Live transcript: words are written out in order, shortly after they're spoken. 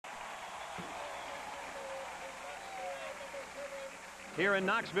here in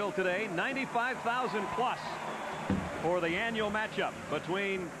Knoxville today. 95,000 plus for the annual matchup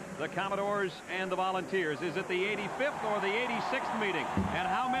between the Commodores and the Volunteers. Is it the 85th or the 86th meeting? And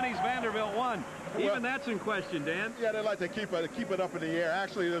how many's Vanderbilt won? Even that's in question, Dan. Yeah, they like to keep it up in the air.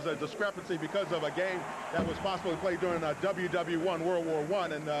 Actually, there's a discrepancy because of a game that was possibly played during WW1, World War I.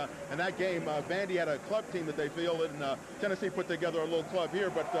 And that game, Vandy had a club team that they fielded, and Tennessee put together a little club here.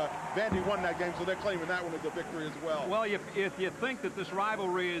 But Vandy won that game, so they're claiming that one as a victory as well. Well, if you think that this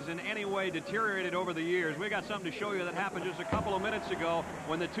rivalry is in any way deteriorated over the years, we got something to show you that happened just a couple of minutes ago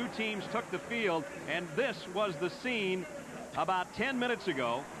when the two teams took the field. And this was the scene about 10 minutes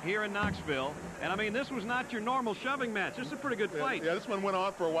ago here in Knoxville. And I mean, this was not your normal shoving match. This is a pretty good fight. Yeah, this one went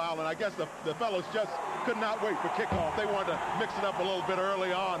on for a while, and I guess the fellows just could not wait for kickoff. They wanted to mix it up a little bit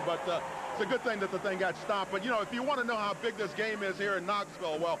early on, but it's a good thing that the thing got stopped. But, you know, if you want to know how big this game is here in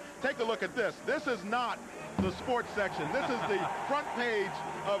Knoxville, well, take a look at this. This is not the sports section. This is the front page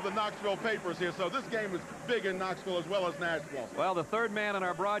of the Knoxville papers here. So this game is big in Knoxville as well as Nashville. Well, the third man on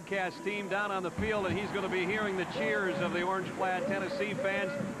our broadcast team down on the field, and he's going to be hearing the cheers of the orange-clad Tennessee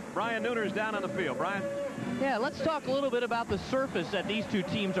fans. Brian Nooner's down on the field. Brian? Yeah, let's talk a little bit about the surface that these two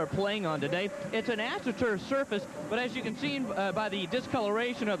teams are playing on today. It's an AstroTurf surface, but as you can see by the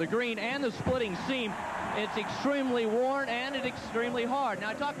discoloration of the green and the splitting seam, it's extremely worn and it's extremely hard. Now,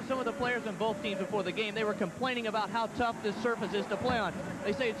 I talked to some of the players on both teams before the game. They were complaining about how tough this surface is to play on.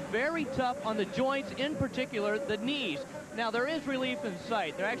 They say it's very tough on the joints, in particular the knees. Now, there is relief in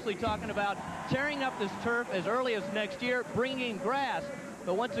sight. They're actually talking about tearing up this turf as early as next year, bringing in grass.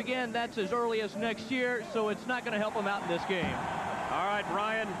 But once again, that's as early as next year, so it's not going to help them out in this game. All right,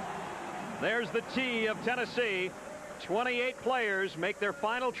 Brian, there's the tee of Tennessee. 28 players make their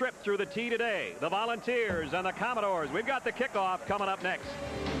final trip through the tee today. The Volunteers and the Commodores. We've got the kickoff coming up next.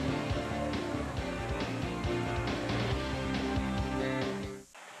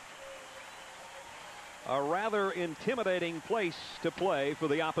 A rather intimidating place to play for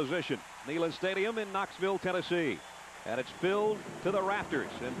the opposition. Neyland Stadium in Knoxville, Tennessee. And it's filled to the rafters.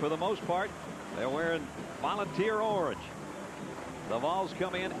 And for the most part, they're wearing Volunteer orange. The Vols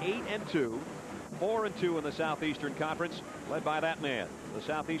come in 8-2. 4-2 in the Southeastern Conference, led by that man, the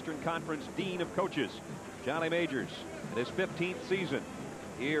Southeastern Conference Dean of Coaches, Johnny Majors, in his 15th season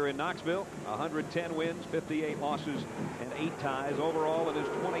here in Knoxville. 110 wins, 58 losses, and 8 ties overall in his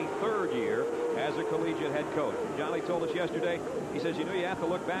 23rd year as a collegiate head coach. Johnny told us yesterday, he says, you know, you have to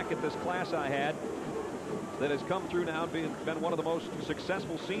look back at this class I had that has come through now and been one of the most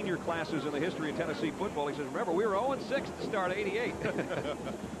successful senior classes in the history of Tennessee football. He says, remember, we were 0-6 to start 88.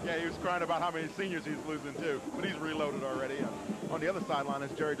 Yeah, he was crying about how many seniors he's losing to, but he's reloaded already. On the other sideline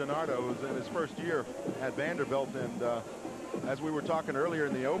is Jerry DiNardo, who's in his first year at Vanderbilt, and as we were talking earlier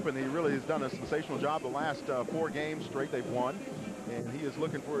in the open, he really has done a sensational job. The last 4 games straight they've won, and he is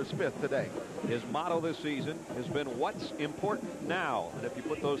looking for his 5th today. His motto this season has been, what's important now? And if you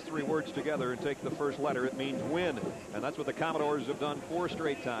put those 3 words together and take the first letter, it means win. And that's what the Commodores have done 4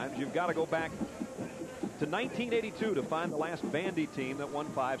 straight times. You've got to go back to 1982 to find the last Vandy team that won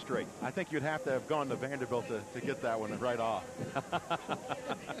 5 straight. I think you'd have to have gone to Vanderbilt to get that one right off.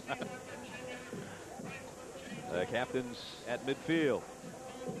 The captains at midfield.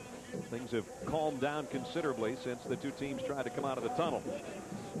 Things have calmed down considerably since the two teams tried to come out of the tunnel,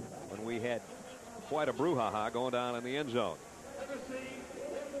 when we had quite a brouhaha going down in the end zone.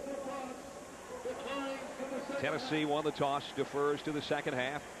 Tennessee won the toss, defers to the second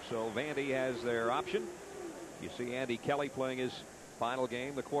half, so Vandy has their option. You see Andy Kelly playing his final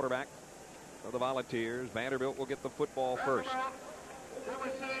game, the quarterback of the Volunteers. Vanderbilt will get the football first.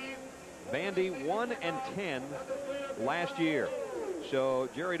 Vandy 1-10 last year. So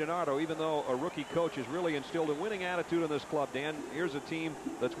Jerry DiNardo, even though a rookie coach, has really instilled a winning attitude in this club. Dan, here's a team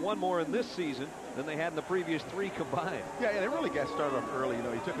that's won more in this season than they had in the previous 3 combined. Yeah, and it really got started off early. You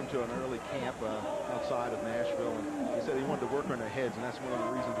know, he took them to an early camp outside of Nashville, and he said he wanted to work on their heads, and that's one of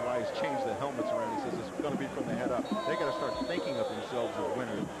the reasons why he's changed the helmets around. He says it's going to be from the head up. They got to start thinking of themselves as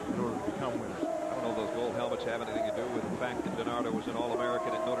winners in order to become winners. I don't know if those gold helmets have anything to do with the fact that DiNardo was an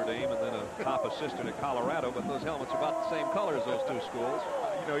All-American at Notre Dame and then a top assistant at Colorado, but those helmets are about the same color as those 2 schools.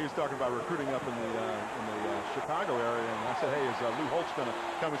 You know, he was talking about recruiting up in the Chicago area, and I said, hey, is Lou Holtz going to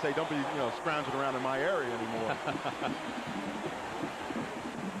come and say, don't be, you know, scrounging around in my area anymore?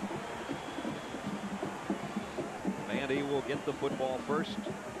 Vandy will get the football first.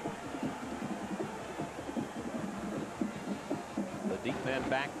 The deep man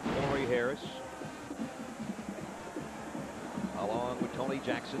back, Corey Harris, along with Tony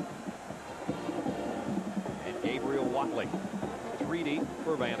Jackson and Gabriel Watley. 3 deep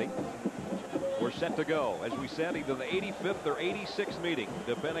for Vandy. For are set to go. As we said, either the 85th or 86th meeting,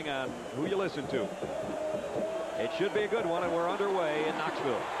 depending on who you listen to. It should be a good one, and we're underway in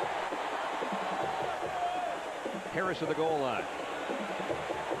Knoxville. Harris at the goal line.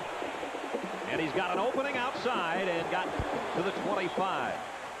 And he's got an opening outside and got to the 25.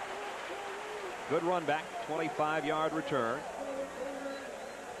 Good run back, 25-yard return.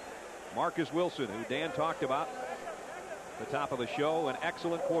 Marcus Wilson, who Dan talked about at the top of the show, an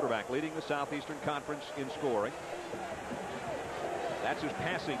excellent quarterback, leading the Southeastern Conference in scoring. That's his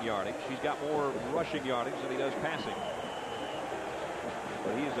passing yardage. He's got more rushing yardage than he does passing.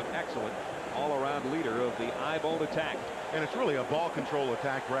 But he is an excellent all-around leader of the eye-bone attack. And it's really a ball control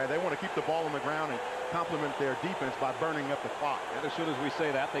attack, Brad. They want to keep the ball on the ground and complement their defense by burning up the clock. And as soon as we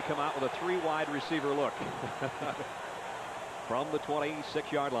say that, they come out with a 3-wide receiver look from the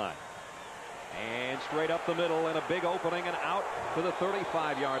 26-yard line. And straight up the middle, and a big opening, and out to the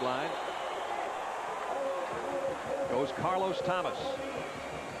 35-yard line goes Carlos Thomas.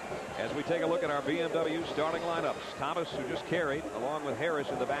 As we take a look at our BMW starting lineups, Thomas, who just carried, along with Harris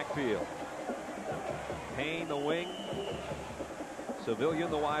in the backfield. Payne, the wing. Civilian,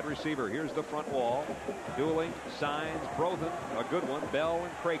 the wide receiver. Here's the front wall. Dueling, Signs, Brothen, a good one, Bell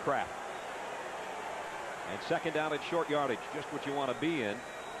and Craycraft. And second down at short yardage, just what you want to be in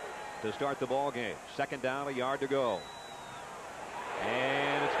to start the ball game. Second down, a yard to go.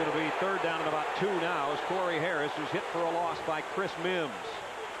 And it's going to be third down and about 2 now as Corey Harris is hit for a loss by Chris Mims.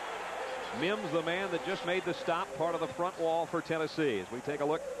 Mims, the man that just made the stop, part of the front wall for Tennessee. As we take a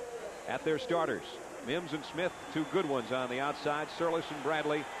look at their starters, Mims and Smith, 2 good ones on the outside. Surlis and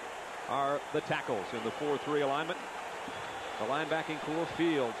Bradley are the tackles in the 4-3 alignment. The linebacking core,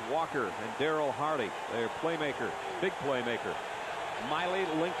 Fields, Walker, and Darrell Hardy, their playmaker, big playmaker. Miley,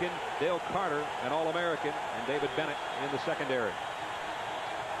 Lincoln, Dale Carter, an All-American, and David Bennett in the secondary.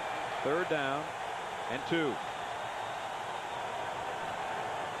 Third down and 2.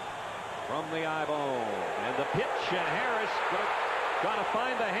 From the eye bone, and the pitch, and Harris trying to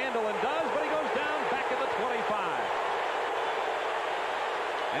find the handle, and does, but he goes down back at the 25.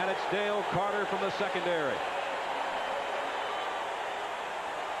 And it's Dale Carter from the secondary.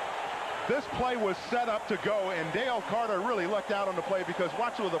 This play was set up to go, and Dale Carter really lucked out on the play, because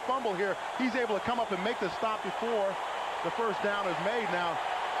watch with the fumble here, he's able to come up and make the stop before the first down is made. Now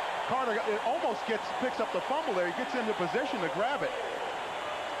Carter almost picks up the fumble there. He gets into position to grab it,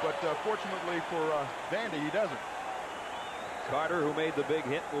 but fortunately for Vandy, he doesn't. Carter, who made the big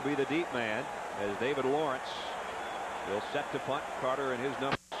hit, will be the deep man as David Lawrence will set to punt. Carter and his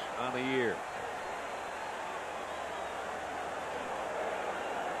numbers on the year.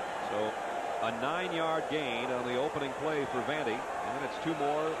 So a 9-yard gain on the opening play for Vandy, and then it's 2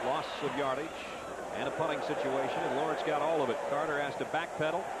 more loss of yardage and a punting situation, and Lawrence got all of it. Carter has to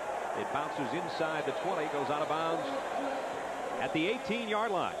backpedal. It bounces inside the 20, goes out of bounds at the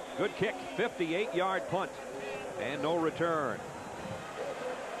 18-yard line. Good kick, 58-yard punt, and no return.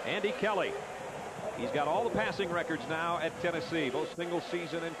 Andy Kelly, he's got all the passing records now at Tennessee, both single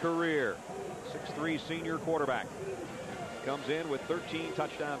season and career. 6'3" senior quarterback. Comes in with 13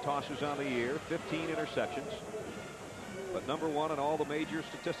 touchdown tosses on the year, 15 interceptions, but number 1 in all the major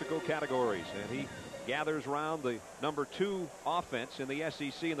statistical categories, and he gathers around the number 2 offense in the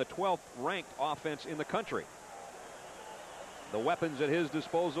SEC and the 12th ranked offense in the country. The weapons at his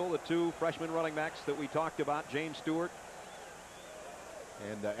disposal, the 2 freshman running backs that we talked about, James Stewart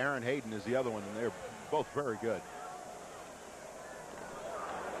and Aaron Hayden is the other one, and they're both very good.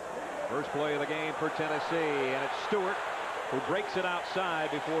 First play of the game for Tennessee, and it's Stewart who breaks it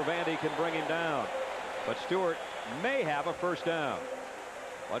outside before Vandy can bring him down. But Stewart may have a first down.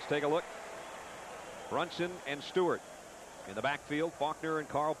 Let's take a look. Brunson and Stewart in the backfield. Faulkner and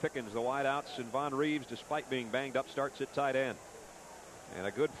Carl Pickens, the wideouts, and Von Reeves, despite being banged up, starts at tight end. And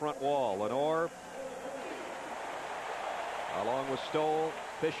a good front wall. Lenore, along with Stoll,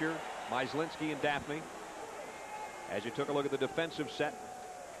 Fisher, Myslinski, and Daphne. As you took a look at the defensive set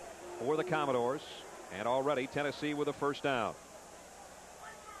for the Commodores, and already Tennessee with a first down.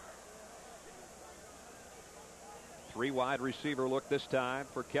 3 wide receiver look this time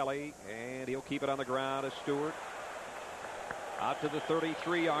for Kelly, and he'll keep it on the ground as Stewart out to the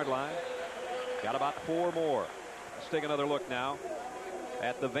 33-yard line. Got about 4 more. Let's take another look now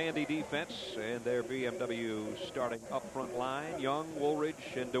at the Vandy defense and their BMW starting up front line. Young,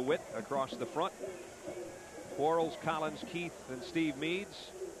 Woolridge, and DeWitt across the front. Quarles, Collins, Keith, and Steve Meads.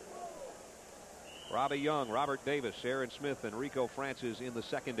 Robbie Young, Robert Davis, Aaron Smith, and Rico Francis in the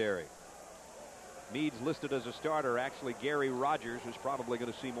secondary. Meade's listed as a starter. Actually, Gary Rogers is probably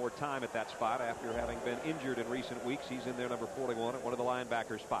going to see more time at that spot after having been injured in recent weeks. He's in there, number 41, at one of the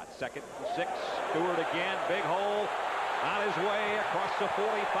linebacker spots. 2nd and 6. Stewart again. Big hole. On his way across the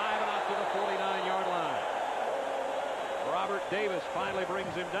 45 and out to the 49-yard line. Robert Davis finally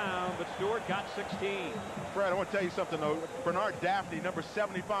brings him down, but Stewart got 16. Fred, I want to tell you something, though. Bernard Daphne, number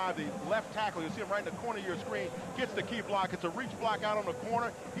 75, the left tackle, you see him right in the corner of your screen, gets the key block. It's a reach block out on the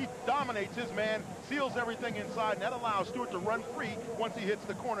corner. He dominates his man, seals everything inside, and that allows Stewart to run free once he hits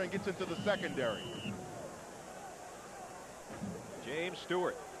the corner and gets into the secondary. James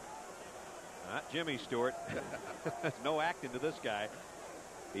Stewart. Not Jimmy Stewart. No acting to this guy.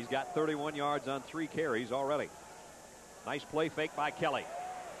 He's got 31 yards on 3 carries already. Nice play fake by Kelly.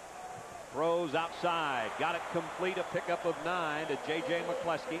 Throws outside. Got it complete. A pickup of 9 to J.J.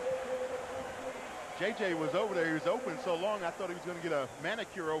 McCleskey. J.J. was over there. He was open so long, I thought he was going to get a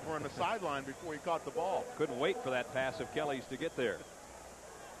manicure over on the sideline before he caught the ball. Couldn't wait for that pass of Kelly's to get there.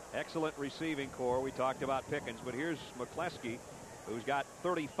 Excellent receiving core. We talked about Pickens, but here's McCleskey, who's got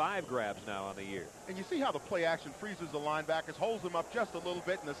 35 grabs now on the year. And you see how the play action freezes the linebackers, holds them up just a little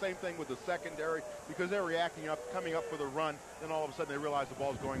bit, and the same thing with the secondary, because they're reacting up, coming up for the run, then all of a sudden they realize the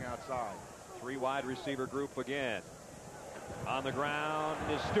ball's going outside. 3 wide receiver group again. On the ground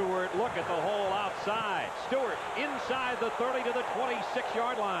is Stewart. Look at the hole outside. Stewart inside the 30 to the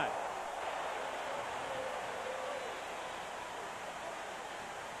 26-yard line.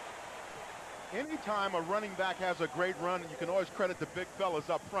 Anytime a running back has a great run, you can always credit the big fellas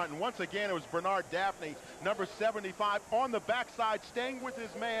up front. And once again, it was Bernard Daphne, number 75, on the backside, staying with his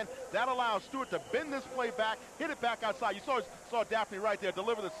man. That allows Stewart to bend this play back, hit it back outside. You saw Daphne right there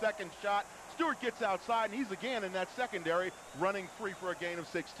deliver the second shot. Stewart gets outside, and he's again in that secondary, running free for a gain of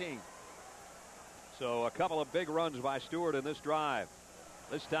 16. So a couple of big runs by Stewart in this drive.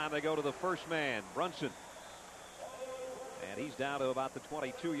 This time they go to the first man, Brunson. And he's down to about the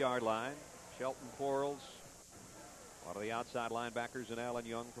 22-yard line. Shelton Quarles, one of the outside linebackers, and Alan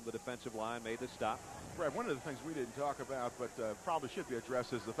Young from the defensive line made the stop. Fred, one of the things we didn't talk about, but probably should be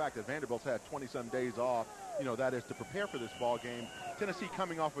addressed, is the fact that Vanderbilt's had 20-some days off. You know, that is to prepare for this ball game. Tennessee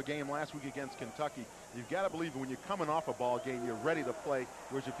coming off a game last week against Kentucky. You've got to believe when you're coming off a ball game, you're ready to play.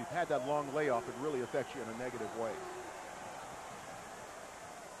 Whereas if you've had that long layoff, it really affects you in a negative way.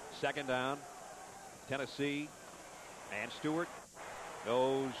 2nd down, Tennessee, and Stewart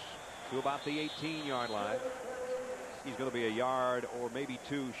goes to about the 18-yard line. He's going to be a yard or maybe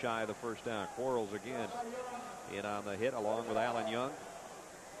 2 shy of the first down. Quarles again in on the hit along with Alan Young.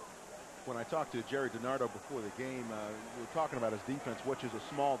 When I talked to Jerry DiNardo before the game, we were talking about his defense, which is a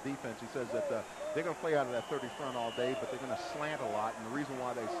small defense. He says that they're going to play out of that 30 front all day, but they're going to slant a lot. And the reason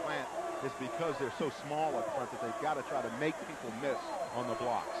why they slant is because they're so small up front that they've got to try to make people miss on the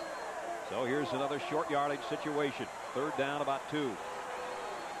blocks. So here's another short yardage situation. 3rd down, about 2.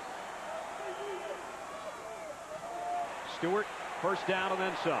 Stewart, first down and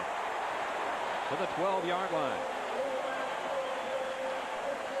then some. To the 12-yard line.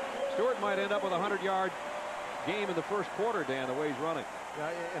 Stewart might end up with a 100-yard game in the first quarter, Dan, the way he's running. Yeah,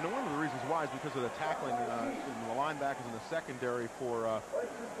 and one of the reasons why is because of the tackling in the linebackers in the secondary for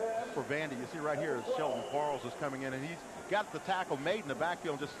Vandy. You see right here, Shelton Quarles is coming in, and he's got the tackle made in the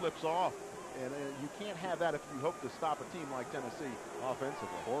backfield and just slips off. And you can't have that if you hope to stop a team like Tennessee offensively.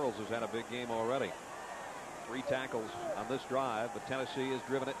 Quarles has had a big game already. 3 tackles on this drive, but Tennessee has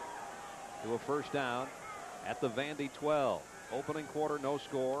driven it to a first down at the Vandy 12. Opening quarter, no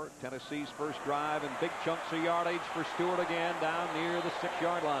score. Tennessee's first drive and big chunks of yardage for Stewart again down near the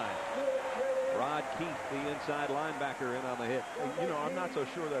 6-yard line. Rod Keefe, the inside linebacker, in on the hit. You know, I'm not so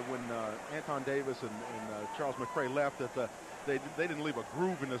sure that when Anton Davis and Charles McCray left that they didn't leave a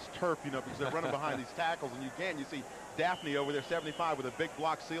groove in this turf, you know, because they're running behind these tackles. And you see Daphne over there, 75, with a big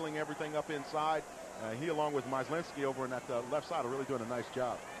block sealing everything up inside. He, along with Myslinski over on that left side, are really doing a nice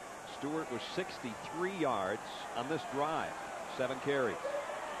job. Stewart was 63 yards on this drive, 7 carries.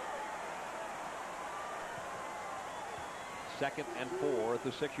 2nd and 4 at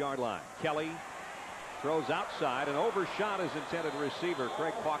the 6-yard line. Kelly throws outside, and overshot his intended receiver,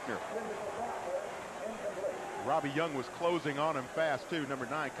 Craig Faulkner. Robbie Young was closing on him fast, too, number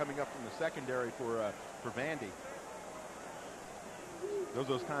 9, coming up from the secondary for Vandy. Those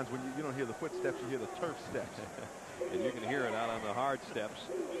are those times when you don't hear the footsteps, you hear the turf steps. And you can hear it out on the hard steps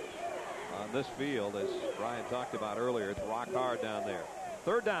on this field, as Brian talked about earlier. It's rock hard down there.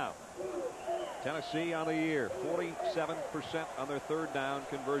 3rd down. Tennessee on the year, 47% on their 3rd down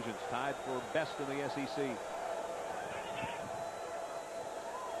conversions, tied for best in the SEC.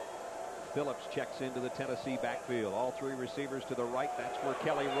 Phillips checks into the Tennessee backfield. All three receivers to the right. That's where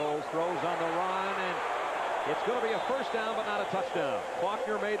Kelly rolls, throws on the run, and it's going to be a first down, but not a touchdown.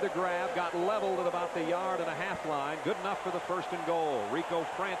 Faulkner made the grab, got leveled at about the yard-and-a-half line. Good enough for the first and goal. Rico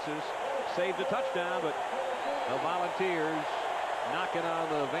Francis saved a touchdown, but the Volunteers knocking on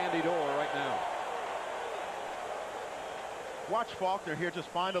the Vandy door right now. Watch Faulkner here just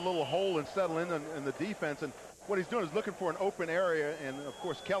find a little hole and settle in the defense, and what he's doing is looking for an open area, and of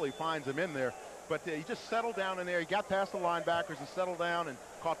course Kelly finds him in there, but he just settled down in there. He got past the linebackers and settled down and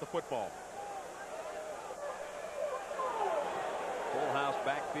caught the football. Full house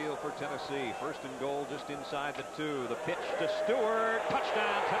backfield for Tennessee. First and goal just inside the 2. The pitch to Stewart.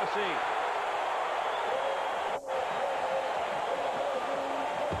 Touchdown Tennessee.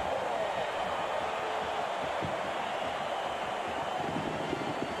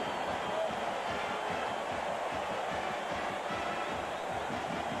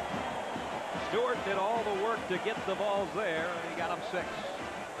 Stewart did all the work to get the balls there, and he got them 6.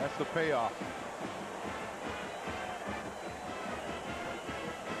 That's the payoff.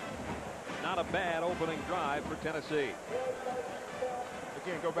 Not a bad opening drive for Tennessee.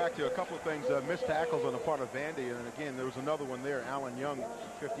 Again, go back to a couple of things. Missed tackles on the part of Vandy, and again, there was another one there. Alan Young,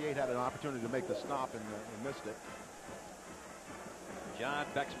 58, had an opportunity to make the stop and missed it. John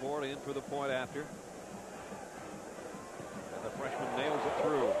Bexford in for the point after. And the freshman nails it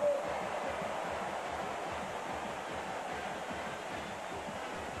through.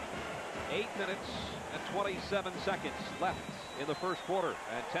 8 minutes and 27 seconds left in the first quarter,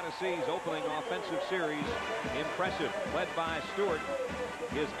 and Tennessee's opening offensive series impressive, led by Stewart.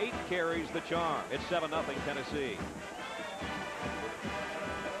 His 8 carries the charm. It's 7-0 Tennessee.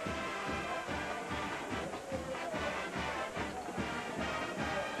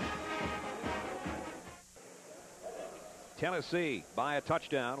 Tennessee by a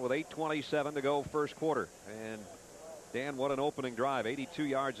touchdown with 8:27 to go first quarter. And Dan, what an opening drive. 82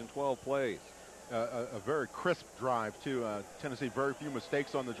 yards and 12 plays. A very crisp drive, too. Tennessee, very few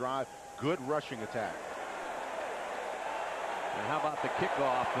mistakes on the drive. Good rushing attack. And how about the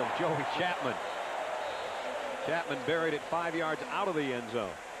kickoff of Joey Chapman? Chapman buried it 5 yards out of the end zone.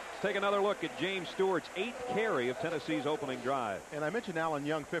 Let's take another look at James Stewart's 8th carry of Tennessee's opening drive. And I mentioned Alan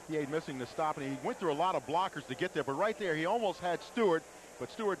Young, 58, missing the stop, and he went through a lot of blockers to get there. But right there, he almost had Stewart, but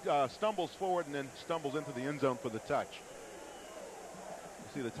Stewart stumbles forward and then stumbles into the end zone for the touch. You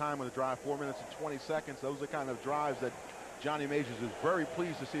see the time of the drive, 4 minutes and 20 seconds. Those are the kind of drives that Johnny Majors is very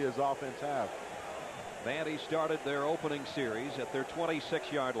pleased to see his offense have. Vandy started their opening series at their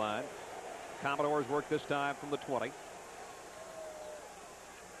 26-yard line. Commodores work this time from the 20.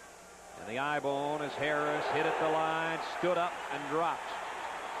 And the eye bone as Harris hit at the line, stood up and dropped.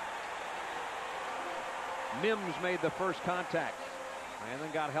 Mims made the first contact and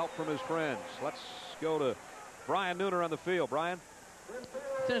then got help from his friends. Let's go to Brian Nooner on the field. Brian?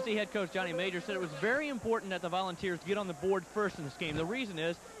 Tennessee head coach Johnny Majors said it was very important that the Volunteers get on the board first in this game. The reason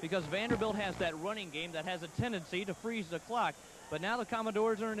is because Vanderbilt has that running game that has a tendency to freeze the clock. But now the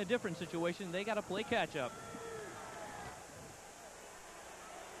Commodores are in a different situation. They got to play catch up.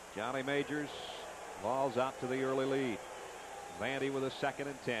 Johnny Majors, balls out to the early lead. Vandy with a 2nd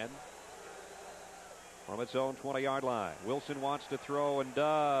and 10 from its own 20-yard line. Wilson wants to throw and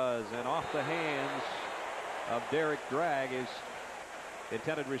does, and off the hands of Derek Gregg, his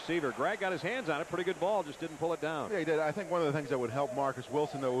intended receiver. Gregg got his hands on it. Pretty good ball, just didn't pull it down. Yeah, he did. I think one of the things that would help Marcus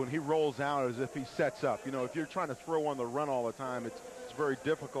Wilson, though, when he rolls out is if he sets up. You know, if you're trying to throw on the run all the time, it's very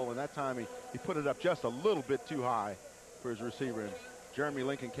difficult. And that time he put it up just a little bit too high for his receiver. And Jeremy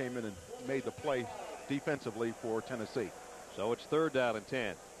Lincoln came in and made the play defensively for Tennessee. So it's 3rd down and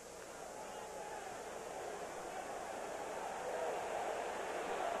 10.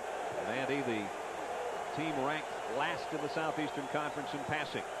 Vandy, the team ranked last in the Southeastern Conference in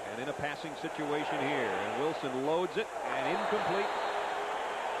passing, and in a passing situation here, and Wilson loads it and incomplete.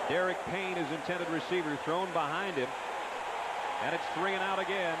 Derek Payne, his intended receiver, thrown behind him, and it's 3 and out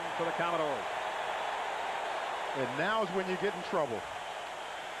again for the Commodores. And now is when you get in trouble.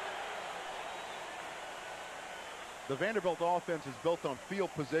 The Vanderbilt offense is built on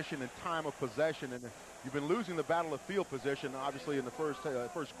field position and time of possession, and you've been losing the battle of field position, obviously, in the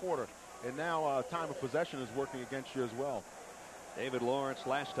first quarter, and now time of possession is working against you as well. David Lawrence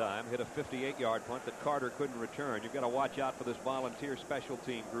last time hit a 58-yard punt that Carter couldn't return. You've got to watch out for this volunteer special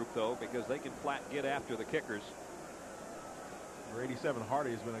team group, though, because they can flat get after the kickers. Number 87,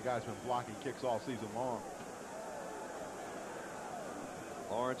 Hardy, has been a guy who's been blocking kicks all season long.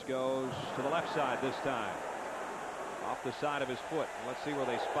 Lawrence goes to the left side this time. Off the side of his foot. Let's see where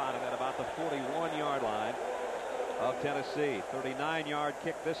they spot it at about the 41-yard line. of Tennessee. 39-yard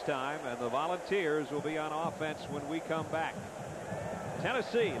kick this time, and the Volunteers will be on offense when we come back.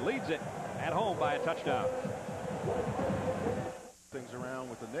 Tennessee leads it at home by a touchdown. Things around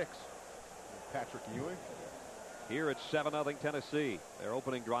with the Knicks. Patrick Ewing. Here it's 7-0 Tennessee. Their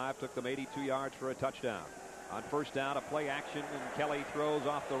opening drive took them 82 yards for a touchdown. On first down, a play action, and Kelly throws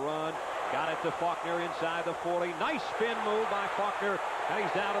off the run. Got it to Faulkner inside the 40. Nice spin move by Faulkner, and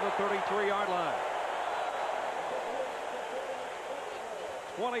he's down to the 33-yard line.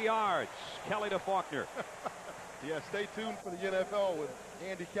 20 yards, Kelly to Faulkner. Yeah, stay tuned for the NFL with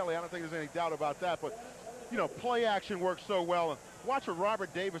Andy Kelly. I don't think there's any doubt about that. But, you know, play action works so well. And watch what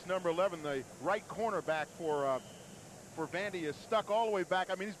Robert Davis, number 11, the right cornerback for Vandy, is stuck all the way back.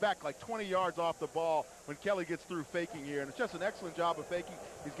 I mean, he's back like 20 yards off the ball when Kelly gets through faking here. And it's just an excellent job of faking.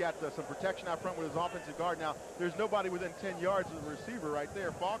 He's got some protection out front with his offensive guard. Now, there's nobody within 10 yards of the receiver right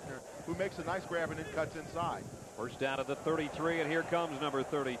there, Faulkner, who makes a nice grab and then cuts inside. First down at the 33, and here comes number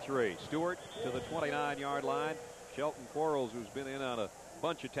 33. Stewart to the 29-yard line. Shelton Quarles, who's been in on a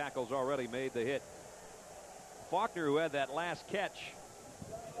bunch of tackles already, made the hit. Faulkner, who had that last catch,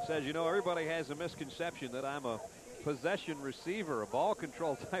 says, you know, everybody has a misconception that I'm a possession receiver, a ball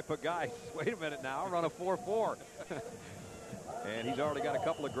control type of guy. Wait a minute now, I'll run a 4.4. And he's already got a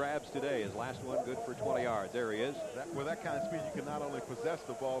couple of grabs today. His last one good for 20 yards. There he is. With that kind of speed, you can not only possess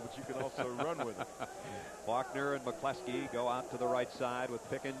the ball, but you can also run with it. Faulkner and McCleskey go out to the right side with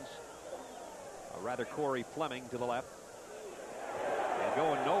Pickens. Corey Fleming to the left. And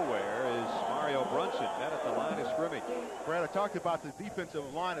going nowhere is Mario Brunson, met at the line of scrimmage. Brad, I talked about the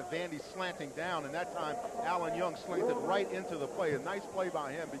defensive line of Vandy slanting down, and that time Alan Young slanted right into the play. A nice play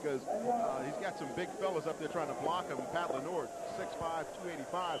by him because he's got some big fellas up there trying to block him. Pat Lenore, 6'5",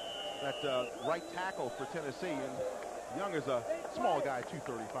 285, that right tackle for Tennessee. And Young is a small guy,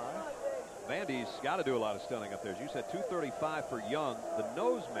 235. Vandy's got to do a lot of stunning up there. As you said, 235 for Young. The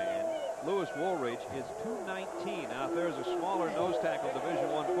nose man, Lewis Woolridge, is 219. Now, if there's a smaller nose tackle Division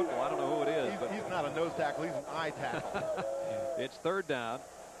I football, I don't know who it is. He's not a nose tackle. He's an eye tackle. It's third down.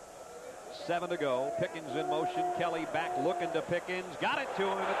 7 to go. Pickens in motion. Kelly back looking to Pickens. Got it to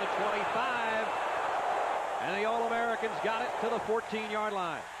him at the 25. And the All-Americans got it to the 14-yard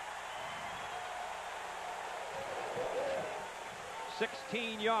line.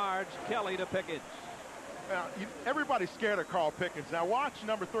 16 yards, Kelly to Pickens. Now, everybody's scared of Carl Pickens. Now watch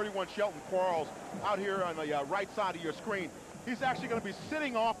number 31, Shelton Quarles, out here on the right side of your screen. He's actually going to be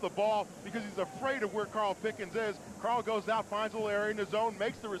sitting off the ball because he's afraid of where Carl Pickens is. Carl goes out, finds a little area in the zone,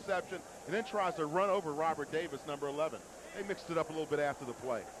 makes the reception, and then tries to run over Robert Davis, number 11. They mixed it up a little bit after the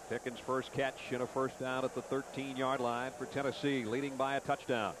play. Pickens' first catch and a first down at the 13-yard line for Tennessee, leading by a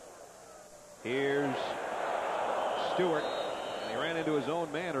touchdown. Here's Stewart. He ran into his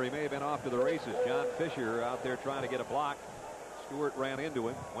own man, or he may have been off to the races. John Fisher out there trying to get a block. Stewart ran into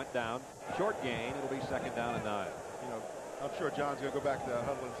him, went down. Short gain. It'll be second down and 9. You know, I'm sure John's going to go back to the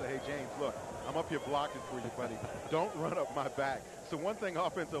huddle and say, hey, James, look, I'm up here blocking for you, buddy. Don't run up my back. So one thing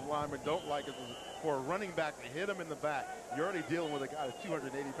offensive linemen don't like is for a running back to hit him in the back. You're already dealing with a guy that's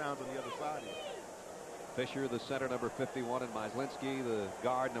 280 pounds on the other side of you. Fisher, the center, number 51, and Myslinski, the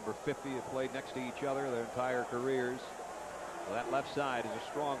guard, number 50, have played next to each other their entire careers. Well, that left side is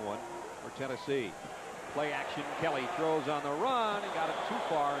a strong one for Tennessee. Play action. Kelly throws on the run. He got it too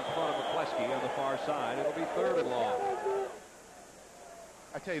far in front of McCleskey on the far side. It'll be third and long.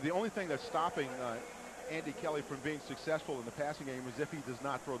 I tell you, the only thing that's stopping Andy Kelly from being successful in the passing game is if he does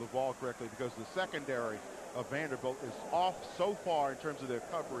not throw the ball correctly, because the secondary of Vanderbilt is off so far in terms of their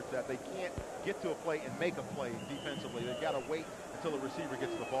coverage that they can't get to a play and make a play defensively. They've got to wait until the receiver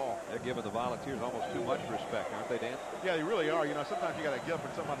gets the ball. They're giving the Volunteers almost too much respect, aren't they, Dan? Yeah, they really are. You know, sometimes you got to get up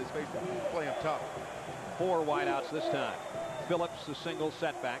in somebody's face and play them tough. 4 wideouts this time. Phillips, a single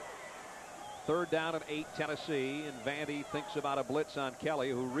setback. Third down and 8, Tennessee, and Vandy thinks about a blitz on Kelly,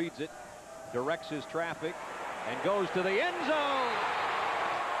 who reads it, directs his traffic, and goes to the end zone.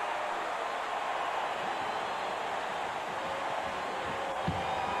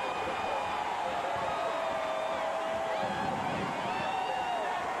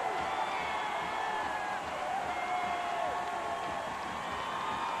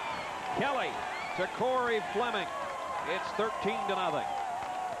 Kelly to Corey Fleming. It's 13-0.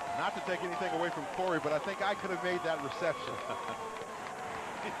 Not to take anything away from Corey, but I think I could have made that reception.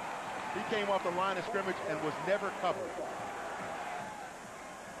 He came off the line of scrimmage and was never covered.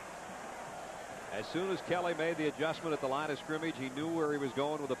 As soon as Kelly made the adjustment at the line of scrimmage, he knew where he was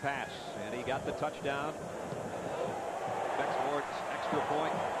going with the pass, and he got the touchdown. Bexport's extra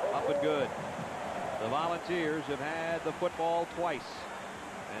point up and good. The Volunteers have had the football twice.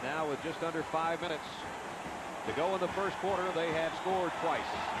 And now with just under 5 minutes To go in the first quarter, they had scored twice.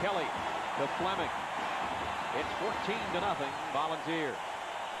 Kelly to Fleming. It's 14-0 Volunteers.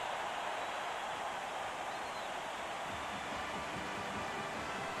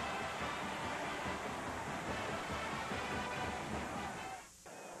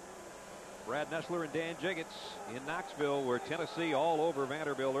 Brad Nessler and Dan Jiggets in Knoxville, where Tennessee all over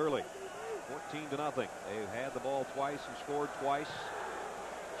Vanderbilt early. 14-0. They've had the ball twice and scored twice.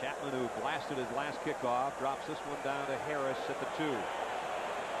 Chapman, who blasted his last kickoff, drops this one down to Harris at the 2.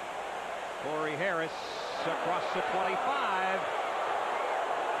 Corey Harris across the 25.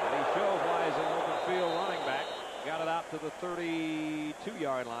 And he shows why he's an open field running back. Got it out to the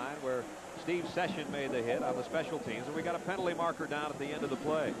 32-yard line, where Steve Session made the hit on the special teams, and we got a penalty marker down at the end of the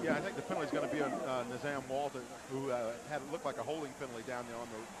play. Yeah, I think the penalty is going to be on Nizam Walton, who had it look like a holding penalty down there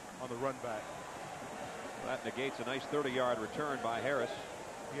on the run back. That negates a nice 30-yard return by Harris.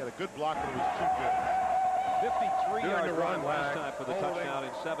 He had a good block, but it was too good. 53-yard run last time for the touchdown in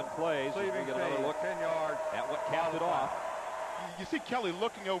 7 plays. We get another look 10 yards at what capped it off. You see Kelly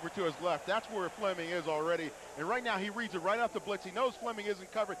looking over to his left. That's where Fleming is already. And right now he reads it right off the blitz. He knows Fleming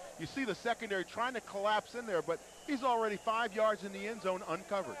isn't covered. You see the secondary trying to collapse in there, but he's already 5 yards in the end zone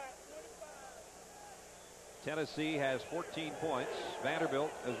uncovered. Tennessee has 14 points.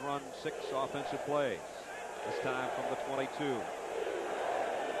 Vanderbilt has run 6 offensive plays. This time from the 22.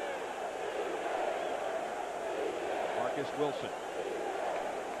 Marcus Wilson.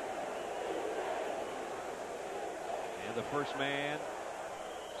 And the first man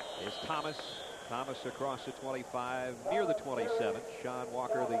is Thomas. Thomas across the 25, near the 27. Sean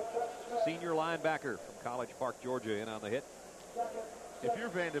Walker, the senior linebacker from College Park, Georgia, in on the hit. If you're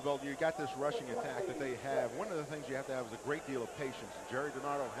Vanderbilt, you got this rushing attack that they have. One of the things you have to have is a great deal of patience. Jerry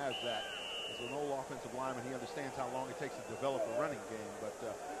Donato has that. As an old offensive lineman, he understands how long it takes to develop a running game. But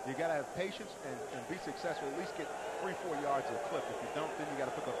you got to have patience and be successful. At least get 3-4 yards of clip. If you don't, then you got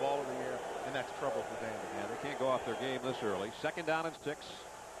to put the ball in the air, and that's trouble for Vanderbilt. Yeah, they can't go off their game this early. 2nd down and 6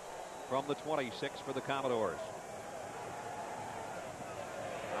 from the 26 for the Commodores.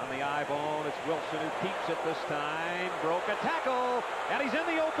 On the eye bone, it's Wilson who keeps it this time. Broke a tackle, and he's in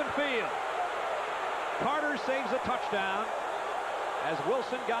the open field. Carter saves a touchdown as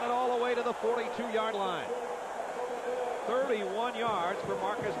Wilson got it all the way to the 42-yard line. 31 yards for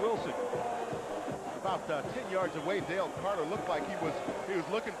Marcus Wilson. About 10 yards away, Dale Carter looked like he was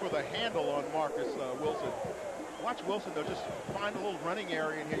looking for the handle on Marcus Wilson. Watch Wilson, though, just find a little running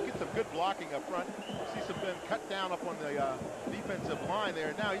area in here. Get some good blocking up front. See some been cut down up on the defensive line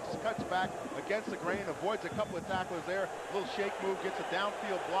there. Now he just cuts back against the grain, avoids a couple of tacklers there. A little shake move, gets a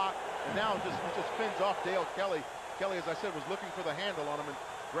downfield block, and now he just fins off Dale Kelly. Kelly, as I said, was looking for the handle on him, and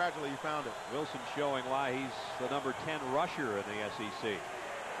gradually he found it. Wilson showing why he's the number 10 rusher in the SEC.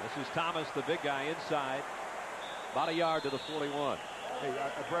 This is Thomas, the big guy inside. About a yard to the 41. Hey,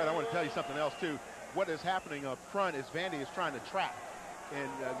 Brad, I want to tell you something else, too. What is happening up front is Vandy is trying to trap. And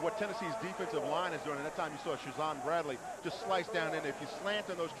what Tennessee's defensive line is doing, and that time you saw Shazan Bradley just slice down in. If you slant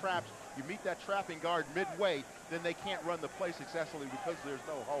on those traps, you meet that trapping guard midway, then they can't run the play successfully because there's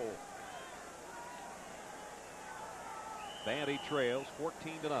no hole. Vandy trails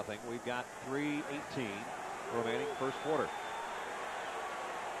 14-0. We've got 3:18 remaining first quarter.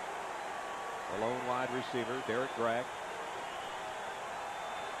 The lone wide receiver, Derek Bragg.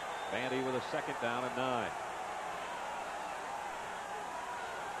 Vandy with a 2nd down and 9.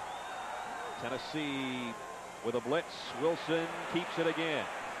 Tennessee with a blitz. Wilson keeps it again.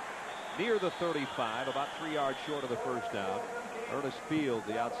 Near the 35, about 3 yards short of the first down. Ernest Field,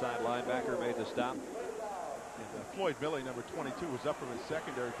 the outside linebacker, made the stop. Floyd Billy, number 22, was up from his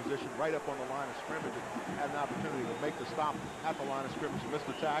secondary position right up on the line of scrimmage and had an opportunity to make the stop at the line of scrimmage and missed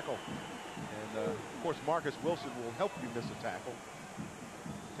the tackle. And, of course, Marcus Wilson will help you miss a tackle.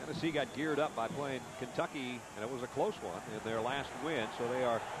 Tennessee got geared up by playing Kentucky, and it was a close one in their last win, so they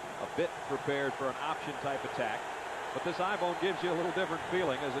are a bit prepared for an option-type attack. But this iBone gives you a little different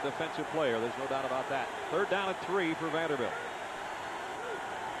feeling as a defensive player. There's no doubt about that. 3rd down and 3 for Vanderbilt.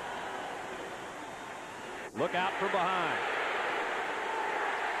 Look out from behind.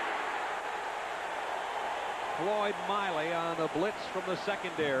 Floyd Miley on the blitz from the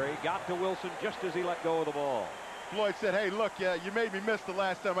secondary. Got to Wilson just as he let go of the ball. Floyd said, hey, look, you made me miss the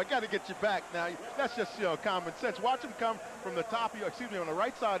last time. I got to get you back now. That's just, common sense. Watch him come from the top of on the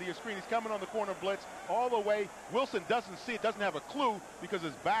right side of your screen. He's coming on the corner blitz all the way. Wilson doesn't see it, doesn't have a clue because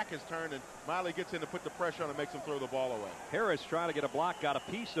his back is turned, and Miley gets in to put the pressure on and makes him throw the ball away. Harris trying to get a block, got a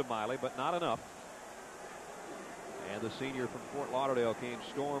piece of Miley, but not enough. And the senior from Fort Lauderdale came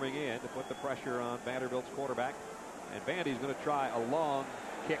storming in to put the pressure on Vanderbilt's quarterback. And Vandy's going to try a long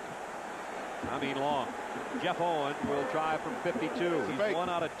kick. I mean long. Jeff Owen will try from 52. He's 1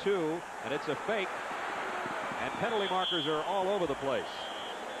 out of 2, and it's a fake. And penalty markers are all over the place.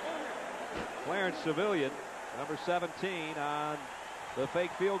 Clarence Civilian, number 17, on the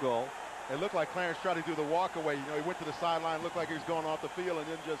fake field goal. It looked like Clarence tried to do the walk away. You know, he went to the sideline, looked like he was going off the field, and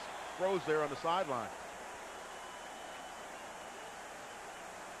then just froze there on the sideline.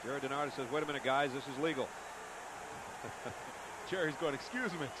 Jared Denardi says, wait a minute, guys, this is legal. Jerry's going,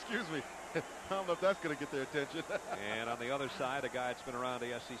 excuse me, excuse me. I don't know if that's going to get their attention. And on the other side, a guy that's been around the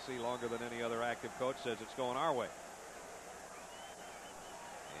SEC longer than any other active coach says it's going our way.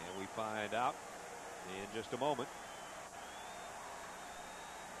 And we find out in just a moment.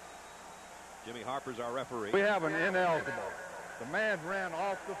 Jimmy Harper's our referee. We have an ineligible. The man ran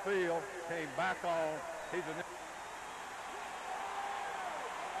off the field, came back on. He's an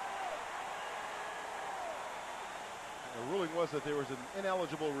The ruling was that there was an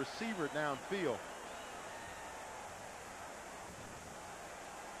ineligible receiver downfield.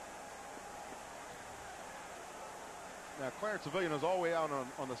 Now Clarence Civilian was all the way out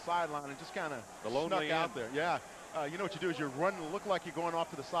on the sideline and just kind of snuck out there. Yeah, you know what you do is you run, look like you're going off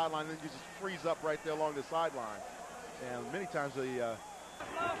to the sideline, and then you just freeze up right there along the sideline. And many times the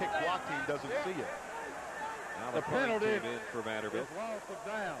kick block team doesn't see it. Now the penalty came in for Vanderbilt. It's loss of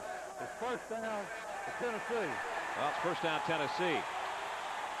down. It's first down to Tennessee. Well, it's first down Tennessee.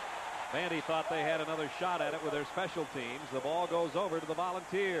 Vandy thought they had another shot at it with their special teams. The ball goes over to the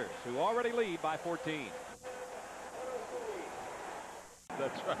Volunteers, who already lead by 14.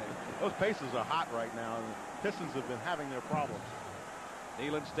 That's right. Those paces are hot right now, and the Pistons have been having their problems.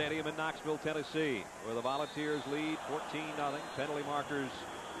 Neyland Stadium in Knoxville, Tennessee, where the Volunteers lead 14-0. Penalty markers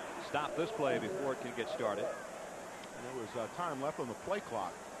stop this play before it can get started. And there was time left on the play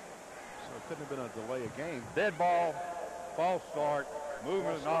clock, so it couldn't have been a delay of game. Dead ball, false start,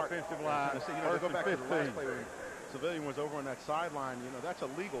 movement on offensive line. You know, to go back to the last play when Civilian was over on that sideline, you know, that's a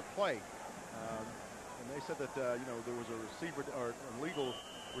legal play. And they said that, you know, there was a receiver or a legal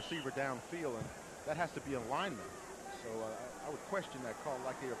receiver downfield, and that has to be in alignment. So I would question that call,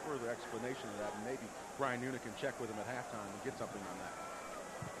 like to hear a further explanation of that, and maybe Brian Nuna can check with him at halftime and get something on that.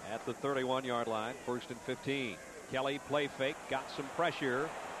 At the 31-yard line, 1st and 15. Kelly play fake, got some pressure,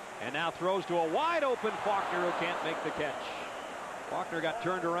 and now throws to a wide open Faulkner, who can't make the catch. Faulkner got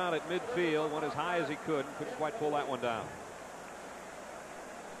turned around at midfield, went as high as he could, and couldn't quite pull that one down.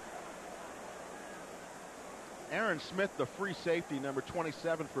 Aaron Smith, the free safety, number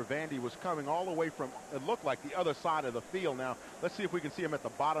 27 for Vandy, was coming all the way from, it looked like, the other side of the field. Now, let's see if we can see him at the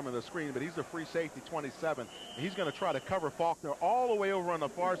bottom of the screen, but he's the free safety, 27. And he's going to try to cover Faulkner all the way over on the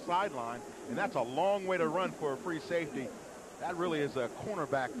far sideline, and that's a long way to run for a free safety. That really is a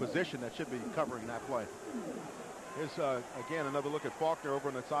cornerback position that should be covering that play. Here's, again, another look at Faulkner over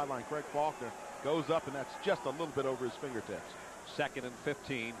on the sideline. Craig Faulkner goes up, and that's just a little bit over his fingertips. 2nd and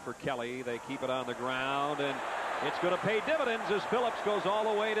 15 for Kelly. They keep it on the ground, and it's going to pay dividends as Phillips goes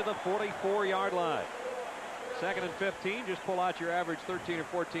all the way to the 44-yard line. 2nd and 15. Just pull out your average 13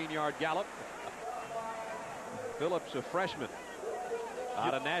 or 14-yard gallop. Phillips, a freshman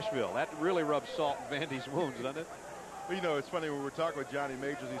out of Nashville. That really rubs salt in Vandy's wounds, doesn't it? Well, you know, it's funny when we're talking with Johnny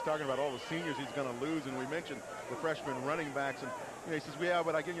Majors, he's talking about all the seniors he's going to lose, and we mentioned the freshman running backs, and you know, he says, yeah,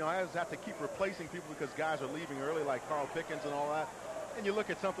 but again, you know, I just have to keep replacing people because guys are leaving early, like Carl Pickens and all that. And you look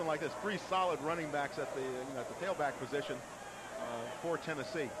at something like this, 3 solid running backs at the, you know, at the tailback position for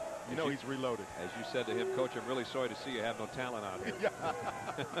Tennessee. You know, he's reloaded. As you said to him, Coach, I'm really sorry to see you have no talent out here. Yeah.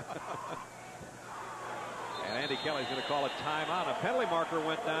 And Andy Kelly's going to call a timeout. A penalty marker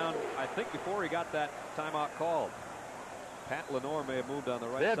went down, I think, before he got that timeout called. Pat Lenore may have moved on the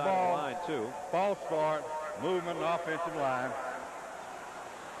right Dead side ball, of the line, too. False start, movement on offensive line.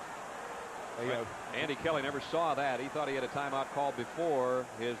 Andy Kelly never saw that. He thought he had a timeout called before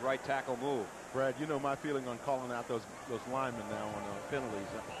his right tackle move. Brad, you know my feeling on calling out those linemen now on penalties.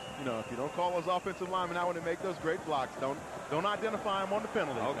 You know, if you don't call those offensive linemen out when they make those great blocks, don't identify them on the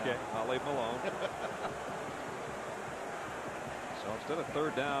penalties. Okay, now. I'll leave them alone. So instead of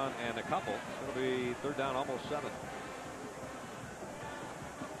 3rd down and a couple, it's going to be 3rd down, almost 7.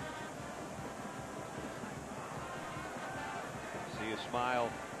 See a smile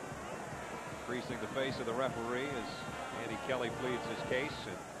creasing the face of the referee as Andy Kelly pleads his case,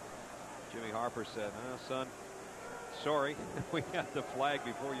 and Jimmy Harper said, son, sorry, we got the flag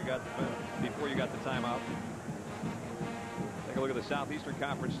before you got the timeout. Take a look at the Southeastern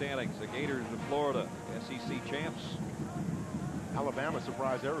Conference standings. The Gators of Florida, SEC champs. Alabama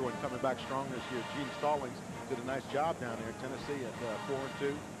surprised everyone coming back strong this year. Gene Stallings did a nice job down there. Tennessee at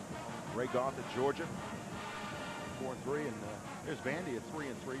 4-2. Ray Goff at Georgia 4-3, and There's Vandy at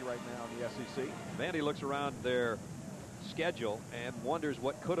 3-3 right now in the SEC. Vandy looks around their schedule and wonders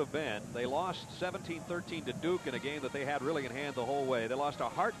what could have been. They lost 17-13 to Duke in a game that they had really in hand the whole way. They lost a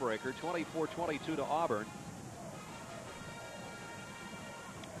heartbreaker 24-22 to Auburn.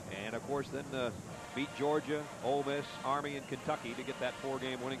 And of course then beat Georgia, Ole Miss, Army, and Kentucky to get that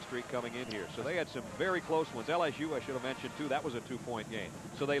 4-game winning streak coming in here. So they had some very close ones. LSU, I should have mentioned too, that was a 2-point game.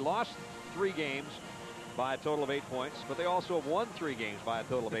 So they lost 3 games by a total of 8 points, but they also have won 3 games by a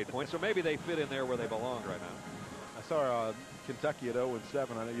total of 8 points. So maybe they fit in there where they belong right now. I saw Kentucky at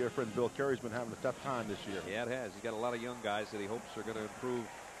 0-7. I know your friend Bill Curry's been having a tough time this year. Yeah, it has. He's got a lot of young guys that he hopes are going to improve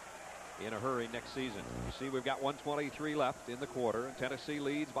in a hurry next season. You see, we've got 1:23 left in the quarter, and Tennessee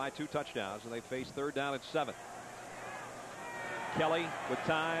leads by 2 touchdowns, and they face 3rd down and 7. Kelly with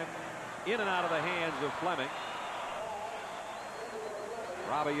time, in and out of the hands of Fleming.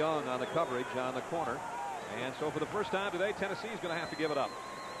 Robbie Young on the coverage on the corner, and so for the first time today, Tennessee is going to have to give it up.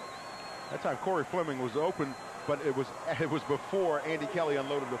 That time Corey Fleming was open, but it was before Andy Kelly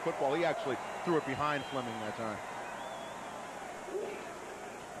unloaded the football. He actually threw it behind Fleming that time.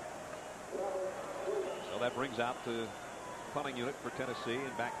 That brings out the punting unit for Tennessee,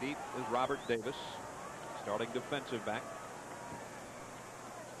 and back deep is Robert Davis, starting defensive back.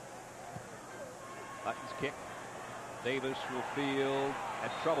 Hutton's kick. Davis will field,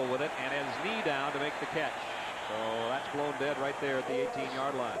 had trouble with it, and his knee down to make the catch. So that's blown dead right there at the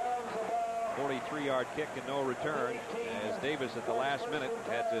 18-yard line. 43-yard kick and no return, as Davis at the last minute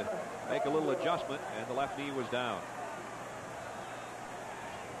had to make a little adjustment, and the left knee was down.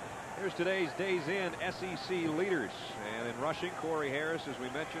 Here's today's Days In SEC leaders. And in rushing, Corey Harris, as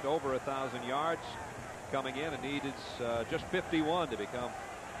we mentioned, over 1,000 yards coming in, and needed just 51 to become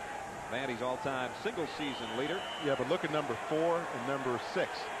Vandy's all-time single-season leader. Yeah, but look at number 4 and number 6.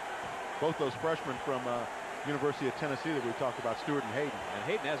 Both those freshmen from University of Tennessee that we talked about, Stewart and Hayden. And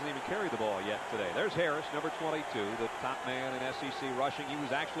Hayden hasn't even carried the ball yet today. There's Harris, number 22, the top man in SEC rushing. He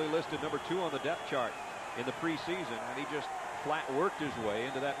was actually listed number 2 on the depth chart in the preseason, and he just flat worked his way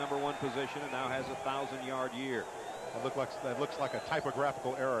into that number 1 position and now has a 1,000-yard year. That looks like a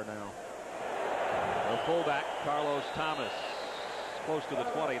typographical error now. The fullback, Carlos Thomas, close to the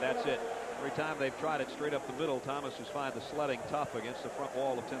 20. That's it. Every time they've tried it straight up the middle, Thomas has found the sledding tough against the front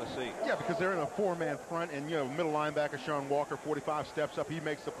wall of Tennessee. Yeah, because they're in a 4-man front, and middle linebacker Sean Walker, 45, steps up. He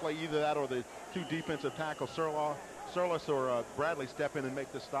makes the play. Either that or the 2 defensive tackles, Surlis or Bradley, step in and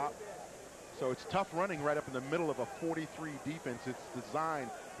make the stop. So it's tough running right up in the middle of a 43 defense. It's designed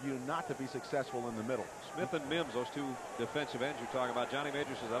for you not to be successful in the middle. Smith and Mims, those 2 defensive ends you're talking about. Johnny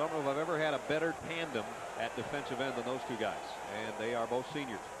Major says, I don't know if I've ever had a better tandem at defensive end than those 2 guys. And they are both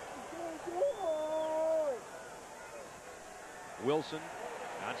seniors. Wilson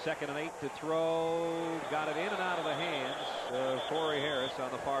on 2nd and 8 to throw. Got it in and out of the hands of Corey Harris on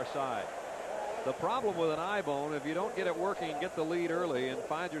the far side. The problem with an eye bone, if you don't get it working and get the lead early and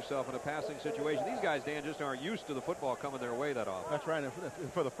find yourself in a passing situation, these guys, Dan, just aren't used to the football coming their way that often. That's right. And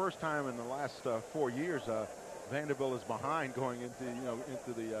for the first time in the last 4 years, Vanderbilt is behind going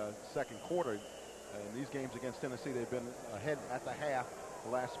into the second quarter. In these games against Tennessee, they've been ahead at the half the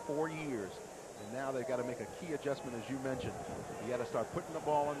last 4 years. And now they've got to make a key adjustment, as you mentioned. You got to start putting the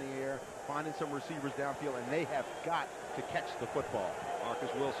ball in the air, finding some receivers downfield, and they have got to catch the football. Marcus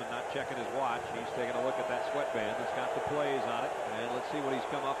Wilson not checking his watch. He's taking a look at that sweatband that's got the plays on it. And let's see what he's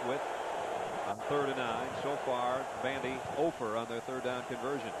come up with on 3rd and 9. So far, Vandy 0 for on their 3rd down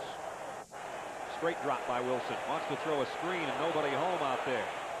conversions. Straight drop by Wilson. Wants to throw a screen and nobody home out there.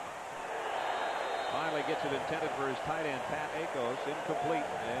 Finally gets it intended for his tight end, Pat Akos. Incomplete.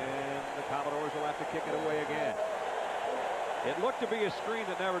 And the Commodores will have to kick it away again. It looked to be a screen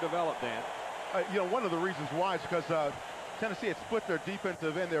that never developed, Dan. One of the reasons why is because Tennessee had split their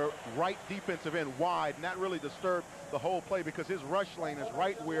defensive end, their right defensive end wide, and that really disturbed the whole play because his rush lane is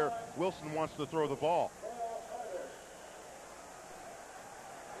right where Wilson wants to throw the ball.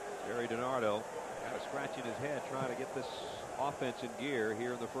 Jerry DiNardo kind of scratching his head trying to get this offense in gear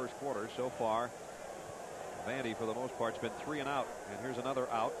here in the first quarter. So far, Vandy, for the most part, has been 3 and out. And here's another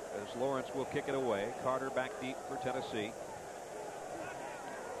out as Lawrence will kick it away. Carter back deep for Tennessee.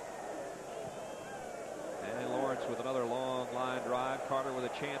 And Lawrence with another long line drive. Carter with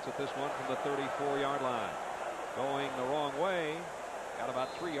a chance at this one from the 34-yard line. Going the wrong way. Got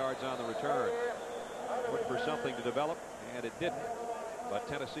about 3 yards on the return. Looked for something to develop, and it didn't. But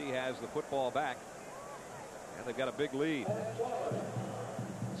Tennessee has the football back, and they've got a big lead.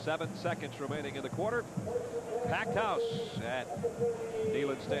 7 seconds remaining in the quarter. Packed house at Neyland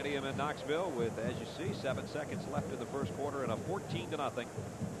Neyland Stadium in Knoxville with, as you see, 7 seconds left in the first quarter and a 14-0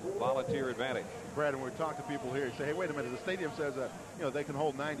 Volunteer advantage. Brad, when we talk to people here, you say, hey, wait a minute, the stadium says they can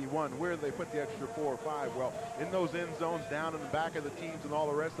hold 91. Where do they put the extra 4 or 5? Well, in those end zones, down in the back of the teams and all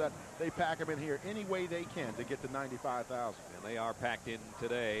the rest of that, they pack them in here any way they can to get to 95,000. And they are packed in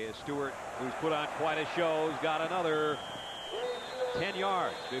today. As Stewart, who's put on quite a show, has got another 10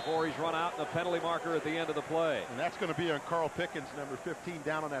 yards before he's run out in the penalty marker at the end of the play. And that's going to be on Carl Pickens, number 15,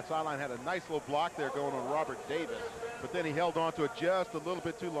 down on that sideline. Had a nice little block there going on Robert Davis, but then he held on to it just a little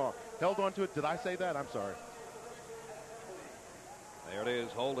bit too long. Held on to it. Did I say that? I'm sorry. There it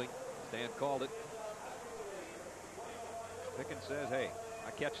is, holding. Stan called it. Pickens says, hey,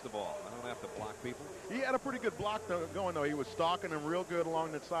 I catch the ball. I don't have to block people. He had a pretty good block going, though. He was stalking him real good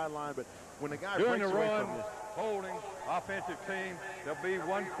along that sideline, but when the guy During breaks the away run, from you, holding, offensive team, there'll be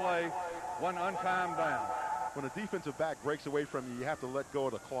one play, one untimed down. when a defensive back breaks away from you, you have to let go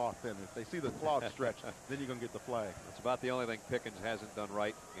of the cloth. And if they see the cloth stretch, then you're going to get the flag. That's about the only thing Pickens hasn't done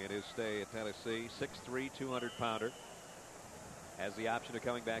right in his stay at Tennessee. 6'3", 200-pounder. Has the option of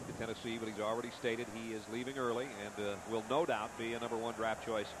coming back to Tennessee, but he's already stated he is leaving early and will no doubt be a #1 draft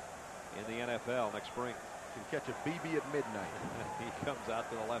choice in the NFL next spring. Can catch a BB at midnight. He comes out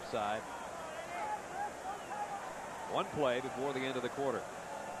to the left side. One play before the end of the quarter.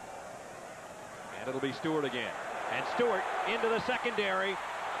 And it'll be Stewart again. And Stewart into the secondary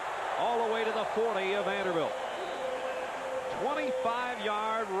all the way to the 40 of Vanderbilt.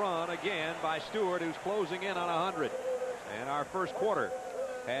 25-yard run again by Stewart, who's closing in on 100. And our first quarter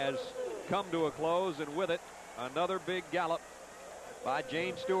has come to a close, and with it, another big gallop by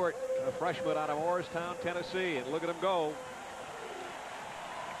James Stewart, a freshman out of Morristown, Tennessee. And look at him go.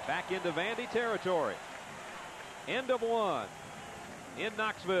 Back into Vandy territory. End of one in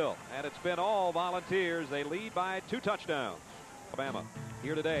Knoxville, and it's been all Volunteers. They lead by 2 touchdowns. Alabama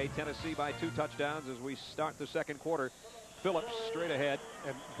here today, Tennessee by 2 touchdowns as we start the second quarter. Phillips straight ahead.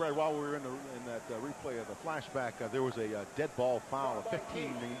 And Brad, while we were in that replay of the flashback, there was a dead ball foul of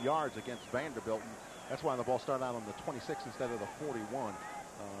 15 yards against Vanderbilt. And that's why the ball started out on the 26 instead of the 41,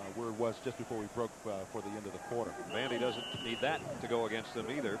 where it was just before we broke for the end of the quarter. Vandy doesn't need that to go against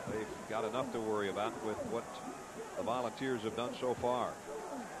them either. They've got enough to worry about with what the Volunteers have done so far.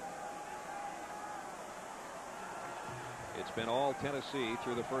 It's been all Tennessee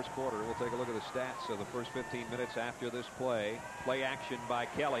through the first quarter. We'll take a look at the stats of the first 15 minutes after this play. Play action by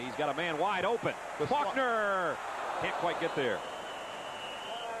Kelly. He's got a man wide open. Faulkner can't quite get there.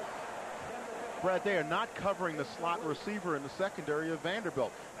 Brad, they are not covering the slot receiver in the secondary of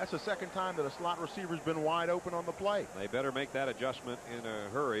Vanderbilt. That's the second time that a slot receiver's been wide open on the play. They better make that adjustment in a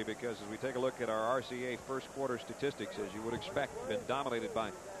hurry, because as we take a look at our RCA first quarter statistics, as you would expect, been dominated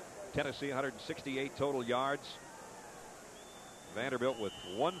by Tennessee, 168 total yards. Vanderbilt with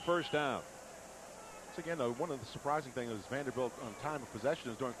 1 first down. Once again, though, one of the surprising things is Vanderbilt on time of possession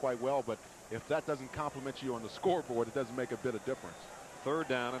is doing quite well, but if that doesn't compliment you on the scoreboard, it doesn't make a bit of difference. 3rd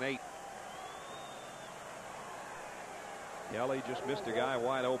down and 8. Kelly just missed a guy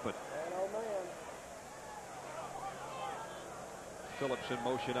wide open. Phillips in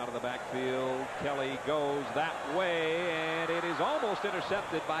motion out of the backfield. Kelly goes that way, and it is almost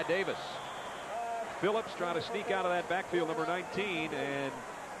intercepted by Davis. Phillips trying to sneak out of that backfield, number 19, and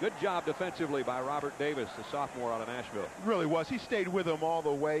good job defensively by Robert Davis, the sophomore out of Nashville. It really was. He stayed with him all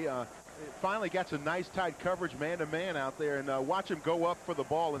the way. Finally got some nice tight coverage man-to-man out there, and watch him go up for the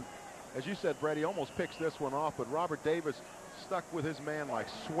ball. And as you said, Brad, he almost picks this one off, but Robert Davis stuck with his man like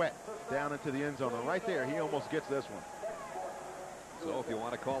sweat down into the end zone. And right there, he almost gets this one. So if you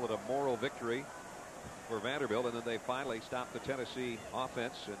want to call it a moral victory for Vanderbilt, and then they finally stopped the Tennessee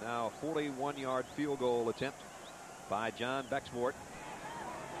offense, and now a 41-yard field goal attempt by John Bexmort.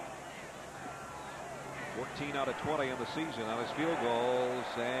 14 out of 20 in the season on his field goals,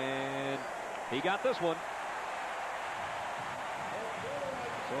 and he got this one.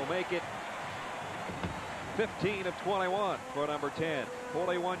 So make it 15 of 21 for number 10.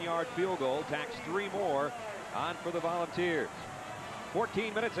 41-yard field goal, tacks 3 more on for the Volunteers.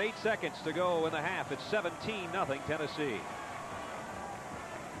 14 minutes, 8 seconds to go in the half. It's 17-0 Tennessee.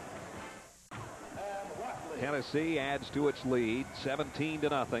 Tennessee adds to its lead,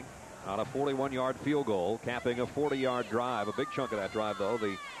 17-0 on a 41-yard field goal, capping a 40-yard drive. A big chunk of that drive, though,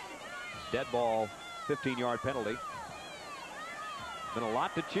 the dead ball 15-yard penalty. Been a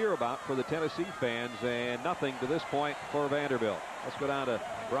lot to cheer about for the Tennessee fans, and nothing to this point for Vanderbilt. Let's go down to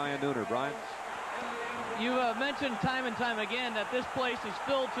Brian Nooner. Brian? You mentioned time and time again that this place is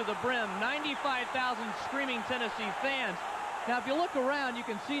filled to the brim. 95,000 screaming Tennessee fans. Now, if you look around, you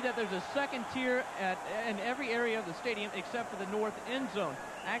can see that there's a second tier in every area of the stadium except for the north end zone.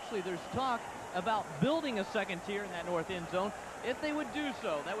 Actually, there's talk about building a second tier in that north end zone. If they would do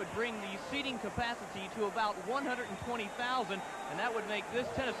so, that would bring the seating capacity to about 120,000, and that would make this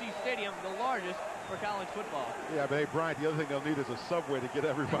Tennessee stadium the largest for college football. Yeah, but hey, Bryant, the other thing they'll need is a subway to get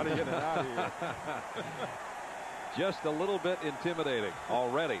everybody in and out of here. Just a little bit intimidating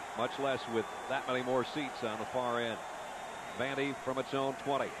already, much less with that many more seats on the far end. Vandy from its own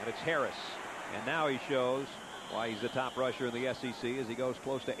 20, and it's Harris. And now he shows why he's the top rusher in the SEC as he goes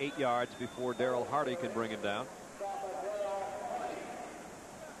close to 8 yards before Daryl Hardy can bring him down.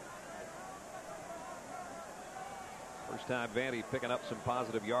 First time Vandy picking up some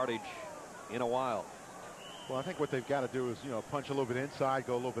positive yardage in a while. Well, I think what they've got to do is, punch a little bit inside,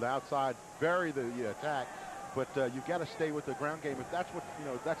 go a little bit outside, vary the attack. But you've got to stay with the ground game. If that's what,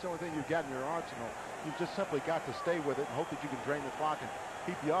 that's the only thing you've got in your arsenal. You've just simply got to stay with it and hope that you can drain the clock and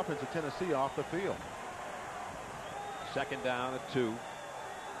keep the offense of Tennessee off the field. Second down at 2.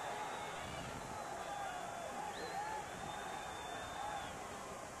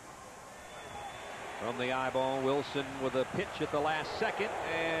 From the eyeball, Wilson with a pitch at the last second,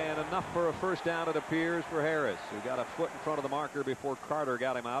 and enough for a first down, it appears, for Harris, who got a foot in front of the marker before Carter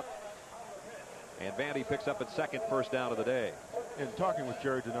got him out. And Vandy picks up its second first down of the day. In talking with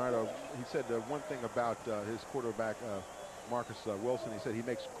Jerry DiNardo, he said one thing about his quarterback, Marcus Wilson. He said he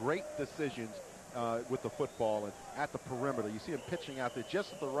makes great decisions with the football and at the perimeter. You see him pitching out there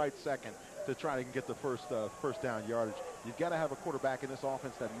just at the right second to try to get the first down yardage. You've got to have a quarterback in this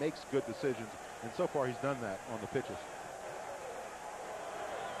offense that makes good decisions, and so far he's done that on the pitches.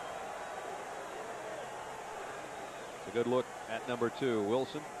 It's a good look at number 2,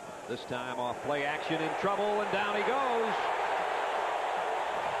 Wilson. This time off play action, in trouble, and down he goes.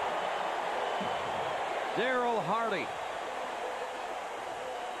 Daryl Hardy.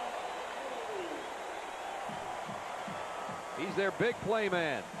 He's their big play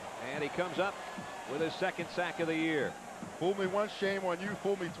man, and he comes up with his second sack of the year. Fool me once, shame on you.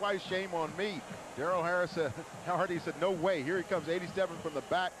 Fool me twice, shame on me. Daryl Hardy said, no way. Here he comes, 87 from the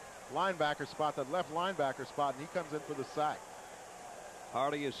back linebacker spot, the left linebacker spot, and he comes in for the sack.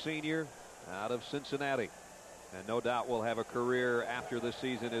 Hardy is senior out of Cincinnati, and no doubt will have a career after the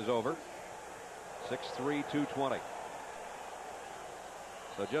season is over. 6'3", 220.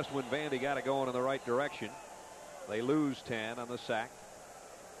 So just when Vandy got it going in the right direction, they lose 10 on the sack.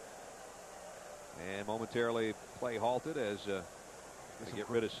 And momentarily play halted as they get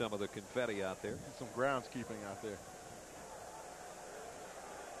rid of some of the confetti out there. Some groundskeeping out there.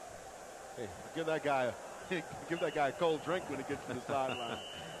 Hey, give that guy a cold drink when he gets to the sideline.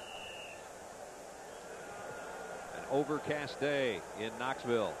 An overcast day in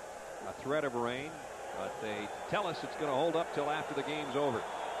Knoxville. A threat of rain, but they tell us it's going to hold up till after the game's over.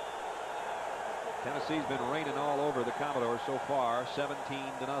 Tennessee's been raining all over the Commodores so far,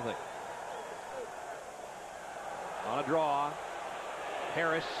 17-0. On a draw,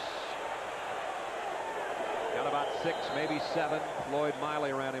 Harris got about 6, maybe 7. Floyd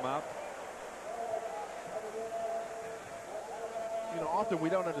Miley ran him out. Often we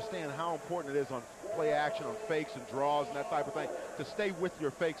don't understand how important it is on play action, on fakes and draws and that type of thing, to stay with your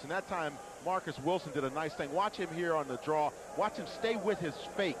fakes. And that time, Marcus Wilson did a nice thing. Watch him here on the draw. Watch him stay with his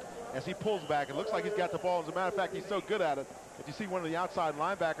fake as he pulls back. It looks like he's got the ball. As a matter of fact, he's so good at it that you see one of the outside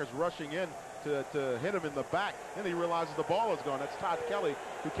linebackers rushing in to hit him in the back. Then he realizes the ball is gone. That's Todd Kelly,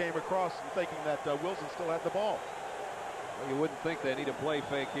 who came across thinking that Wilson still had the ball. Well, you wouldn't think they need a play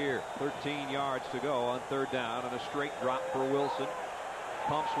fake here. 13 yards to go on third down, and a straight drop for Wilson.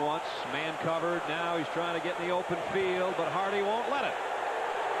 Pumps once, man covered. Now he's trying to get in the open field, but Hardy won't let it.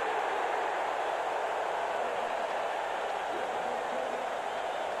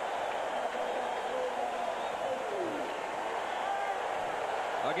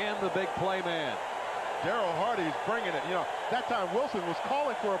 Again, the big play man. Daryl Hardy's bringing it. That time Wilson was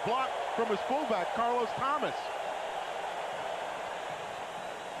calling for a block from his fullback, Carlos Thomas.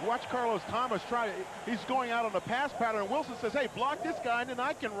 Watch Carlos Thomas try. He's going out on the pass pattern, and Wilson says, hey, block this guy, and then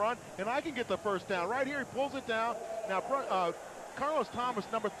I can run, and I can get the first down. Right here, he pulls it down. Now, Carlos Thomas,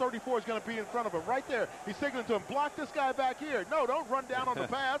 number 34, is going to be in front of him right there. He's signaling to him, block this guy back here. No, don't run down on the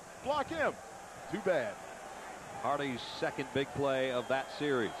pass. Block him. Too bad. Hardy's second big play of that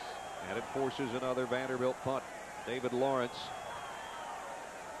series, and it forces another Vanderbilt punt. David Lawrence.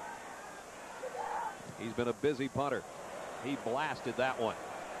 He's been a busy punter. He blasted that one.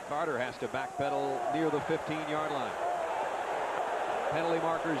 Carter has to backpedal near the 15-yard line. Penalty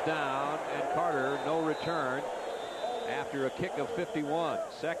markers down, and Carter no return after a kick of 51.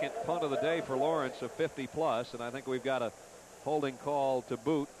 Second punt of the day for Lawrence of 50+, and I think we've got a holding call to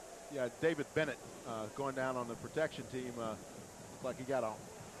boot. Yeah, David Bennett going down on the protection team. Looked like he got an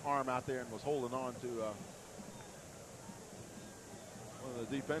arm out there and was holding on to one of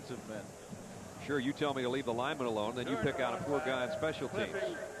the defensive men. Sure, you tell me to leave the lineman alone, then you pick out a poor guy in special teams.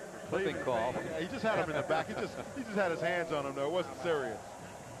 Clipping call. Yeah, he just had him in the back. He just had his hands on him, though. It wasn't serious.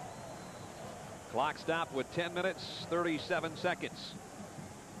 Clock stopped with 10 minutes, 37 seconds.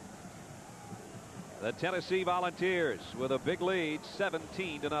 The Tennessee Volunteers with a big lead,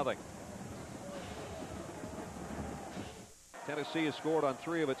 17-0. Tennessee has scored on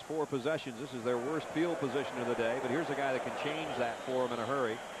 3 of its 4 possessions. This is their worst field position of the day, but here's a guy that can change that for them in a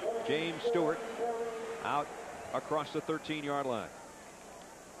hurry. James Stewart out across the 13-yard line.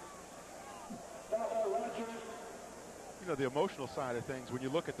 You know, the emotional side of things, when you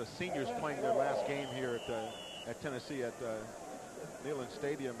look at the seniors playing their last game here at Tennessee at Neyland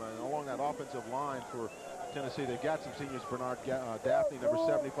Stadium, and along that offensive line for Tennessee, they've got some seniors: Bernard Daphne, number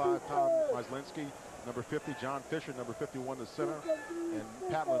 75, Tom Myslinski, number 50, John Fisher, number 51, the center, and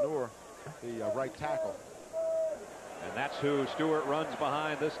Pat Lenoir, the right tackle. And that's who Stewart runs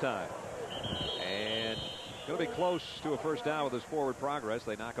behind this time. And going to be close to a first down with his forward progress.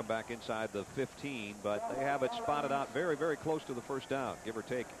 They knock him back inside the 15, but they have it spotted out very, very close to the first down, give or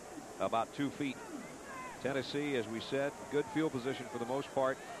take about 2 feet. Tennessee, as we said, good field position for the most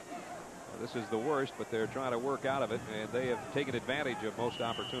part. This is the worst, but they're trying to work out of it, and they have taken advantage of most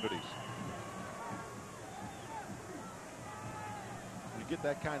opportunities. You get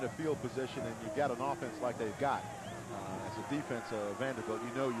that kind of field position, and you've got an offense like they've got. As a defense, Vanderbilt,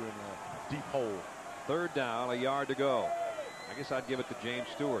 you know you're in a deep hole. Third down, a yard to go. I guess I'd give it to James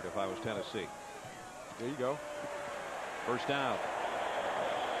Stewart if I was Tennessee. There you go. First down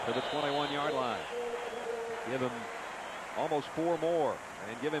to the 21-yard line. Give him almost 4 more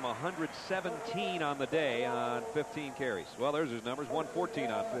and give him 117 on the day on 15 carries. Well, there's his numbers, 114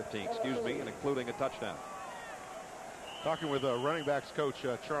 on 15, excuse me, and including a touchdown. Talking with running backs coach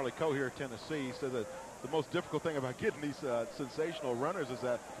Charlie Coe here at Tennessee, he said that the most difficult thing about getting these sensational runners is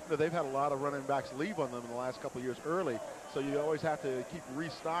that they've had a lot of running backs leave on them in the last couple of years early, so you always have to keep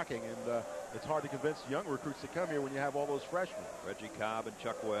restocking, and it's hard to convince young recruits to come here when you have all those freshmen. Reggie Cobb and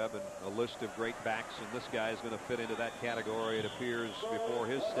Chuck Webb and a list of great backs, and this guy is going to fit into that category, it appears, before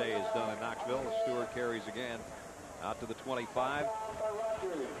his stay is done in Knoxville. Stewart carries again out to the 25.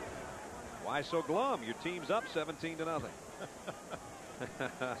 Why so glum? Your team's up 17-0.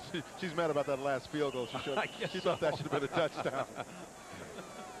 She's mad about that last field goal. She thought that should have been a touchdown.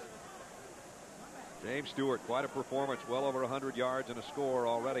 James Stewart, quite a performance, well over 100 yards and a score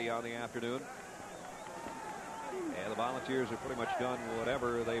already on the afternoon. And the Volunteers have pretty much done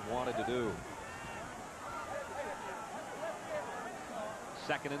whatever they've wanted to do.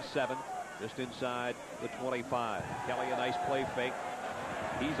 2nd and 7, just inside the 25. Kelly, a nice play fake.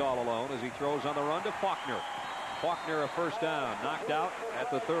 He's all alone as he throws on the run to Faulkner. Faulkner a first down, knocked out at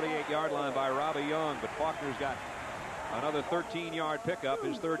the 38-yard line by Robbie Young, but Faulkner's got another 13-yard pickup,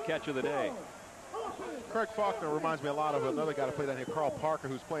 his 3rd catch of the day. Craig Faulkner reminds me a lot of another guy that played down here, Carl Parker,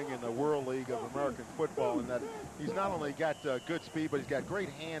 who's playing in the World League of American Football, and that he's not only got good speed, but he's got great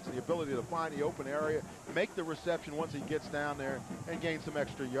hands and the ability to find the open area, make the reception once he gets down there, and gain some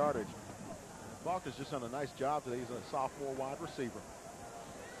extra yardage. Faulkner's just done a nice job today. He's a sophomore wide receiver.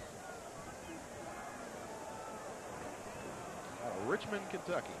 Out of Richmond,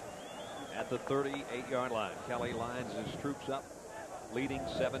 Kentucky. At the 38-yard line, Kelly lines his troops up, leading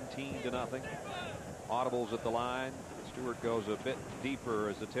 17-0. Audibles at the line. Stewart goes a bit deeper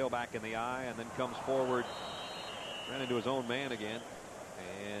as the tailback in the eye, and then comes forward, ran into his own man again,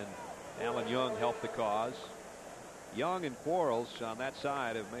 and Alan Young helped the cause. Young and Quarles on that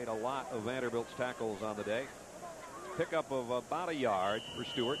side have made a lot of Vanderbilt's tackles on the day. Pickup of about a yard for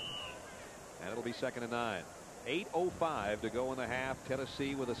Stewart, and it'll be 2nd and 9. 8:05 to go in the half.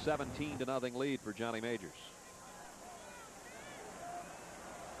 Tennessee with a 17-0 lead for Johnny Majors.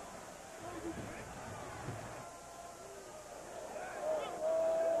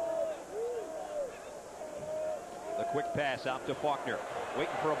 The quick pass out to Faulkner,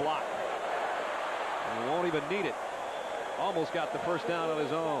 waiting for a block. And he won't even need it. Almost got the first down on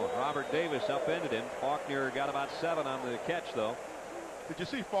his own. Robert Davis upended him. Faulkner got about 7 on the catch, though. Did you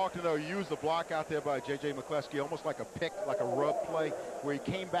see Faulkner, though, use the block out there by J.J. McCleskey, almost like a pick, like a rub play, where he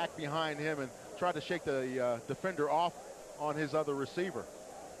came back behind him and tried to shake the defender off on his other receiver.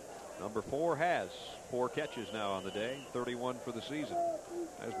 Number 4 has 4 catches now on the day, 31 for the season.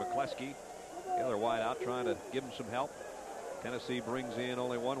 There's McCleskey, the other wide out, trying to give him some help. Tennessee brings in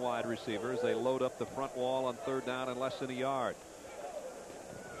only 1 wide receiver as they load up the front wall on 3rd down and less than a yard.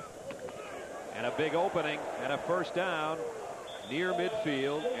 And a big opening and a first down near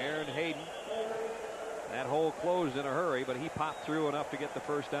midfield. Aaron Hayden. That hole closed in a hurry, but he popped through enough to get the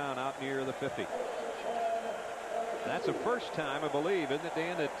first down out near the 50. That's the first time, I believe, isn't it,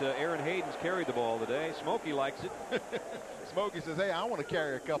 Dan, that Aaron Hayden's carried the ball today. Smokey likes it. Smokey says, hey, I want to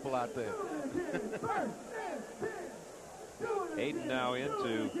carry a couple out there. Hayden now in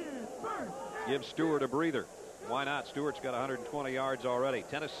to give Stewart a breather. Why not? Stewart's got 120 yards already.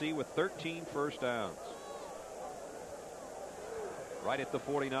 Tennessee with 13 first downs. Right at the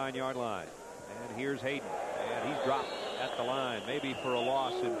 49-yard line. And here's Hayden. And he's dropped at the line, maybe for a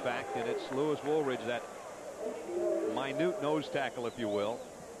loss, in fact. And it's Lewis Woolridge, that minute nose tackle, if you will.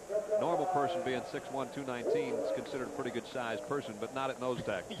 Normal person being 6'1", 219 is considered a pretty good sized person, but not at nose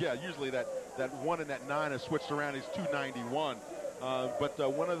tackle. Yeah, usually that 1 and that 9 is switched around. He's 291. But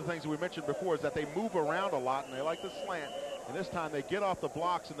one of the things that we mentioned before is that they move around a lot, and they like to slant. And this time they get off the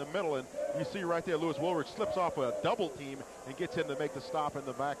blocks in the middle, and you see right there Lewis Woolridge slips off a double team and gets in to make the stop in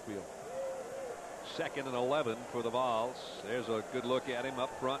the backfield. 2nd and 11 for the Vols. There's a good look at him up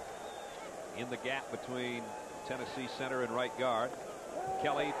front in the gap between Tennessee center and right guard.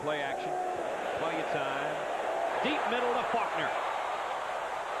 Kelly, play action. Plenty of time. Deep middle to Faulkner.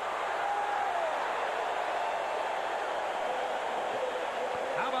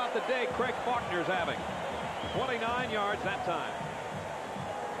 How about the day Craig Faulkner's having? 29 yards that time.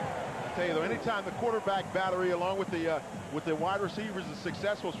 I tell you though, anytime the quarterback battery along with the wide receivers is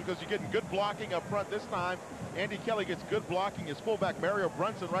successful, it's because you're getting good blocking up front. This time Andy Kelly gets good blocking. His fullback Mario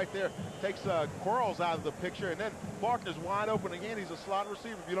Brunson right there takes Quarles out of the picture, and then Faulkner's wide open again. He's a slot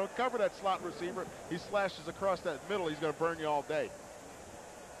receiver. If you don't cover that slot receiver, he slashes across that middle. He's going to burn you all day.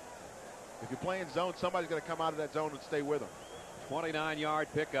 If you're playing zone, somebody's going to come out of that zone and stay with him. 29-yard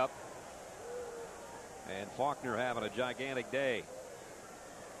pickup, and Faulkner having a gigantic day.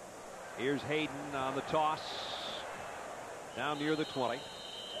 Here's Hayden on the toss down near the 20.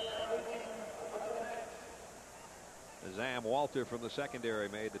 Zam Walter from the secondary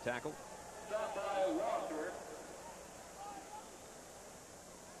made the tackle.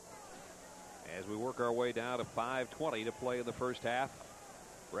 As we work our way down to 5:20 to play in the first half.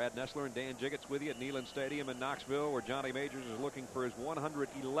 Brad Nessler and Dan Jiggets with you at Neyland Stadium in Knoxville, where Johnny Majors is looking for his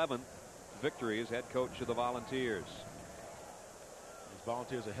 111th victory as head coach of the Volunteers. These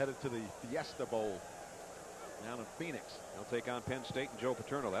Volunteers are headed to the Fiesta Bowl down in Phoenix. They'll take on Penn State and Joe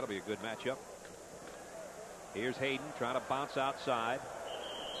Paterno. That'll be a good matchup. Here's Hayden trying to bounce outside.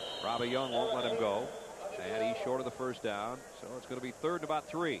 Robbie Young won't let him go. And he's short of the first down. So it's going to be 3rd and about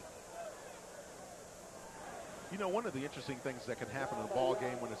 3. You know, one of the interesting things that can happen in a ball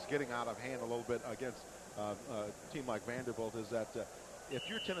game when it's getting out of hand a little bit against a team like Vanderbilt is that if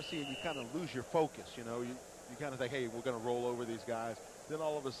you're Tennessee and you kind of lose your focus, you know, you kind of think, hey, we're going to roll over these guys. Then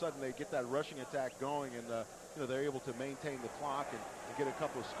all of a sudden they get that rushing attack going, and you know, they're able to maintain the clock and get a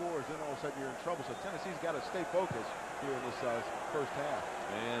couple of scores. Then all of a sudden you're in trouble. So Tennessee's got to stay focused here in this first half.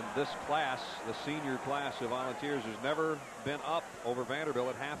 And this class, the senior class of Volunteers, has never been up over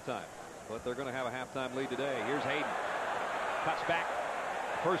Vanderbilt at halftime. But they're going to have a halftime lead today. Here's Hayden. Cuts back.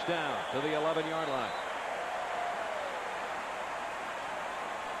 First down to the 11-yard line.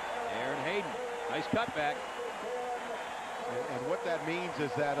 Aaron Hayden. Nice cutback. And what that means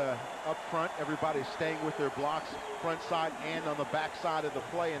is that up front, everybody's staying with their blocks, front side and on the back side of the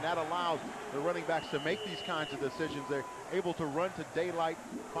play, and that allows the running backs to make these kinds of decisions. They're able to run to daylight,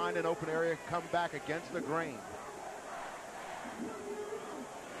 find an open area, come back against the grain.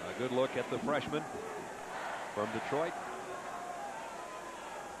 A good look at the freshman from Detroit.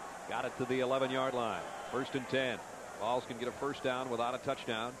 Got it to the 11-yard line. 1st and 10. Vols can get a first down without a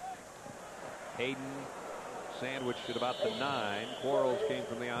touchdown. Hayden sandwiched at about the 9. Quarles came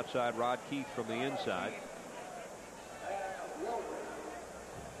from the outside. Rod Keith from the inside.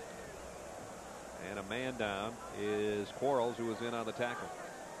 And a man down is Quarles, who was in on the tackle.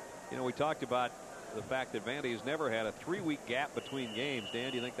 You know, we talked about the fact that Vandy has never had a 3-week gap between games.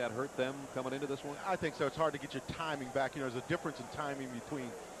 Dan, do you think that hurt them coming into this one? I think so. It's hard to get your timing back. You know, there's a difference in timing between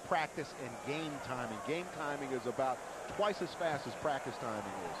practice and game timing. Game timing is about twice as fast as practice timing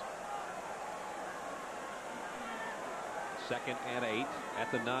is. 2nd and 8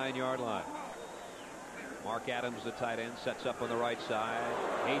 at the 9-yard line. Mark Adams, the tight end, sets up on the right side.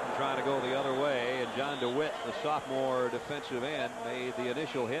 Hayden trying to go the other way, and John DeWitt, the sophomore defensive end, made the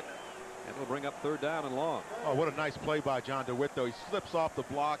initial hit. And it'll bring up 3rd down and long. Oh, what a nice play by John DeWitt, though. He slips off the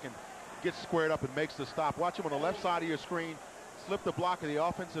block and gets squared up and makes the stop. Watch him on the left side of your screen. Slip the block of the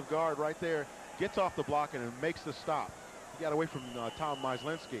offensive guard right there. Gets off the block and makes the stop. He got away from Tom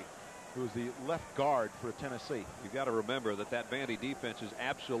Myslinski. who is the left guard for Tennessee. You've got to remember that Vandy defense has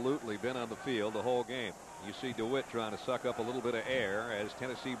absolutely been on the field the whole game. You see DeWitt trying to suck up a little bit of air as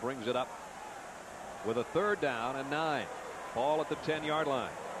Tennessee brings it up with a 3rd down and 9. Ball at the 10-yard line.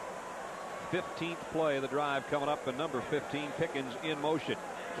 15th play of the drive coming up, and number 15 Pickens in motion.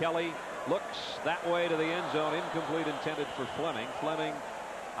 Kelly looks that way to the end zone. Incomplete, intended for Fleming. Fleming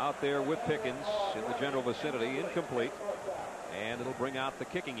out there with Pickens in the general vicinity. Incomplete. And it'll bring out the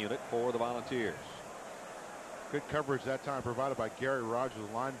kicking unit for the Volunteers. Good coverage that time provided by Gary Rogers,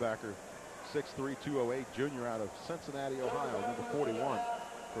 linebacker, 6'3", 208, junior out of Cincinnati, Ohio, number 41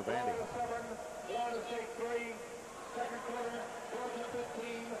 for Vandy.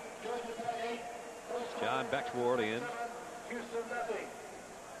 John Bexward in.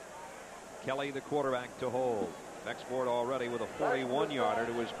 Kelly, the quarterback, to hold. Bexward already with a 41-yarder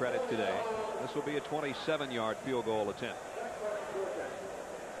to his credit today. This will be a 27-yard field goal attempt.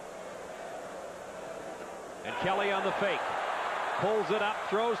 And Kelly on the fake. Pulls it up,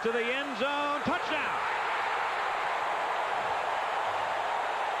 throws to the end zone. Touchdown!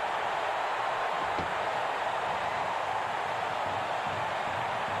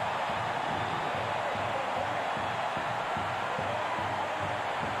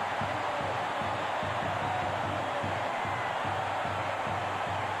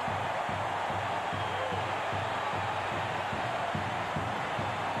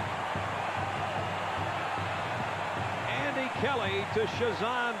 Kelly to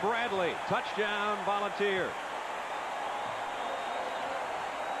Shazan Bradley. Touchdown, Volunteer.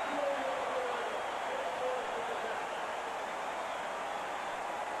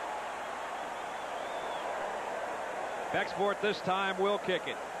 Bexford this time will kick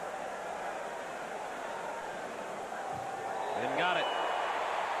it. And got it.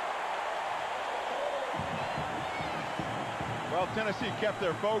 Well, Tennessee kept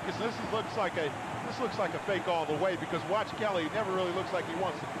their focus. This looks like a fake all the way, because watch Kelly. He never really looks like he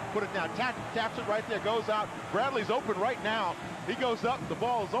wants to put it down. Taps it right there, goes out. Bradley's open right now. He goes up. The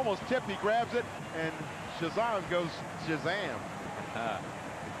ball is almost tipped. He grabs it, and Shazam goes Shazam.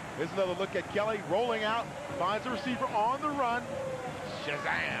 Here's another look at Kelly rolling out. Finds the receiver on the run.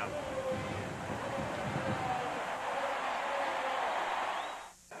 Shazam.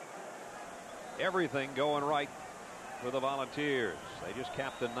 Everything going right for the Volunteers. They just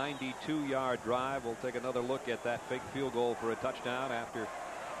capped a 92-yard drive. We'll take another look at that fake field goal for a touchdown after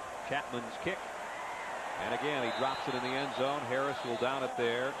Chapman's kick. And again, he drops it in the end zone. Harris will down it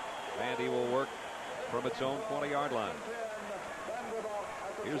there. Vandy will work from its own 20-yard line.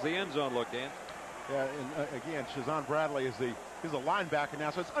 Here's the end zone look, Dan. Yeah, and again, Shazan Bradley is a linebacker now,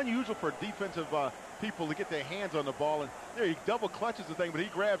 so it's unusual for defensive people to get their hands on the ball. And there he double clutches the thing, but he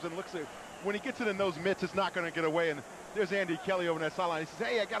grabs and looks at. When he gets it in those mitts, it's not going to get away. And there's Andy Kelly over that sideline. He says,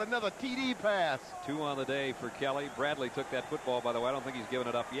 hey, I got another TD pass. 2 on the day for Kelly. Bradley took that football, by the way. I don't think he's given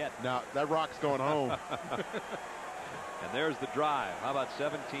it up yet. No, that rock's going home. And there's the drive. How about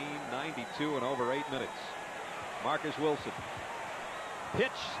 17:92 in over 8 minutes? Marcus Wilson. Pitch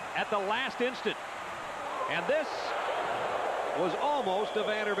at the last instant. And this was almost a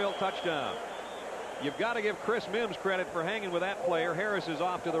Vanderbilt touchdown. You've got to give Chris Mims credit for hanging with that player. Harris is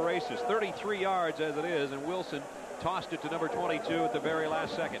off to the races. 33 yards as it is, and Wilson tossed it to number 22 at the very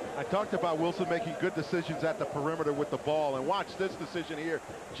last second. I talked about Wilson making good decisions at the perimeter with the ball, and watch this decision here.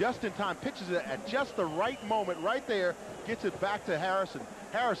 Just in time, pitches it at just the right moment right there, gets it back to Harrison.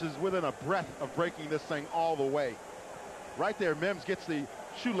 Harris is within a breath of breaking this thing all the way. Right there, Mims gets the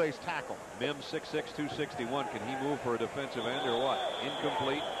shoelace tackle. Mims 6'6", 261. Can he move for a defensive end or what?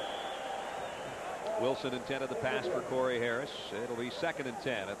 Incomplete. Wilson intended the pass for Corey Harris. It'll be 2nd and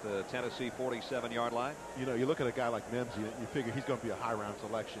 10 at the Tennessee 47-yard line. You know, you look at a guy like Mims, you figure he's going to be a high-round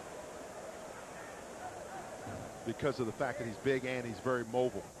selection because of the fact that he's big and he's very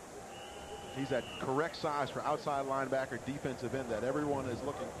mobile. He's that correct size for outside linebacker, defensive end that everyone is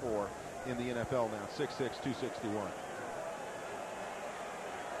looking for in the NFL now. 6'6", 261.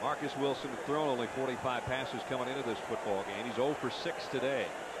 Marcus Wilson has thrown only 45 passes coming into this football game. He's 0 for 6 today.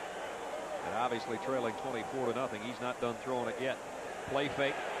 And obviously trailing 24-0. He's not done throwing it yet. Play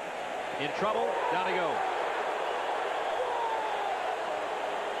fake. In trouble. Down he goes.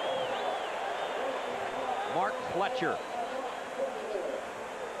 Mark Fletcher.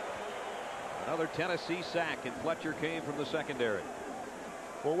 Another Tennessee sack, and Fletcher came from the secondary.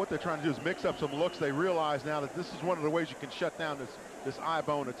 Well, what they're trying to do is mix up some looks. They realize now that this is one of the ways you can shut down this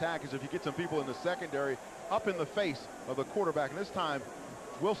eye-bone attack, is if you get some people in the secondary up in the face of the quarterback. And this time,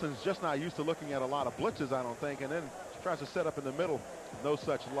 Wilson's just not used to looking at a lot of blitzes, I don't think, and then tries to set up in the middle. No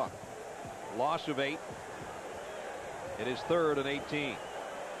such luck. Loss of 8. It is 3rd and 18.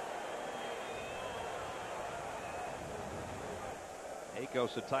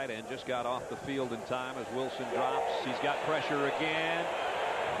 Nikos, the tight end, just got off the field in time as Wilson drops. He's got pressure again.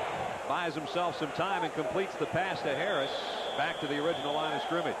 Buys himself some time and completes the pass to Harris back to the original line of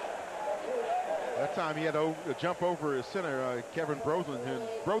scrimmage. That time he had to jump over his center, Kevin Brothen. And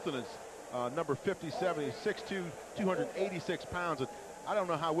Brothen is number 57. He's 6'2", 286 pounds. And I don't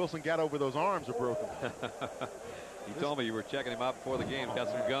know how Wilson got over those arms of Brothen. He told me you were checking him out before the game. Got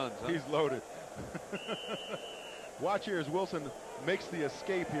some guns. Huh? He's loaded. Watch here as Wilson makes the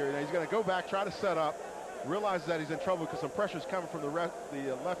escape here. Now he's going to go back, try to set up, realizes that he's in trouble because some pressure is coming from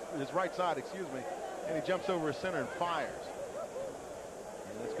his right side, excuse me, and he jumps over his center and fires.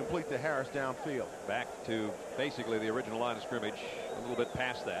 And it's complete to Harris downfield. Back to basically the original line of scrimmage, a little bit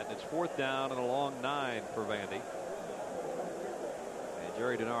past that. And it's 4th down and a long 9 for Vandy. And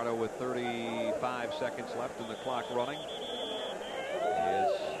Jerry DiNardo with 35 seconds left and the clock running is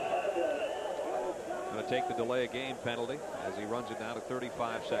going to take the delay of game penalty as he runs it down to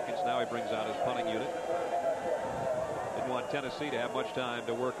 35 seconds. Now he brings out his punting unit. Didn't want Tennessee to have much time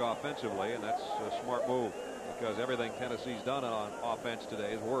to work offensively, and that's a smart move because everything Tennessee's done on offense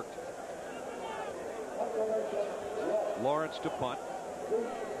today has worked. Lawrence to punt.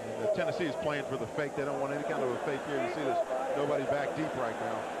 And Tennessee is playing for the fake. They don't want any kind of a fake here. You see there's nobody back deep right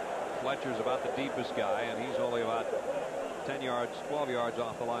now. Fletcher's about the deepest guy, and he's only about 10 yards, 12 yards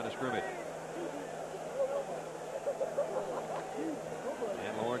off the line of scrimmage.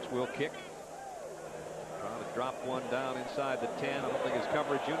 And Lawrence will kick. Trying to drop one down inside the 10. I don't think his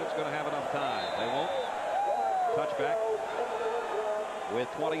coverage unit's going to have enough time. They won't. Touchback with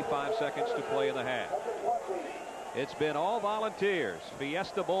 25 seconds to play in the half. It's been all Volunteers.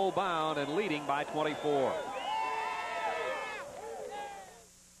 Fiesta Bowl bound and leading by 24.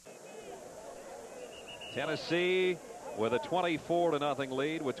 Tennessee with a 24-0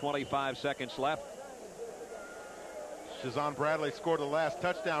 lead with 25 seconds left. Shazon Bradley scored the last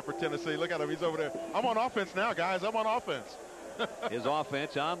touchdown for Tennessee. Look at him. He's over there. I'm on offense now, guys. I'm on offense. His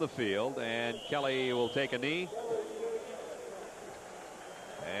offense on the field, and Kelly will take a knee.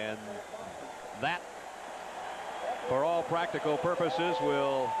 And that, for all practical purposes,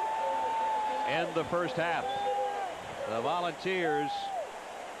 will end the first half. The Volunteers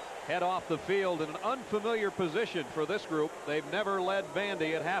head off the field in an unfamiliar position for this group. They've never led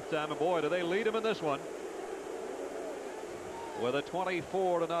Vandy at halftime, and boy, do they lead them in this one with a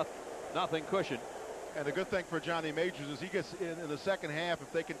 24-0 cushion. And the good thing for Johnny Majors is he gets in the second half.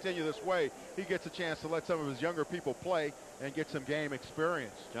 If they continue this way, he gets a chance to let some of his younger people play and get some game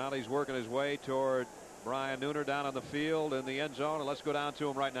experience. Johnny's working his way toward Brian Nooner down on the field in the end zone, and let's go down to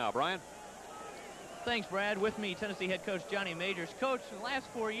him right now. Brian? Thanks, Brad. With me, Tennessee head coach Johnny Majors. Coach, in the last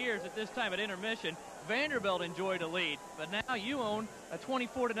 4 years at this time at intermission, Vanderbilt enjoyed a lead, but now you own a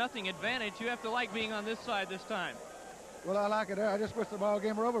 24-0 advantage. You have to like being on this side this time. Well, I like it. I just wish the ball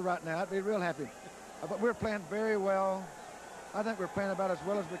game were over right now. I'd be real happy. But we're playing very well. I think we're playing about as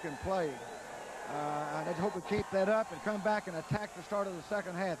well as we can play. I just hope we keep that up and come back and attack the start of the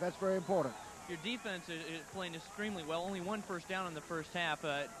second half. That's very important. Your defense is playing extremely well. Only 1 first down in the first half,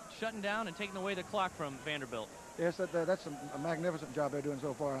 shutting down and taking away the clock from Vanderbilt. Yes, that's a magnificent job they're doing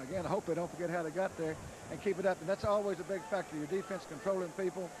so far. Again, I hope they don't forget how they got there and keep it up. And that's always a big factor. Your defense controlling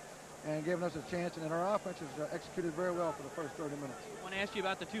people and giving us a chance. And then our offense has executed very well for the first 30 minutes. I want to ask you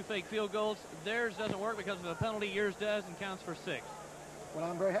about the 2 fake field goals. Theirs doesn't work because of a penalty. Yours does and counts for 6. Well,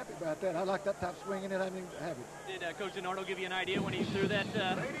 I'm very happy about that. I like that type of swing in it. I'm happy. Did Coach DiNardo give you an idea when he threw that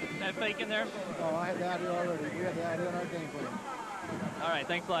fake in there? Oh, I had the idea already. We had the idea in our game plan. All right,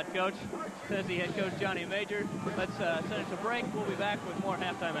 thanks a lot, Coach. Tennessee head coach Johnny Major. Let's send us a break. We'll be back with more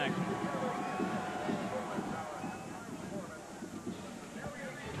halftime action.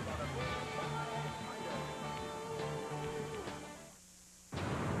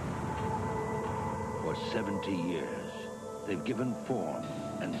 For 70 years, they've given form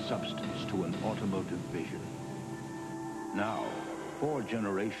and substance to an automotive vision. Now, 4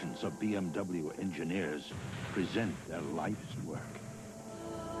 generations of BMW engineers present their life's work.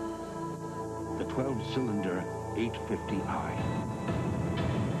 The 12-cylinder 850i.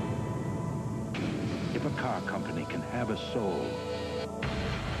 If a car company can have a soul,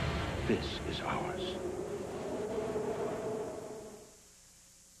 this is ours.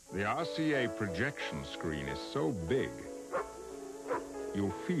 The RCA projection screen is so big,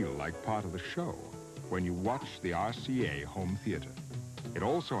 you'll feel like part of the show when you watch the RCA home theater. It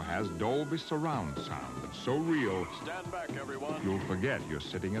also has Dolby surround sound that's so real, stand back, everyone. You'll forget you're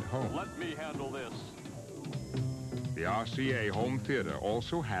sitting at home. Let me handle this. The RCA home theater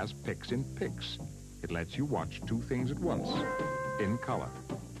also has Pix-in-Pix. It lets you watch 2 things at once, in color.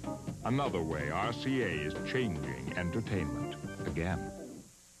 Another way RCA is changing entertainment again.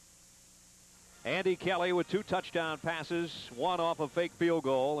 Andy Kelly with 2 touchdown passes, 1 off a fake field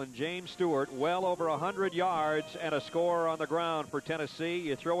goal, and James Stewart well over 100 yards and a score on the ground for Tennessee.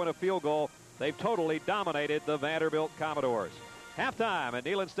 You throw in a field goal, they've totally dominated the Vanderbilt Commodores. Halftime at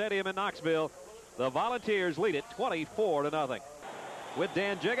Neyland Stadium in Knoxville. The Volunteers lead it 24-0. With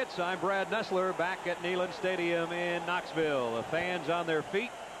Dan Jiggets, I'm Brad Nessler back at Neyland Stadium in Knoxville. The fans on their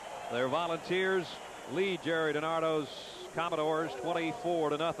feet. Their Volunteers lead Jerry DiNardo's Commodores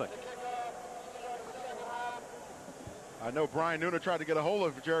 24-0. I know Brian Nooner tried to get a hold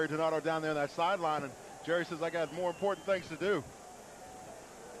of Jerry DiNardo down there on that sideline, and Jerry says, I got more important things to do.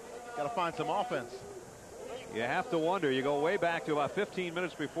 Got to find some offense. You have to wonder. You go way back to about 15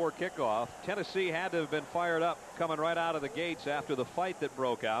 minutes before kickoff. Tennessee had to have been fired up coming right out of the gates after the fight that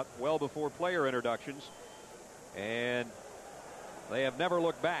broke out well before player introductions. And they have never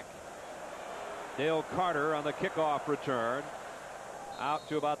looked back. Dale Carter on the kickoff return out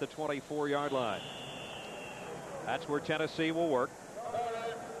to about the 24-yard line. That's where Tennessee will work.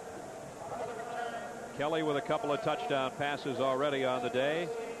 Kelly with a couple of touchdown passes already on the day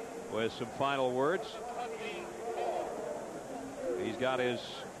with some final words. He's got his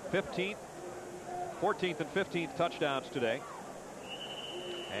 14th and 15th touchdowns today.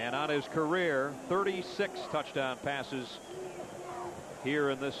 And on his career, 36 touchdown passes here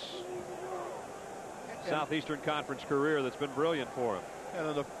in this Southeastern Conference career that's been brilliant for him. And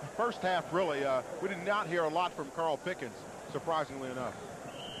in the first half, really, we did not hear a lot from Carl Pickens, surprisingly enough.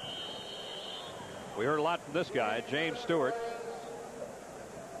 We heard a lot from this guy, James Stewart,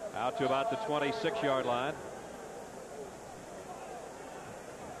 out to about the 26-yard line.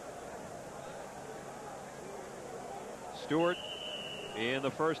 Stewart in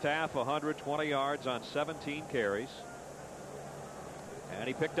the first half, 120 yards on 17 carries. And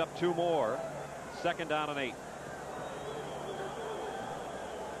he picked up 2 more. 2nd down and 8.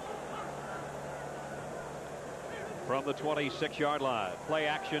 From the 26-yard line. Play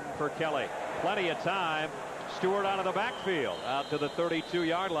action for Kelly. Plenty of time. Stewart out of the backfield. Out to the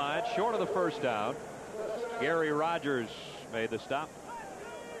 32-yard line. Short of the first down. Gary Rogers made the stop.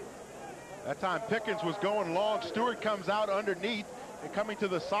 That time Pickens was going long. Stewart comes out underneath and coming to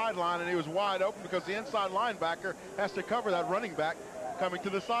the sideline, and he was wide open because the inside linebacker has to cover that running back coming to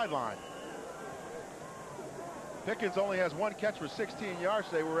the sideline. Pickens only has 1 catch for 16 yards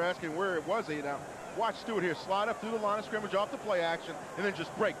today. We're asking where was he. Now watch Stewart here slide up through the line of scrimmage off the play action and then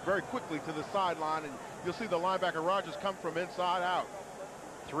just break very quickly to the sideline, and you'll see the linebacker Rogers come from inside out.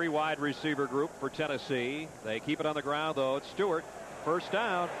 3 wide receiver group for Tennessee. They keep it on the ground though. It's Stewart. First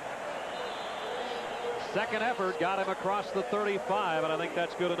down. Second effort got him across the 35, and I think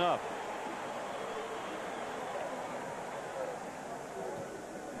that's good enough.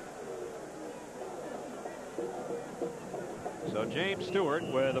 So James Stewart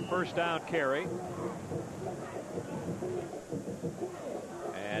with a first down carry.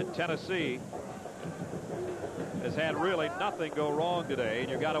 And Tennessee has had really nothing go wrong today, and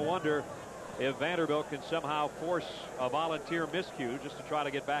you've got to wonder if Vanderbilt can somehow force a volunteer miscue just to try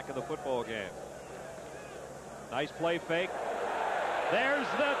to get back in the football game. Nice play fake. There's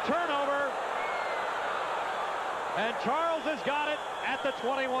the turnover. And Charles has got it at the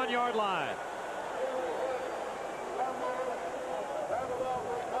 21-yard line.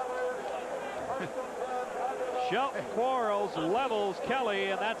 Shelton Quarles levels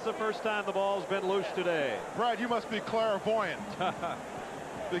Kelly, and that's the first time the ball's been loose today. Brad, you must be clairvoyant.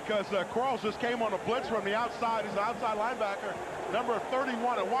 Because Quarles just came on a blitz from the outside. He's an outside linebacker, number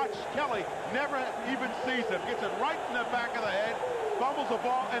 31. And watch Kelly never even sees him. Gets it right in the back of the head, fumbles the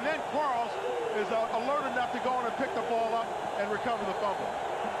ball, and then Quarles is alert enough to go on and pick the ball up and recover the fumble.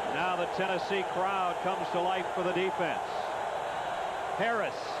 Now the Tennessee crowd comes to life for the defense.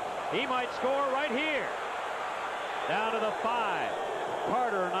 Harris, he might score right here. Down to the 5.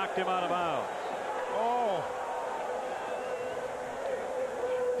 Carter knocked him out of bounds. Oh.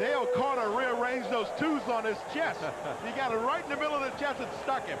 Dale Carter rearranged those 2s on his chest. He got it right in the middle of the chest and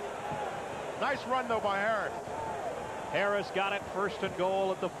stuck him. Nice run, though, by Harris. Harris got it, 1st and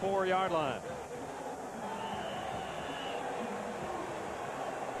goal at the 4-yard line.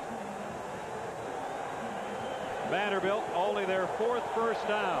 Vanderbilt only their 4th first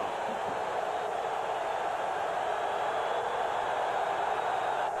down.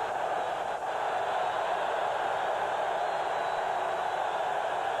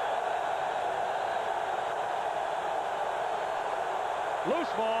 Loose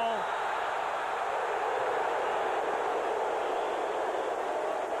ball.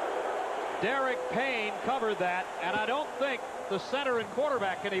 Derek Payne covered that, and I don't think the center and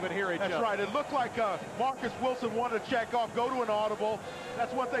quarterback can even hear each other. That's right. It looked like Marcus Wilson wanted to check off, go to an audible.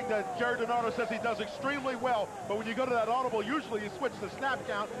 That's one thing that Jerry Donato says he does extremely well. But when you go to that audible, usually you switch the snap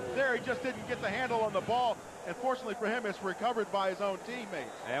count. There, he just didn't get the handle on the ball. And fortunately for him, it's recovered by his own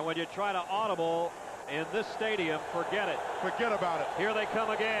teammates. And when you try to audible in this stadium, forget it. Forget about it. Here they come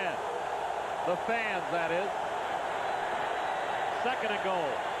again. The fans, that is. Second and goal.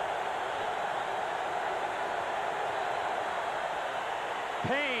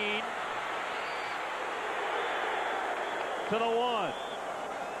 Payne to the 1.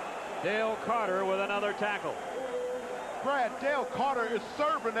 Dale Carter with another tackle. Brad, Dale Carter is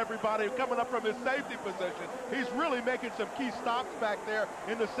serving everybody coming up from his safety position. He's really making some key stops back there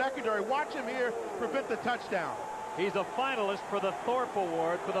in the secondary. Watch him here prevent the touchdown. He's a finalist for the Thorpe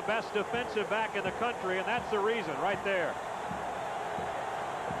Award for the best defensive back in the country, and that's the reason right there.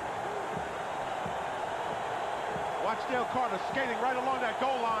 Watch Dale Carter skating right along that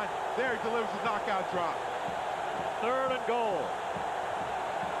goal line. There he delivers the knockout drop. Third and goal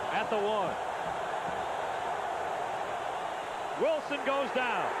at the 1. Wilson goes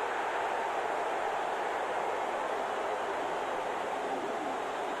down.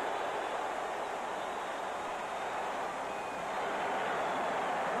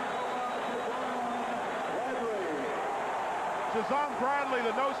 Jazon Bradley,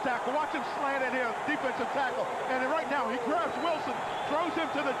 the nose tackle. Watch him slant in here, defensive tackle. And right now, he grabs Wilson, throws him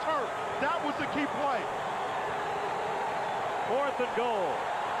to the turf. That was the key play. Fourth and goal.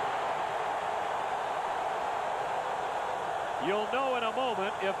 You'll know in a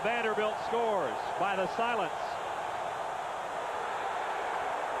moment if Vanderbilt scores by the silence.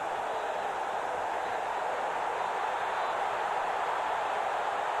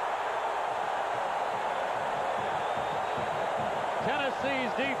 Tennessee's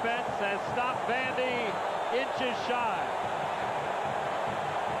defense has stopped Vandy inches shy.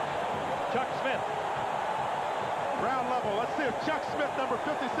 Chuck Smith. Ground level. Let's see if Chuck Smith, number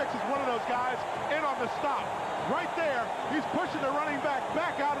 56, is one of those guys in on the stop. Right there, he's pushing the running back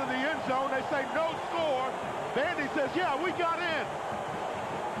out of the end zone. They say no score. Vandy says, yeah, we got in.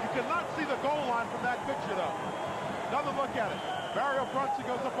 You cannot see the goal line from that picture, though. Another look at it. Mario Brunson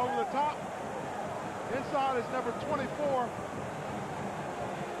goes up over the top. Inside is number 24.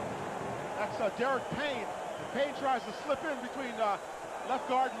 That's Derek Payne. And Payne tries to slip in between left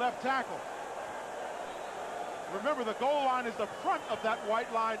guard and left tackle. Remember, the goal line is the front of that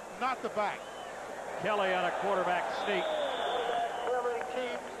white line, not the back. Kelly on a quarterback sneak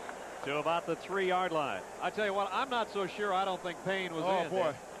to about the 3-yard line. I tell you what, I'm not so sure. I don't think Payne was in. Oh,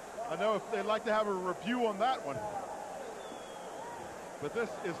 boy. I know if they'd like to have a review on that one. But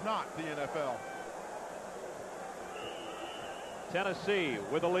this is not the NFL. Tennessee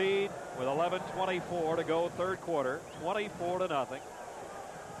with the lead with 11:24 to go third quarter, 24-0.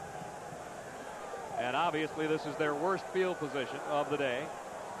 And obviously this is their worst field position of the day.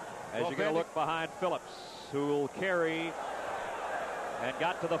 As you're going to look behind Phillips, who will carry and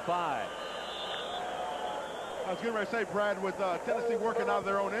got to the 5. I was getting ready to say, Brad, with Tennessee working out of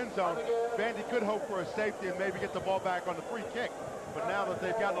their own end zone, Vandy could hope for a safety and maybe get the ball back on the free kick. But now that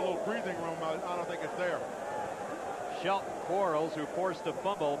they've gotten a little breathing room, I don't think it's there. Shelton Quarles, who forced a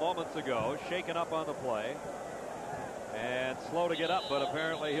fumble moments ago, shaken up on the play and slow to get up, but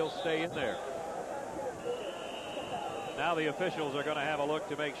apparently he'll stay in there. Now the officials are going to have a look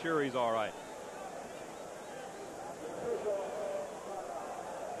to make sure he's all right.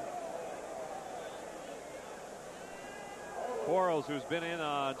 Quarles, who's been in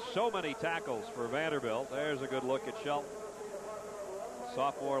on so many tackles for Vanderbilt. There's a good look at Shelton,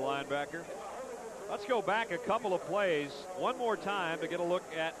 sophomore linebacker. Let's go back a couple of plays one more time to get a look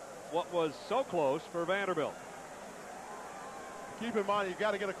at what was so close for Vanderbilt. Keep in mind, you've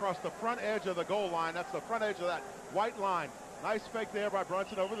got to get across the front edge of the goal line. That's the front edge of that white line. Nice fake there by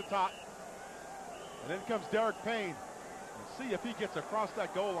Brunson over the top. And then comes Derek Payne. And see if he gets across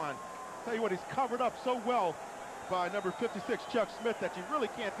that goal line. Tell you what, he's covered up so well by number 56, Chuck Smith, that you really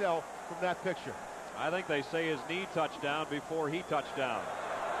can't tell from that picture. I think they say his knee touched down before he touched down.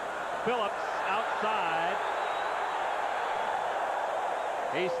 Phillips outside.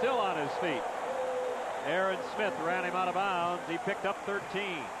 He's still on his feet. Aaron Smith ran him out of bounds. He picked up 13.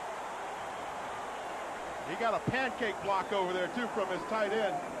 He got a pancake block over there, too, from his tight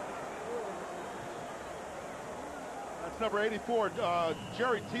end. That's number 84,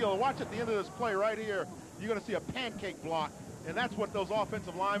 Jerry Teal. Watch at the end of this play right here. You're going to see a pancake block. And that's what those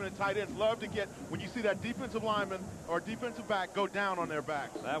offensive linemen and tight ends love to get when you see that defensive lineman or defensive back go down on their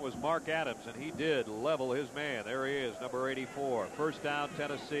backs. That was Mark Adams, and he did level his man. There he is, number 84. First down,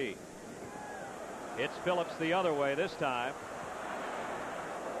 Tennessee. It's Phillips the other way this time.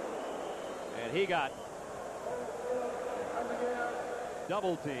 And he got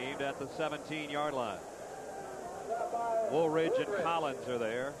double teamed at the 17-yard line. Woolridge and Collins are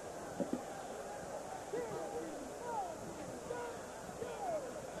there.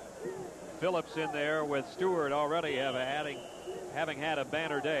 Phillips in there with Stewart already having had a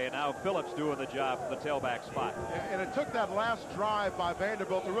banner day, and now Phillips doing the job from the tailback spot. Yeah, and it took that last drive by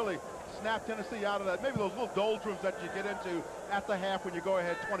Vanderbilt to really snap Tennessee out of that. Maybe those little doldrums that you get into at the half when you go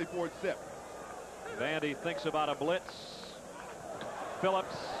ahead 24-zip. Vandy thinks about a blitz.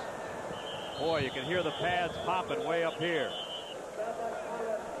 Phillips. Boy, you can hear the pads popping way up here.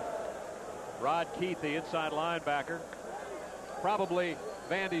 Rod Keith, the inside linebacker, probably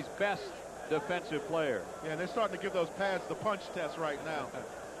Vandy's best defensive player. Yeah, and they're starting to give those pads the punch test right now.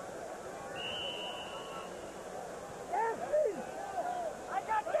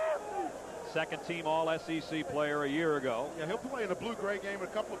 Second team All-SEC player a year ago. Yeah, he'll play in a blue-gray game in a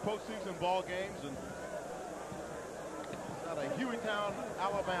couple of postseason ball games. And out of Hueytown,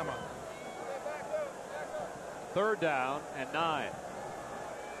 Alabama. 3rd down and 9.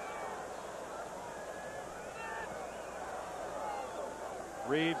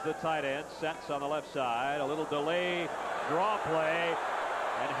 Reeves, the tight end, sets on the left side. A little delay, draw play,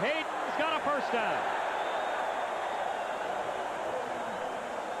 and Hayden's got a first down.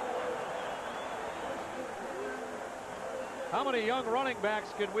 How many young running backs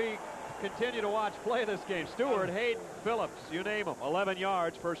can we continue to watch play this game? Stewart, Hayden, Phillips, you name them. 11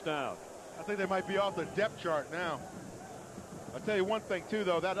 yards, first down. I think they might be off the depth chart now. I'll tell you one thing, too,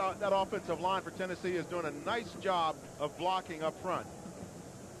 though. That offensive line for Tennessee is doing a nice job of blocking up front.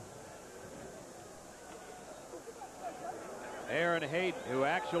 Aaron Hayden, who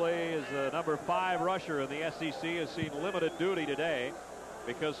actually is the number 5 rusher in the SEC, has seen limited duty today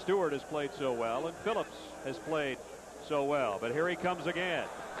because Stewart has played so well and Phillips has played so well. But here he comes again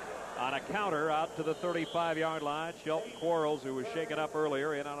on a counter out to the 35-yard line. Shelton Quarles, who was shaken up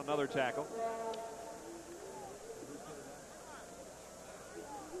earlier, in on another tackle.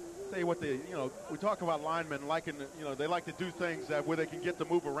 Tell you what, we talk about linemen liking, they like to do things where they can get to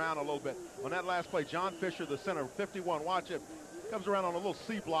move around a little bit. On that last play, John Fisher, the center, 51, watch it, comes around on a little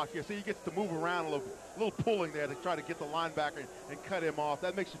C block here. See, he gets to move around a little pulling there to try to get the linebacker and cut him off.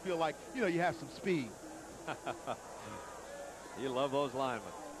 That makes you feel like, you have some speed. You love those linemen.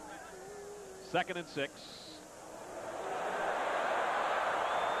 2nd and 6.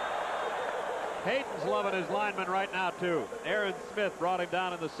 Hayden's loving his lineman right now, too. Aaron Smith brought him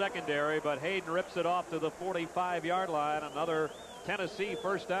down in the secondary, but Hayden rips it off to the 45-yard line. Another Tennessee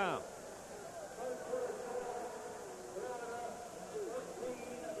first down.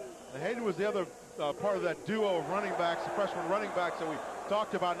 And Hayden was the other part of that duo of running backs, the freshman running backs that we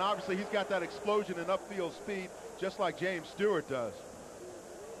talked about. And obviously, he's got that explosion in upfield speed, just like James Stewart does.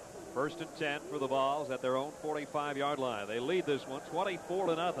 1st and 10 for the Vols at their own 45-yard line. They lead this one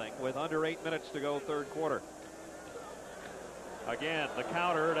 24-0 with under 8 minutes to go, 3rd quarter. Again, the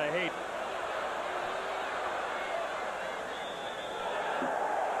counter to Hayden.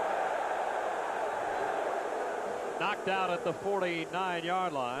 Knocked out at the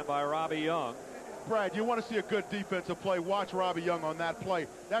 49-yard line by Robbie Young. Brad, you want to see a good defensive play, watch Robbie Young on that play.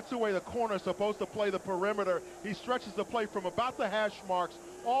 That's the way the corner is supposed to play the perimeter. He stretches the play from about the hash marks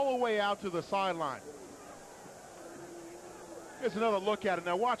all the way out to the sideline. Here's another look at it.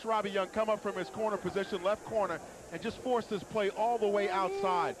 Now watch Robbie Young come up from his corner position, left corner, and just force this play all the way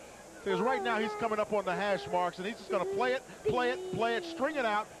outside. Because right now he's coming up on the hash marks, and he's just going to play it, string it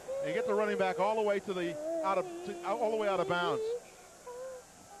out, and get the running back all the way all the way out of bounds.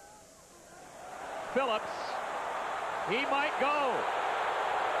 Phillips, he might go.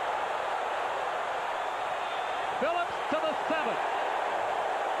 Phillips to the 7.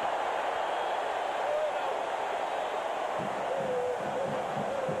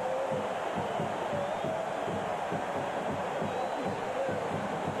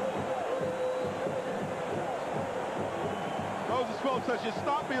 Phillips says, you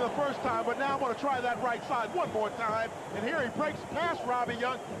stopped me the first time, but now I'm going to try that right side one more time. And here he breaks past Robbie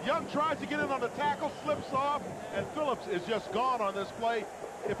Young. Young tries to get in on the tackle, slips off, and Phillips is just gone on this play.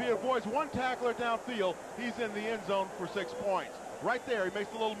 If he avoids one tackler downfield, he's in the end zone for 6 points. Right there, he makes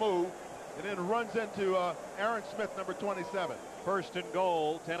a little move and then runs into Aaron Smith, number 27. 1st and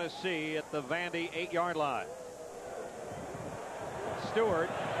goal, Tennessee at the Vandy 8-yard line. Stewart,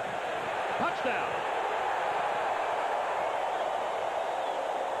 touchdown.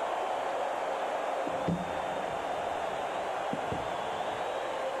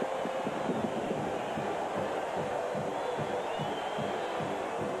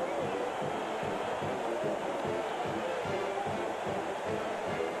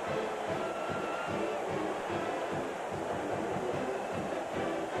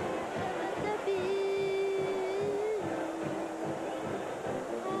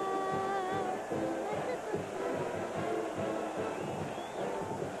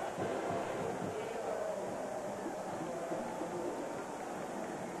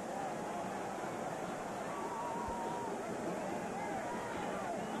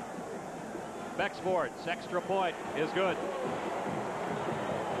 Becksports, extra point is good.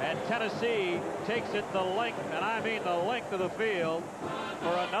 And Tennessee takes it the length, and I mean the length of the field,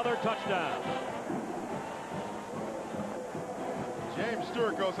 for another touchdown. James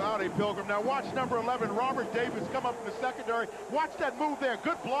Stewart goes out, a Pilgrim. Now watch number 11, Robert Davis, come up in the secondary. Watch that move there.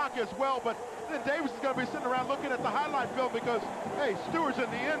 Good block as well, but then Davis is going to be sitting around looking at the highlight film because, hey, Stewart's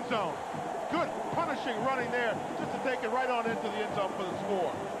in the end zone. Good punishing running there just to take it right on into the end zone for the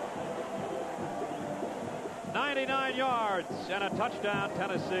score. 99 yards and a touchdown,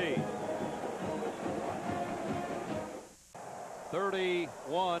 Tennessee.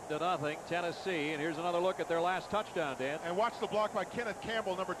 31-0, Tennessee. And here's another look at their last touchdown, Dan. And watch the block by Kenneth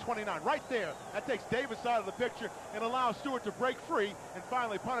Campbell, number 29, right there. That takes Davis out of the picture and allows Stewart to break free and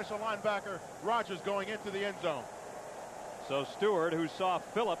finally punish a linebacker, Rogers, going into the end zone. So Stewart, who saw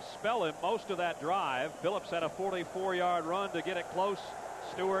Phillips spell him most of that drive. Phillips had a 44-yard run to get it close.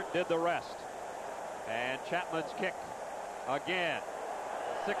 Stewart did the rest. And Chapman's kick again,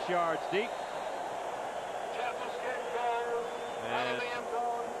 6 yards deep. And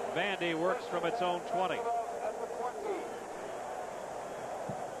Vandy works from its own 20.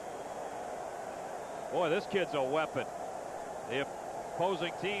 Boy, this kid's a weapon. The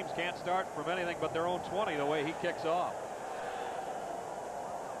opposing teams can't start from anything but their own 20 the way he kicks off.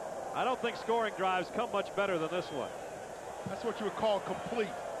 I don't think scoring drives come much better than this one. That's what you would call complete.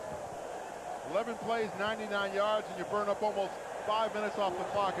 11 plays, 99 yards, and you burn up almost 5 minutes off the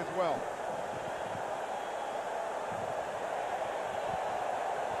clock as well.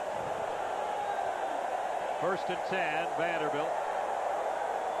 First and 10, Vanderbilt.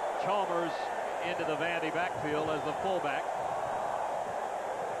 Chalmers into the Vandy backfield as the fullback.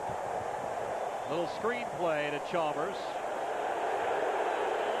 Little screen play to Chalmers.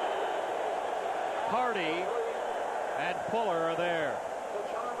 Hardy and Fuller are there.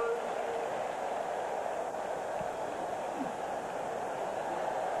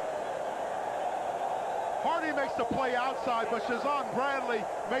 Hardy makes the play outside, but Shazan Bradley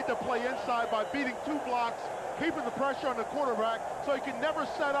made the play inside by beating 2 blocks, keeping the pressure on the quarterback so he can never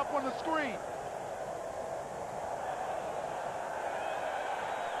set up on the screen.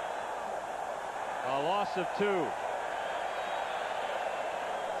 A loss of 2.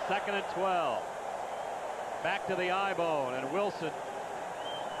 2nd and 12. Back to the eye bone, and Wilson,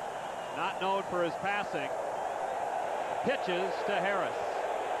 not known for his passing, pitches to Harris.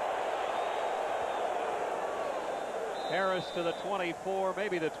 Harris to the 24,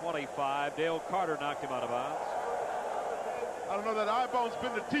 maybe the 25. Dale Carter knocked him out of bounds. I don't know, that eye bone's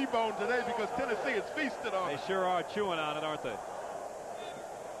been the T-bone today because Tennessee is feasted on it. They sure are chewing on it, aren't they?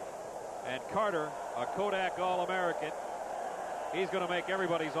 And Carter, a Kodak All-American. He's going to make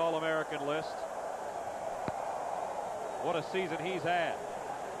everybody's All-American list. What a season he's had.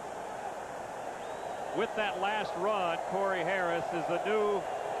 With that last run, Corey Harris is the new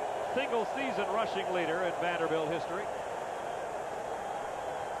single-season rushing leader in Vanderbilt history.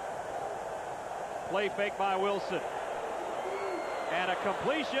 Play fake by Wilson. And a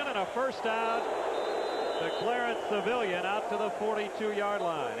completion and a first down to Clarence Civilian out to the 42-yard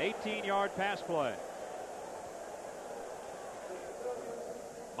line. 18-yard pass play.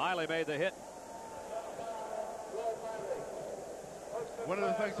 Miley made the hit. One of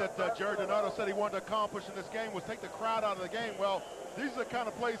the things that Jared Donato said he wanted to accomplish in this game was take the crowd out of the game. Well, these are the kind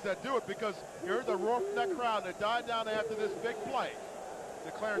of plays that do it because you heard the roar from that crowd and it died down after this big play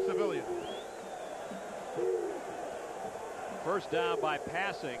to Clarence Civilian. First down by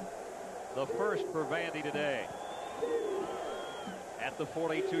passing, the first for Vandy today. At the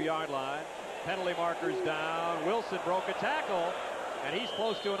 42-yard line, penalty markers down. Wilson broke a tackle, and he's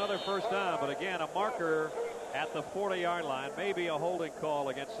close to another first down. But again, a marker at the 40-yard line. Maybe a holding call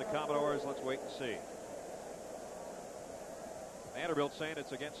against the Commodores. Let's wait and see. Vanderbilt saying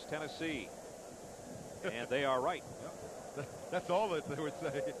it's against Tennessee. And they are right. Yep. That's all that they would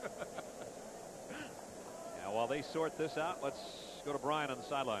say. Now, while they sort this out, let's go to Brian on the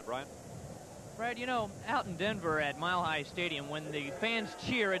sideline. Brian? Brad, you know, out in Denver at Mile High Stadium, when the fans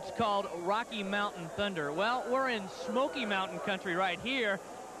cheer, it's called Rocky Mountain Thunder. Well, we're in Smoky Mountain country right here.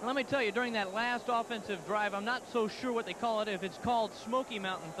 And let me tell you, during that last offensive drive, I'm not so sure what they call it, if it's called Smoky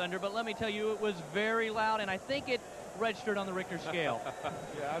Mountain Thunder, but let me tell you, it was very loud, and I think it registered on the Richter scale.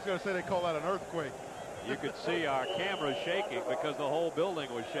 Yeah, I was going to say they call that an earthquake. You could see our cameras shaking because the whole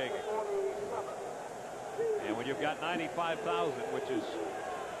building was shaking. And when you've got 95,000, which is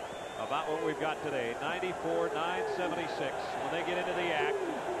about what we've got today, 94,976, when they get into the act,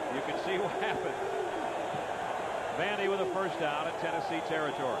 you can see what happens. Vandy with a first down in Tennessee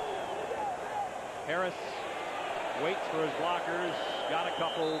territory. Harris waits for his blockers, got a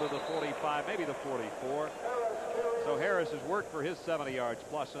couple to the 45, maybe the 44. So Harris has worked for his 70 yards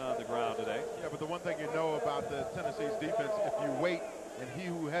plus on the ground today. Yeah, but the one thing you know about the Tennessee's defense, if you wait and he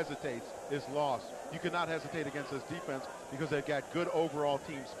who hesitates is lost. You cannot hesitate against this defense because they've got good overall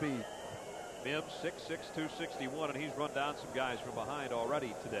team speed. Mims 6'6", 261, and he's run down some guys from behind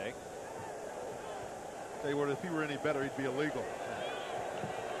already today. Tell you what, if he were any better, he'd be illegal.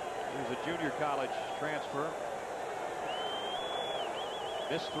 He's a junior college transfer.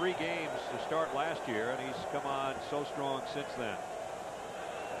 Missed 3 games to start last year, and he's come on so strong since then.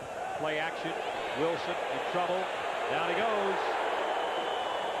 Play action. Wilson in trouble. Down he goes.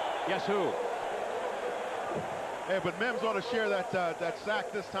 Guess who? Hey, but Mims ought to share that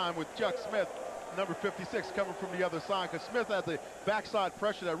sack this time with Chuck Smith, number 56, coming from the other side, because Smith had the backside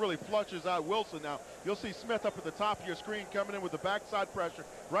pressure that really flushes out Wilson. Now, you'll see Smith up at the top of your screen coming in with the backside pressure.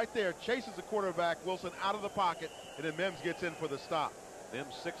 Right there, chases the quarterback, Wilson out of the pocket, and then Mims gets in for the stop.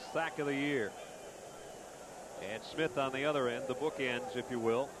 Mims' 6th sack of the year. And Smith on the other end, the bookends, if you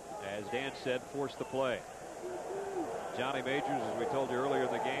will, as Dan said, forced the play. Johnny Majors, as we told you earlier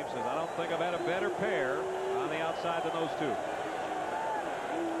in the game, says, I don't think I've had a better pair on the outside than those two.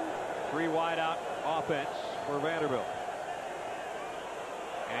 3 wide out offense for Vanderbilt.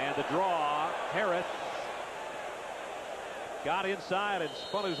 And the draw, Harris got inside and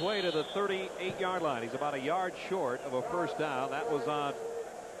spun his way to the 38-yard line. He's about a yard short of a first down. That was on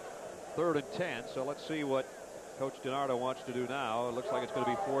 3rd and 10. So let's see what Coach DiNardo wants to do now. It looks like it's going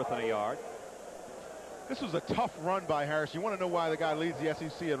to be 4th and a yard. This was a tough run by Harris. You want to know why the guy leads the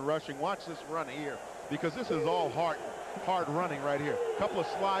SEC in rushing. Watch this run here, because this is all hard running right here. A couple of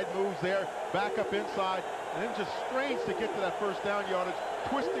slide moves there, back up inside, and then just strains to get to that first down yardage,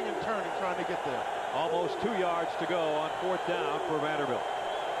 twisting and turning, trying to get there. Almost 2 yards to go on 4th down for Vanderbilt.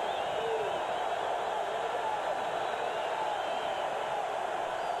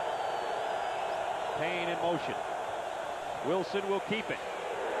 Payne in motion. Wilson will keep it.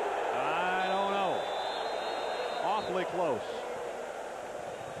 I don't know. Awfully close.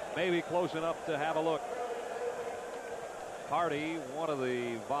 Maybe close enough to have a look. Hardy, one of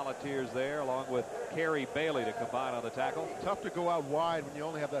the volunteers there, along with Kerry Bailey to combine on the tackle. Tough to go out wide when you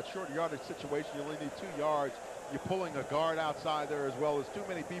only have that short yardage situation. You only need 2 yards. You're pulling a guard outside there as well as too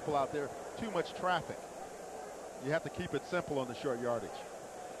many people out there, too much traffic. You have to keep it simple on the short yardage.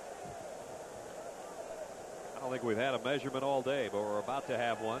 I don't think we've had a measurement all day, but we're about to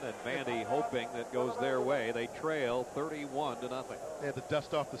have one, and Vandy hoping that goes their way. They trail 31-0. They had to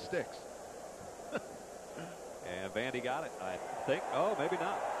dust off the sticks. And Vandy got it, I think. Oh, maybe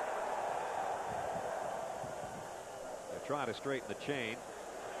not. They're trying to straighten the chain.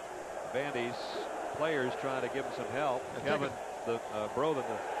 Vandy's players trying to give him some help. Kevin, Brodin,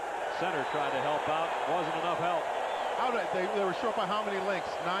 the center, tried to help out. Wasn't enough help. How did they were short by how many links?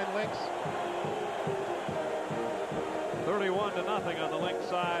 9 links? 31-0 on the link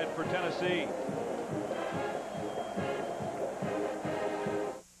side for Tennessee.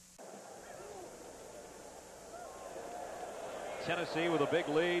 Tennessee with a big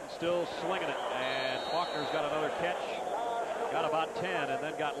lead, still slinging it, and Faulkner's got another catch, got about 10, and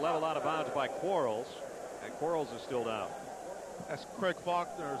then got leveled out of bounds by Quarles, and Quarles is still down. That's Craig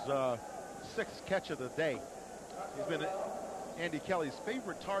Faulkner's 6th catch of the day. He's been Andy Kelly's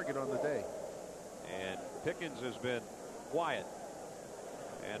favorite target on the day. And Pickens has been quiet,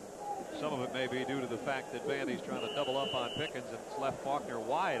 and some of it may be due to the fact that Vandy's trying to double up on Pickens, and it's left Faulkner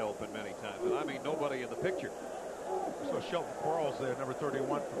wide open many times, and I mean nobody in the picture. So Shelton Quarles there, number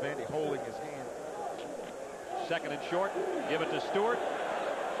 31 for Vandy, holding his hand. 2nd and short. Give it to Stewart.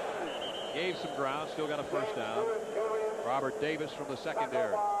 Gave some ground. Still got a first down. Robert Davis from the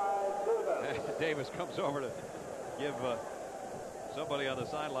secondary. Davis comes over to give somebody on the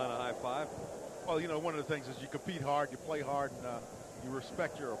sideline a high five. Well, you know, one of the things is you compete hard, you play hard, and you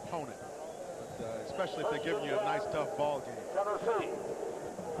respect your opponent. But, especially if they're giving you a nice, tough ball game.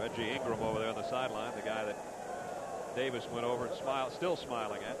 Reggie Ingram over there on the sideline, the guy that Davis went over and still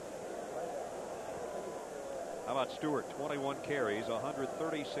smiling at. How about Stewart? 21 carries,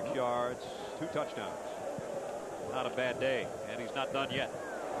 136 yards, 2 touchdowns. Not a bad day, and he's not done yet.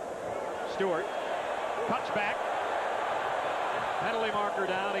 Stewart cuts back. Penalty marker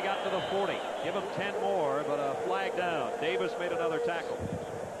down. He got to the 40. Give him 10 more, but a flag down. Davis made another tackle.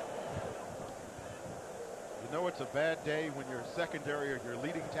 You know it's a bad day when you're secondary or you're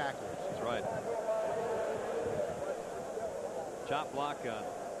leading tacklers. That's right. Chop block on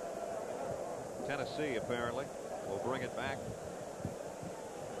Tennessee, apparently. We'll bring it back.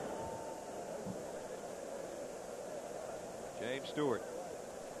 James Stewart.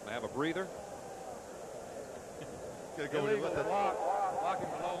 Gonna have a breather. Gonna go with the block. Blocking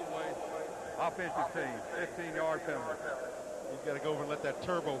below the waist. Offensive team, 15-yard penalty. You've got to go over and let that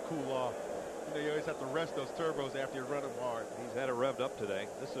turbo cool off. You know, you always have to rest those turbos after you run them hard. He's had it revved up today.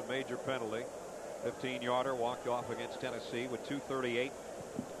 This is a major penalty. 15-yarder walked off against Tennessee with 2:38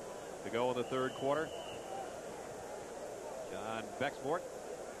 to go in the third quarter. John Bexmort,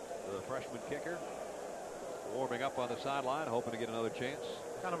 the freshman kicker, warming up on the sideline, hoping to get another chance.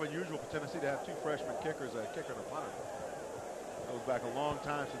 Kind of unusual for Tennessee to have two freshman kickers, a kicker and a punter. That goes back a long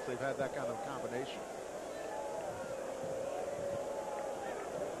time since they've had that kind of combination.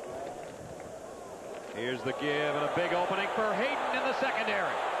 Here's the give and a big opening for Hayden in the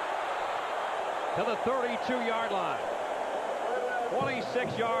secondary. To the 32-yard line.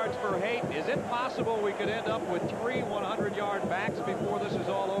 26 yards for Hayden. Is it possible we could end up with 3 100-yard backs before this is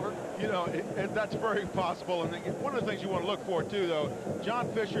all over? You know, and that's very possible. And one of the things you want to look for, too, though, John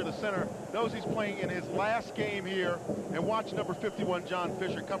Fisher, the center, knows he's playing in his last game here. And watch number 51, John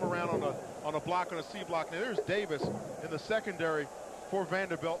Fisher, come around on a block, on a C block. Now, there's Davis in the secondary for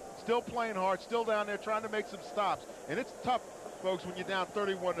Vanderbilt. Still playing hard, still down there trying to make some stops. And it's tough, folks, when you're down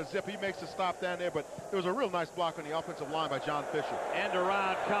 31-0. He makes a stop down there, but there was a real nice block on the offensive line by John Fisher. End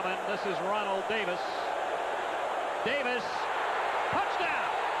around coming. This is Ronald Davis. Davis, touchdown!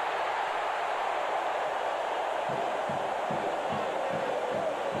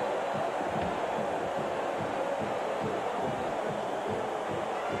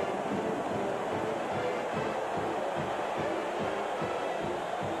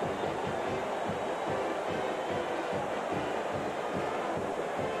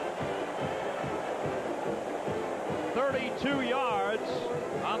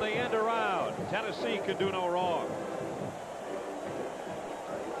 Tennessee can do no wrong.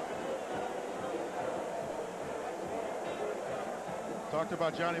 Talked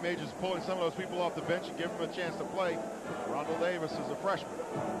about Johnny Majors pulling some of those people off the bench and giving them a chance to play. Ronald Davis is a freshman.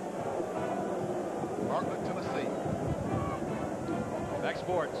 Bartlett, Tennessee.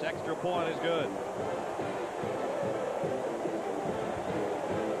 Exports, extra point is good.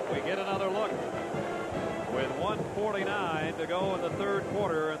 We get another look. With 1:49 to go in the third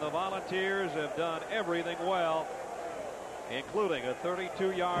quarter, and the Volunteers have done everything well, including a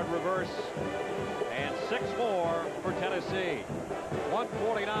 32-yard reverse and 6 more for Tennessee.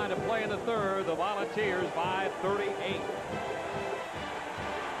 1:49 to play in the third. The Volunteers by 38.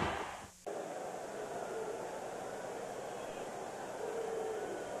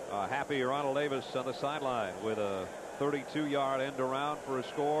 Happy Ronald Davis on the sideline with a 32-yard end around for a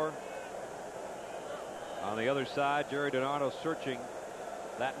score. On the other side, Jerry DiNardo searching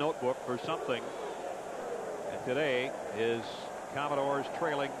that notebook for something. And today, his Commodores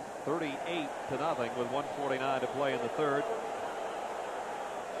trailing 38-0 with 1:49 to play in the third.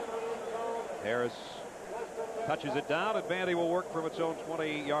 Harris touches it down, and Vandy will work from its own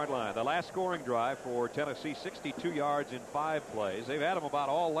 20-yard line. The last scoring drive for Tennessee, 62 yards in 5 plays. They've had them about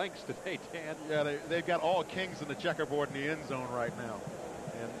all lengths today, Dan. Yeah, they've got all kings in the checkerboard in the end zone right now.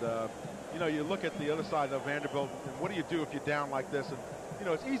 And, you know, you look at the other side of Vanderbilt, and what do you do if you're down like this? And, you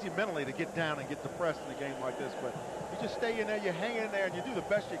know, it's easy mentally to get down and get depressed in a game like this, but you just stay in there, you hang in there, and you do the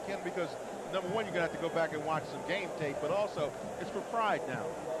best you can because, number one, you're going to have to go back and watch some game tape, but also it's for pride now.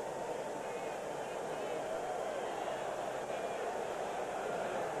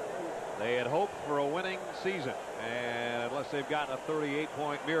 They had hoped for a winning season, and unless they've gotten a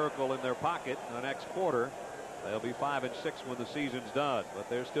 38-point miracle in their pocket in the next quarter, they'll be 5-6 when the season's done. But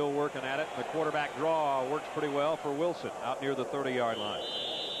they're still working at it. The quarterback draw works pretty well for Wilson out near the 30-yard line.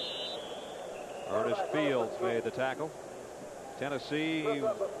 Ernest Fields made the tackle. Tennessee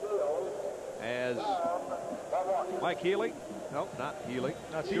has Mike Healy. Nope, not Healy.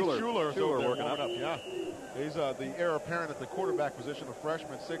 Now, Schuler working up. Yeah. He's the heir apparent at the quarterback position, a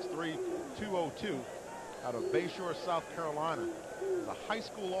freshman, 6'3", 202, out of Bayshore, South Carolina. He's a high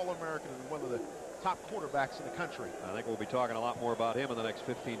school All-American and one of the top quarterbacks in the country. I think we'll be talking a lot more about him in the next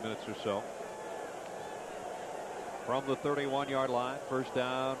 15 minutes or so. From the 31-yard line, first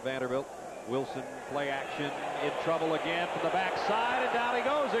down, Vanderbilt. Wilson, play action, in trouble again from the backside, and down he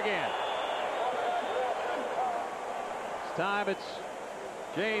goes again. This time it's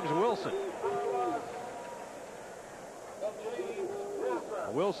James Wilson.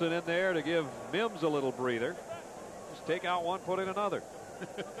 Wilson in there to give Mims a little breather. Just take out one, put in another.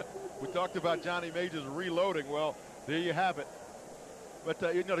 We talked about Johnny Majors reloading. Well, there you have it.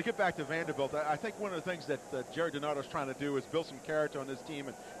 But, you know, to get back to Vanderbilt, I think one of the things that Jerry DiNardo's trying to do is build some character on this team.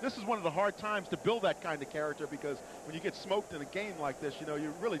 And this is one of the hard times to build that kind of character because when you get smoked in a game like this, you know,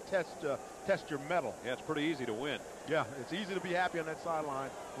 you really test your mettle. Yeah, it's pretty easy to win. Yeah, it's easy to be happy on that sideline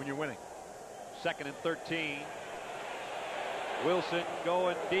when you're winning. 2nd and 13. Wilson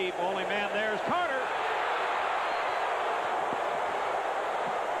going deep. Only man there is Carter.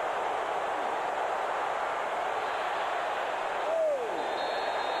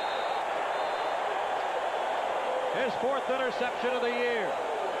 His 4th interception of the year.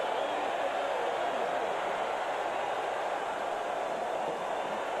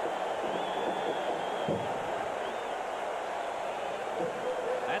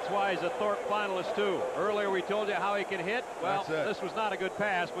 That's why he's a Thorpe finalist too. Earlier we told you how he can hit. Well, this was not a good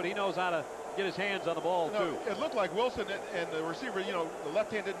pass, but he knows how to get his hands on the ball too. It looked like Wilson and the receiver, you know, the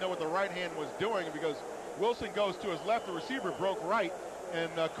left hand didn't know what the right hand was doing, because Wilson goes to his left, the receiver broke right, and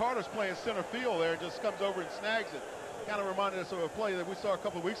Carter's playing center field there and just comes over and snags it. Kind of reminded us of a play that we saw a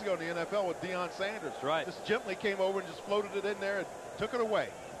couple of weeks ago in the NFL with Deion Sanders. Right. Just gently came over and just floated it in there and took it away.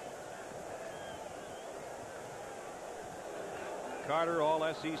 Carter, all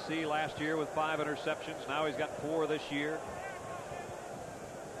SEC last year with 5 interceptions. Now he's got 4 this year.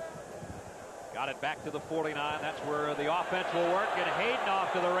 Got it back to the 49. That's where the offense will work. And Hayden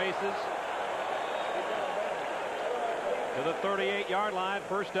off to the races. To the 38-yard line,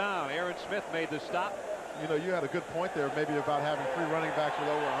 first down. Aaron Smith made the stop. You know, you had a good point there, maybe about having 3 running backs with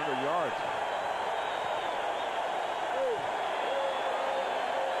over 100 yards.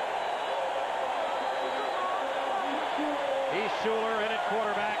 Heath Schuler in at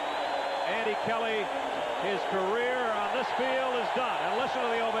quarterback. Andy Kelly, his career on this field is done. And listen to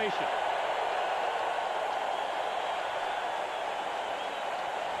the ovation.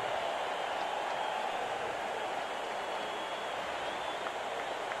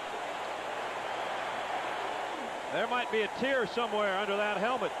 There might be a tear somewhere under that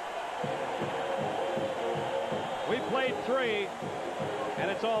helmet. We played 3, and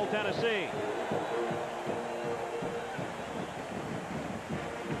it's all Tennessee.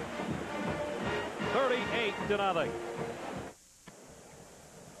 $38-0.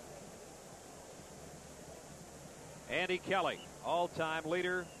 Andy Kelly, all-time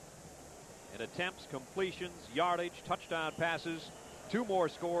leader in attempts, completions, yardage, touchdown passes. 2 more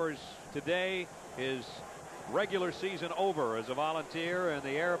scores today. His regular season over as a volunteer, and the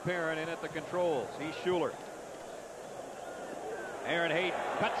heir apparent in at the controls. Heath Schuler. Aaron Hayden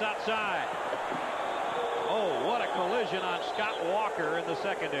cuts outside. Oh, what a collision on Scott Walker in the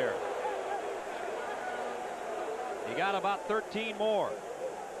secondary. He got about 13 more.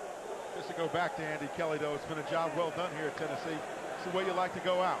 Just to go back to Andy Kelly, though, it's been a job well done here at Tennessee. It's the way you like to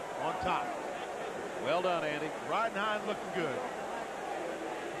go out, on top. Well done, Andy. Riding high and looking good.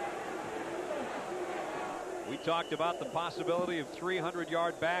 We talked about the possibility of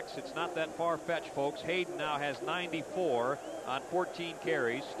 300-yard backs. It's not that far-fetched, folks. Hayden now has 94 on 14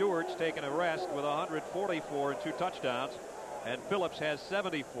 carries. Stewart's taken a rest with 144 and 2 touchdowns. And Phillips has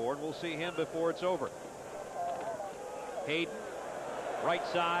 74, and we'll see him before it's over. Hayden, right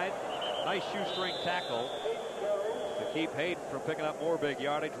side. Nice shoestring tackle to keep Hayden from picking up more big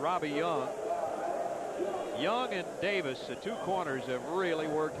yardage. Robbie Young. Young and Davis, the 2 corners, have really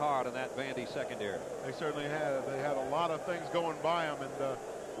worked hard in that Vandy secondary. They certainly have. They had a lot of things going by them, and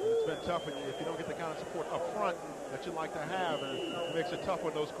it's been tough if you don't get the kind of support up front that you like to have, and it makes it tough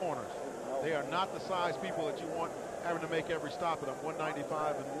with those corners. They are not the size people that you want having to make every stop at them,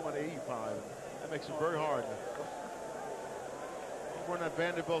 195 and 185. That makes it very hard. We're on that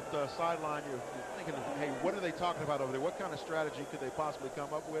Vanderbilt sideline. You're thinking, hey, what are they talking about over there? What kind of strategy could they possibly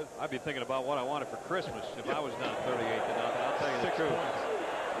come up with? I'd be thinking about what I wanted for Christmas if I was down 38-0. I'll tell you the truth.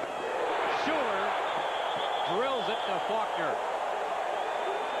 Schuler drills it to Faulkner.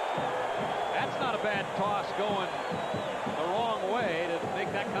 That's not a bad toss going the wrong way to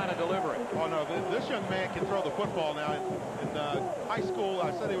make that kind of delivery. Oh, no, this young man can throw the football now. In high school,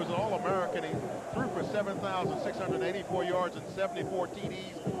 I said he was an All-American. He threw for 7,684 yards and 74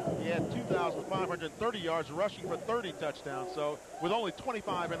 TDs. He had 2,530 yards rushing for 30 touchdowns, so with only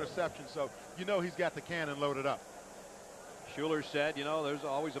 25 interceptions. So you know he's got the cannon loaded up. Schuler said, you know, there's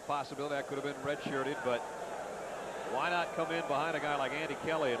always a possibility I could have been redshirted, but why not come in behind a guy like Andy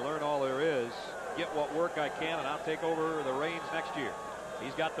Kelly and learn all there is, get what work I can, and I'll take over the reins next year.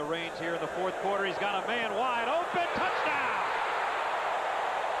 He's got the reins here in the 4th quarter. He's got a man wide open. Touchdown!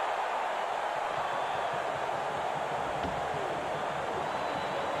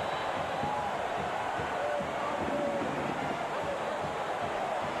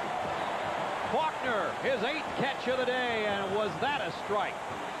 Faulkner, his 8th catch of the day, and was that a strike?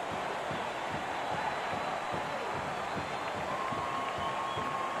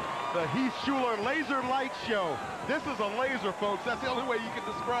 The Heath Schuler laser light show. This is a laser, folks. That's the only way you can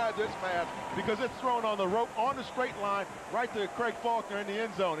describe this man, because it's thrown on the rope, on the straight line, right to Craig Faulkner in the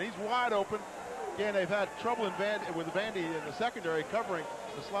end zone. He's wide open. again, they've had trouble with Vandy in the secondary covering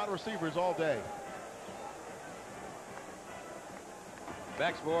the slot receivers all day.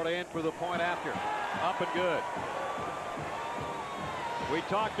 Bexford in for the point after. Up and good. We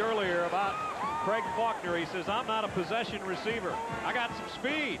talked earlier about Craig Faulkner. He says, I'm not a possession receiver. I got some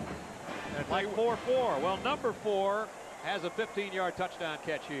speed. Like 4-4. Well, number 4 has a 15-yard touchdown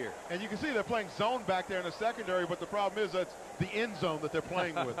catch here. And you can see they're playing zone back there in the secondary, but the problem is that's the end zone that they're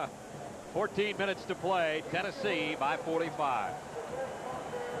playing with. 14 minutes to play. Tennessee by 45.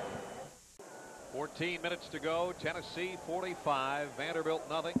 14 minutes to go. Tennessee 45. Vanderbilt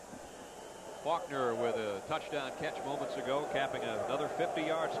nothing. Faulkner with a touchdown catch moments ago, capping another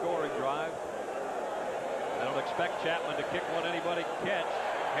 50-yard scoring drive. I don't expect Chapman to kick one anybody can catch.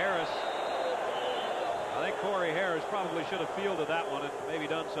 Harris, I think Corey Harris probably should have fielded that one and maybe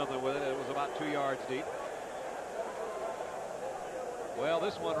done something with it. It was about 2 yards deep. Well,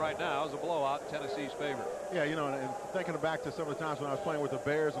 this one right now is a blowout in Tennessee's favor. Yeah, you know, and thinking back to some of the times when I was playing with the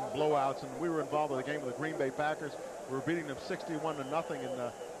Bears and blowouts, and we were involved in the game with the Green Bay Packers. We were beating them 61-0,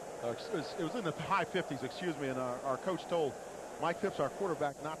 and it was in the high 50s, excuse me, and our coach told Mike Phipps, our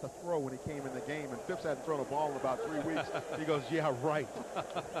quarterback, not to throw when he came in the game, and Phipps hadn't thrown a ball in about 3 weeks. He goes, yeah, right.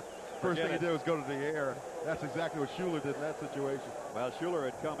 First thing he did was go to the air. That's exactly what Schuler did in that situation. Well, Schuler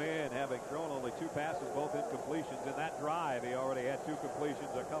had come in having thrown only 2 passes, both incompletions. In that drive, he already had 2 completions,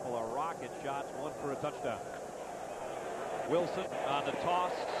 a couple of rocket shots, 1 for a touchdown. Wilson on the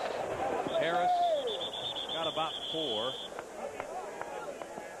toss. Harris got about 4.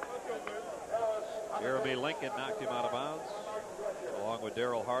 Jeremy Lincoln knocked him out of bounds, along with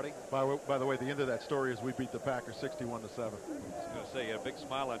Darrell Hardy. By the way, the end of that story is we beat the Packers 61-7. I was going to say, you had a big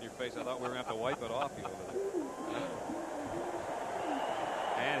smile on your face. I thought we were going to have to wipe it off you over there.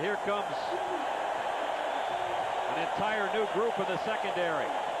 And here comes an entire new group in the secondary.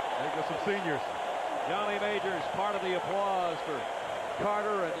 There go some seniors. Johnny Majors, part of the applause for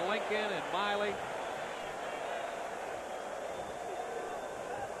Carter and Lincoln and Miley.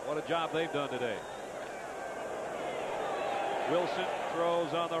 What a job they've done today. Wilson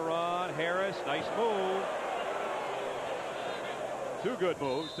throws on the run. Harris, nice move. 2 good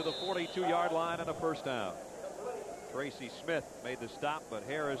moves to the 42-yard line and a first down. Tracy Smith made the stop, but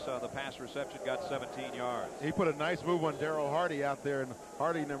Harris on the pass reception got 17 yards. He put a nice move on Darrell Hardy out there, and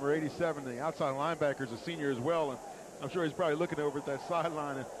Hardy, number 87, the outside linebacker, is a senior as well. And I'm sure he's probably looking over at that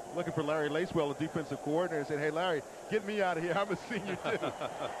sideline and looking for Larry Lacewell, the defensive coordinator, and said, hey, Larry, get me out of here. I'm a senior, too.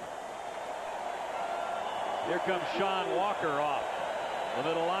 Here comes Sean Walker off. The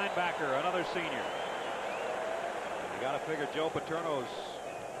middle linebacker, another senior. You got to figure Joe Paterno's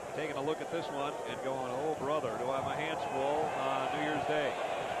taking a look at this one and going, oh, brother, do I have my hands full on New Year's Day.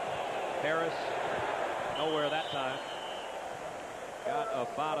 Harris, nowhere that time. Got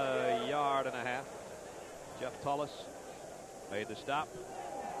about 1.5 yards. Jeff Tullis made the stop.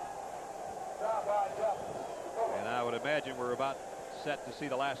 And I would imagine we're about set to see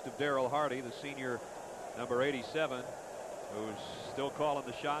the last of Darrell Hardy, the senior, number 87, who's still calling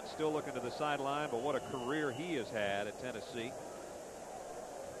the shots, still looking to the sideline, but what a career he has had at Tennessee.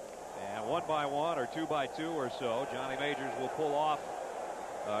 And 1 by 1 or 2 by 2 or so, Johnny Majors will pull off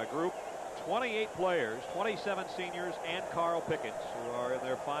a group, 28 players, 27 seniors, and Carl Pickens, who are in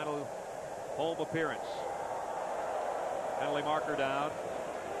their final home appearance. Penalty marker down.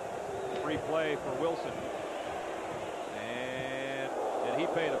 Free play for Wilson. Did he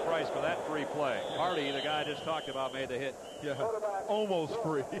pay the price for that free play? Hardy, the guy I just talked about, made the hit. Yeah, almost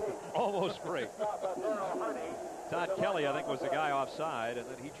free. Almost free. Todd Kelly, I think, was the guy offside, and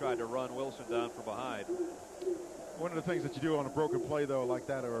then he tried to run Wilson down from behind. One of the things that you do on a broken play, though, like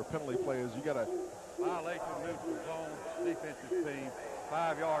that, or a penalty play, is you got to violation neutral zone, defensive team,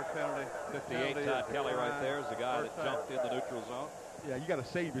 5-yard penalty. 58, Todd Kelly right there is the guy that jumped in the neutral zone. Yeah, you got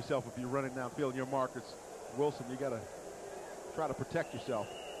to save yourself if you're running downfield in your markers. Wilson, you got to try to protect yourself.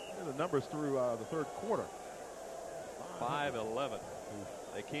 And the numbers through the third quarter. 5-11.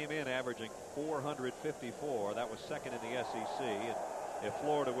 They came in averaging 454. That was second in the SEC. And if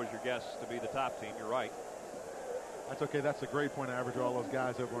Florida was your guess to be the top team, you're right. That's okay. That's a grade point average of all those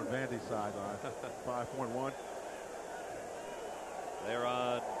guys over on Vandy's sideline. 5.1. They're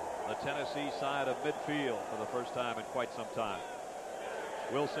on the Tennessee side of midfield for the first time in quite some time.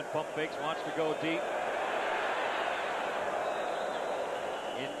 Wilson pump fakes, wants to go deep.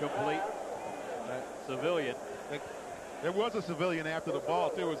 Incomplete. Civilian. There was a civilian after the ball,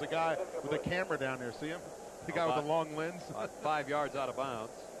 too. It was a guy with a camera down there. See him? The guy with the long lens. 5 yards out of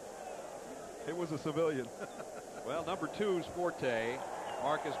bounds. It was a civilian. Well, number 2's forte,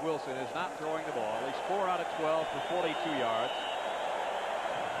 Marcus Wilson, is not throwing the ball. He's 4 out of 12 for 42 yards.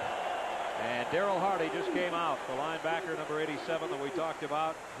 And Daryl Hardy just came out, the linebacker number 87 that we talked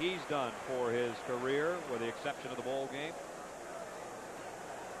about. He's done for his career, with the exception of the bowl game.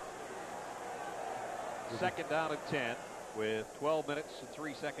 Second down and 10 with 12 minutes and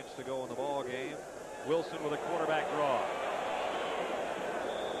 3 seconds to go in the ball game. Wilson with a quarterback draw.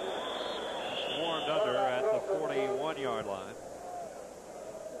 Swarmed under at the 41-yard line.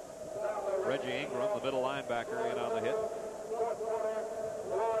 Reggie Ingram, the middle linebacker, in on the hit.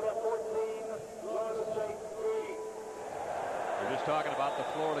 We're just talking about the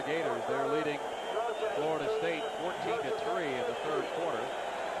Florida Gators. They're leading Florida State 14-3 in the third quarter.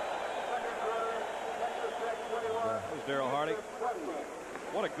 There's Daryl Hardy.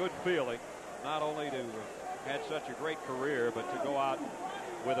 What a good feeling, not only to have had such a great career, but to go out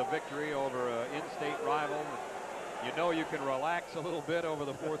with a victory over an in-state rival. You know you can relax a little bit over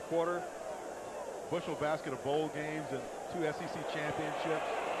the fourth quarter. Bushel basket of bowl games and 2 SEC championships.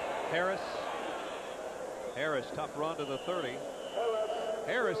 Harris, tough run to the 30.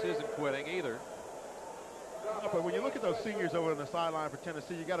 Harris isn't quitting either. No, but when you look at those seniors over on the sideline for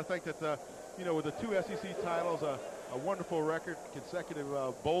Tennessee, you got to think that, you know, with the 2 SEC titles, a wonderful record, consecutive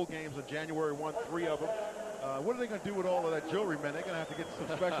bowl games on January 1, 3 of them. What are they going to do with all of that jewelry, man? They're going to have to get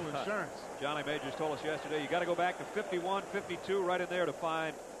some special insurance. Johnny Majors told us yesterday, you got to go back to 51, 52, right in there to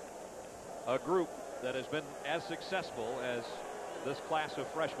find a group that has been as successful as this class of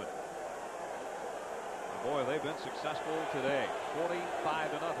freshmen. And boy, they've been successful today.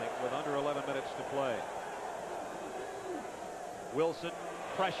 45-0 with under 11 minutes to play. Wilson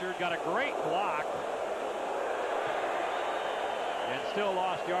pressured, got a great block, and still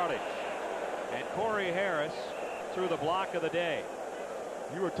lost yardage. And Corey Harris threw the block of the day.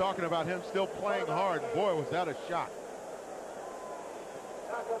 You were talking about him still playing hard. Boy, was that a shot.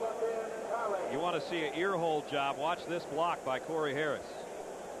 You want to see an ear hole job, watch this block by Corey Harris.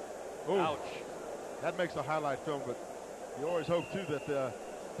 Ooh, ouch. That makes a highlight film, but you always hope, too, that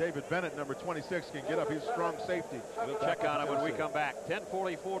David Bennett, number 26, can get up. He's a strong safety. We'll check on him when we come back.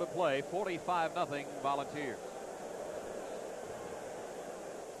 10:44 to play, 45-0 Volunteers.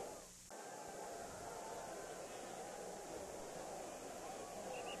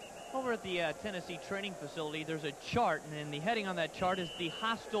 Over at the Tennessee training facility, there's a chart, and the heading on that chart is the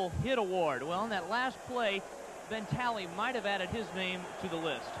Hostile Hit Award. Well, in that last play, Ben Talley might have added his name to the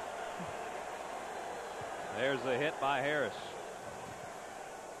list. There's the hit by Harris.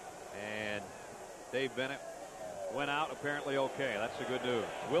 And Dave Bennett went out apparently okay. That's the good news.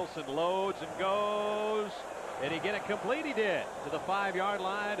 Wilson loads and goes. Did he get it complete? He did. To the 5-yard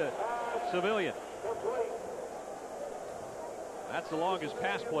line to Civilian. That's the longest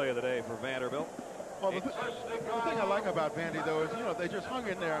pass play of the day for Vanderbilt. Well, the thing I like about Vandy, though, is, you know, they just hung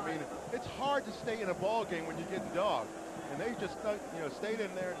in there. I mean, it's hard to stay in a ball game when you get dogged. And they just, you know, stayed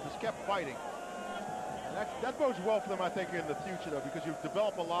in there and just kept fighting. And that bodes well for them, I think, in the future, though, because you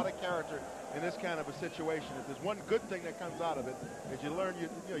develop a lot of character in this kind of a situation. If there's one good thing that comes out of it, is you learn,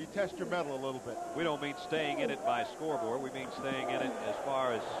 you test your mettle a little bit. We don't mean staying in it by scoreboard. We mean staying in it as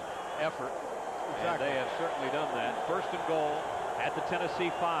far as effort. Exactly. And they have certainly done that. First and goal at the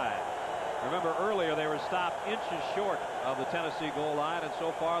Tennessee 5. Remember, earlier they were stopped inches short of the Tennessee goal line, and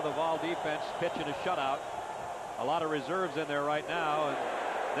so far the Vol defense pitching a shutout. A lot of reserves in there right now, and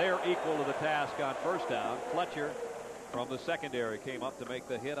they're equal to the task on first down. Fletcher from the secondary came up to make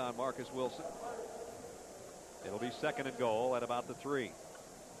the hit on Marcus Wilson. It'll be second and goal at about the 3.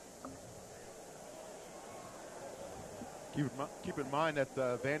 Keep in mind that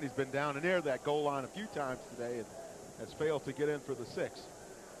Vandy's been down near that goal line a few times today and has failed to get in for the 6. So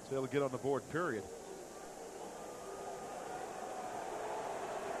they'll get on the board, period.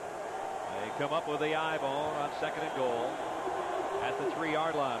 They come up with the eye bone on second and goal at the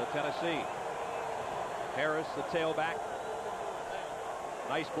 3-yard line of Tennessee. Harris, the tailback.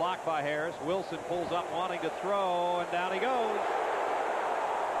 Nice block by Harris. Wilson pulls up wanting to throw, and down he goes.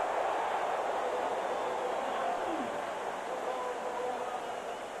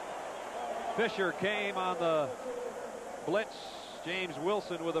 Fisher came on the blitz. James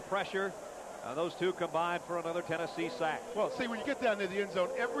Wilson with the pressure. Those two combined for another Tennessee sack. Well, see, when you get down to the end zone,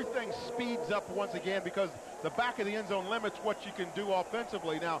 everything speeds up once again because the back of the end zone limits what you can do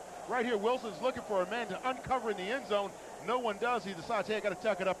offensively. Now, right here, Wilson's looking for a man to uncover in the end zone. No one does. He decides, hey, I got to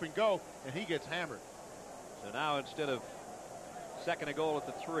tuck it up and go, and he gets hammered. So now instead of second and goal at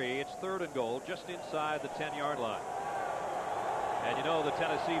the 3, it's third and goal just inside the 10-yard line. And you know the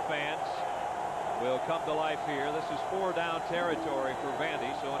Tennessee fans will come to life here. This is 4-down territory for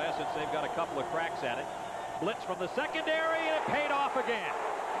Vandy, so in essence they've got a couple of cracks at it. Blitz from the secondary, and it paid off again.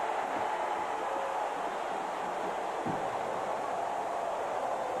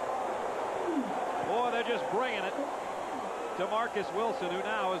 they're just bringing it to Marcus Wilson, who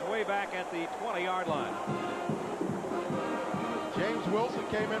now is way back at the 20-yard line. James Wilson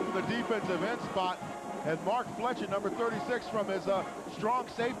came in for the defensive end spot, and Mark Fletcher, number 36, from his strong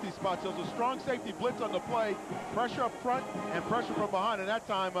safety spot. So it was a strong safety blitz on the play, pressure up front and pressure from behind, and that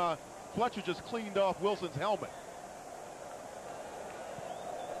time Fletcher just cleaned off Wilson's helmet.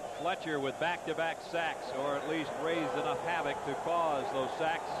 Fletcher with back-to-back sacks, or at least raised enough havoc to cause those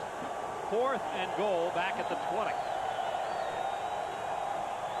sacks. 4th and goal back at the 20.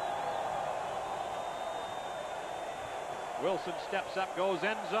 Wilson steps up, goes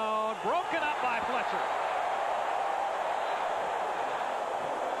end zone, broken up by Fletcher.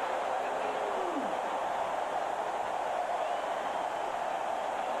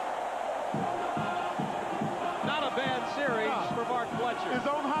 Not a bad series for Mark Fletcher. His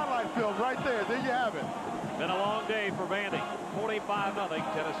own highlight film right there. There you have it. Been a long day for Vandy. 45-0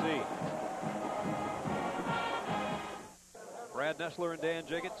 Tennessee. Brad Nessler and Dan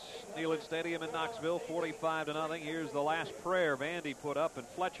Jiggets, Neyland Stadium in Knoxville, 45-0. Here's the last prayer Vandy put up, and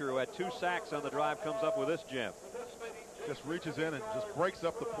Fletcher, who had 2 sacks on the drive, comes up with this gem. Just reaches in and just breaks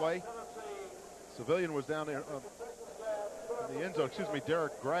up the play. Civilian was down there in the end zone. Excuse me,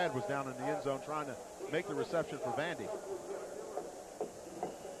 Derek Grad was down in the end zone trying to make the reception for Vandy.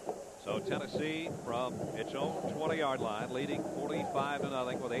 So Tennessee from its own 20-yard line, leading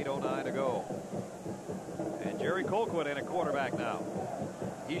 45-0 with 8:09 to go. And Jerry Colquitt in a quarterback now.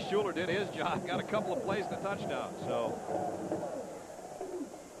 Heath Schuler did his job, got a couple of plays to touchdown. So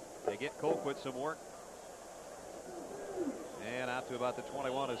they get Colquitt some work. And out to about the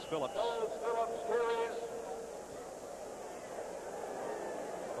 21 is Phillips.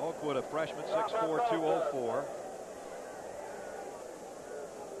 Colquitt, a freshman, 6'4", 204.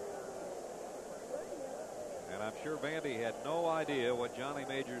 And I'm sure Vandy had no idea what Johnny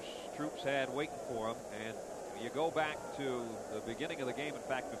Major's troops had waiting for him. And you go back to the beginning of the game, in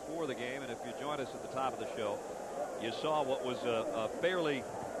fact, before the game, and if you joined us at the top of the show, you saw what was a fairly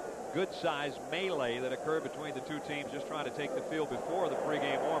good-sized melee that occurred between the two teams just trying to take the field before the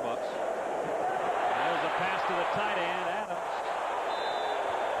pregame warm-ups. There's a pass to the tight end, Adams.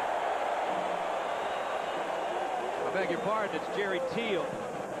 I beg your pardon, it's Jerry Teal.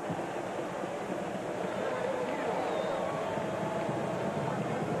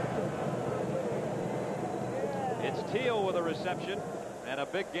 It's Teal with a reception and a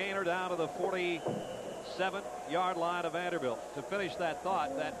big gainer down to the 47-yard line of Vanderbilt. To finish that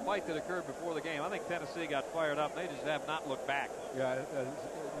thought, that fight that occurred before the game, I think Tennessee got fired up. They just have not looked back. Yeah,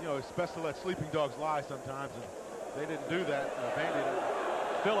 you know, it's best to let sleeping dogs lie sometimes, and they didn't do that. Vandy didn't.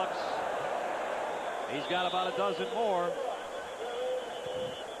 Phillips, he's got about a dozen more.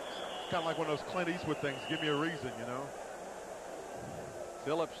 Kind of like one of those Clint Eastwood things, give me a reason, you know.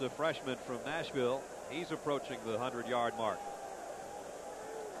 Phillips, the freshman from Nashville, he's approaching the 100-yard mark.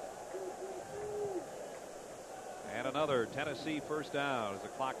 And another Tennessee first down as the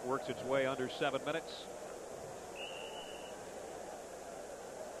clock works its way under 7 minutes.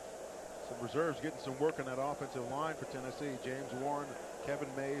 Some reserves getting some work on that offensive line for Tennessee. James Warren, Kevin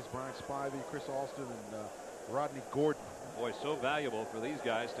Mays, Brian Spivey, Chris Alston, and Rodney Gordon. Boy, so valuable for these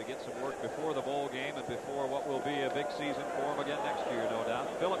guys to get some work before the bowl game and before what will be a big season for them again next year, no doubt.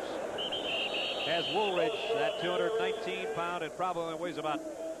 Phillips has Woolridge, that 219-pound, and probably weighs about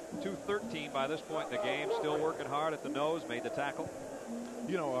 213 by this point in the game. Still working hard at the nose, made the tackle.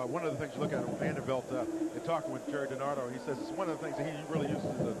 You know, one of the things you look at Vanderbilt, in talking with Jerry DiNardo, he says it's one of the things that he really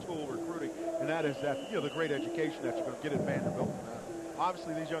uses as a tool recruiting, and that is that, you know, the great education that you're going to get at Vanderbilt.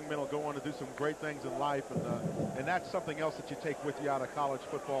 Obviously, these young men will go on to do some great things in life, and that's something else that you take with you out of college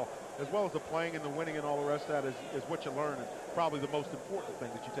football, as well as the playing and the winning and all the rest of that is what you learn, and probably the most important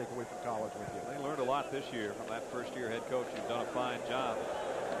thing that you take away from college with you. They learned a lot this year from that first-year head coach who's done a fine job.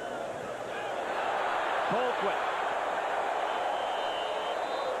 Colquitt.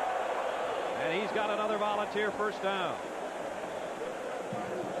 And he's got another volunteer first down.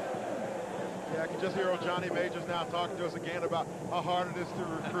 Yeah, I can just hear old Johnny Majors now talking to us again about how hard it is to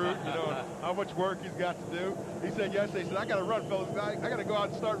recruit, you know, and how much work he's got to do. He said yesterday, he said, I got to run, fellas. I got to go out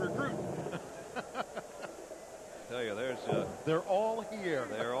and start recruiting. Tell you, there's they're all here.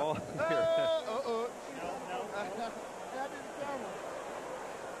 They're all here.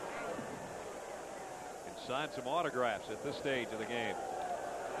 Can sign some autographs at this stage of the game.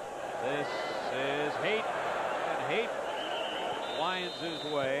 This is Hayden, and Hayden winds his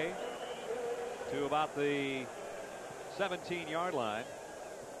way to about the 17-yard line,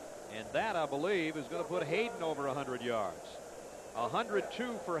 and that, I believe, is going to put Hayden over 100 yards.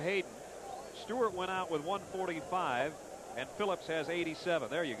 102 for Hayden. Stewart went out with 145, and Phillips has 87.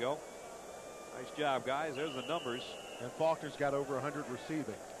 There you go. Nice job, guys. There's the numbers. And Faulkner's got over 100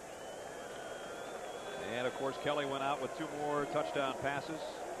 receiving. And, of course, Kelly went out with 2 more touchdown passes.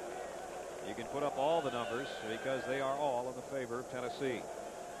 You can put up all the numbers because they are all in the favor of Tennessee.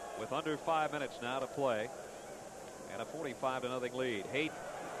 With under 5 minutes now to play and a 45-0 lead. Haight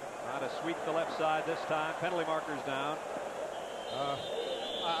trying to sweep the left side this time. Penalty markers down.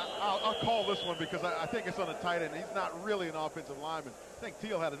 I'll call this one because I think it's on the tight end. He's not really an offensive lineman. I think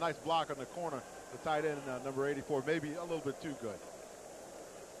Teal had a nice block on the corner. The tight end, number 84, maybe a little bit too good.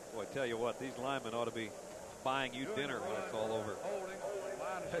 Boy, I tell you what, these linemen ought to be buying you dinner when it's all over. Holding,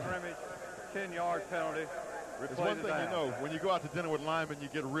 line of scrimmage, 10-yard penalty. There's one thing you know, when you go out to dinner with linemen, you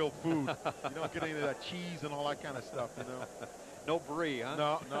get real food. You don't get any of that cheese and all that kind of stuff, you know. No brie,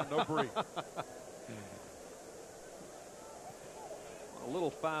 huh? No brie. A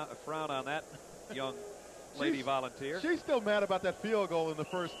little frown on that young lady volunteer. She's still mad about that field goal in the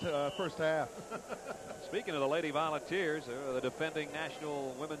first half. Speaking of the Lady Volunteers, the defending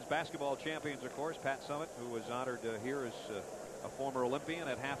national women's basketball champions, of course, Pat Summitt, who was honored here as a former Olympian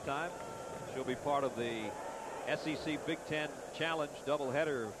at halftime. She'll be part of the SEC Big Ten Challenge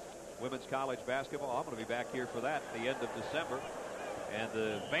doubleheader of women's college basketball. I'm going to be back here for that at the end of December. And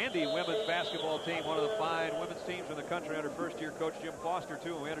the Vandy women's basketball team, one of the fine women's teams in the country under first-year coach Jim Foster,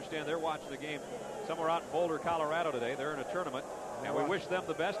 too. And we understand they're watching the game somewhere out in Boulder, Colorado today. They're in a tournament. And we wish them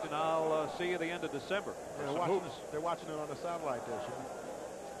the best, and I'll see you at the end of December. They're watching it on the satellite dish.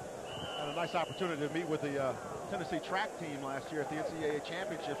 Had a nice opportunity to meet with the Tennessee track team last year at the NCAA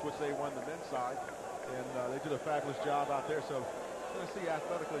championships, which they won the men's side. And they did a fabulous job out there. So Tennessee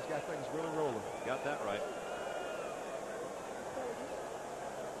athletically has got things really rolling. Got that right.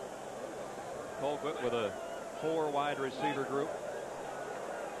 Colquitt with a 4 wide receiver group.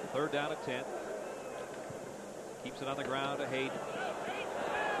 3rd down at 10. Keeps it on the ground to Haight.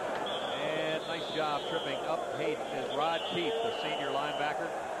 And nice job tripping up Haight is Rod Keefe, the senior linebacker,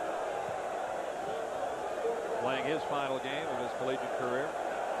 playing his final game of his collegiate career.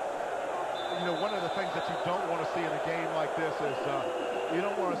 You know, one of the things that you don't want to see in a game like this is you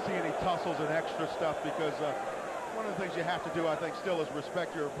don't want to see any tussles and extra stuff because one of the things you have to do, I think, still is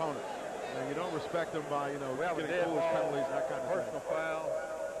respect your opponent. And you don't respect them by, getting foolish penalties and that kind of thing. Personal foul,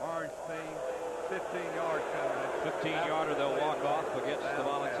 orange team, 15-yard penalty. 15-yarder they'll walk off against the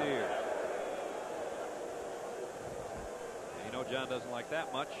Volunteers. And John doesn't like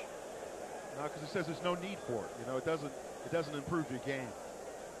that much. No, because it says there's no need for it. It doesn't improve your game.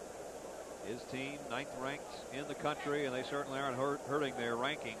 His team, 9th ranked in the country, and they certainly aren't hurting their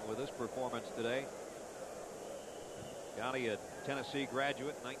ranking with this performance today. Johnny, a Tennessee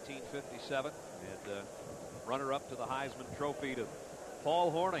graduate, 1957, and runner-up to the Heisman Trophy to Paul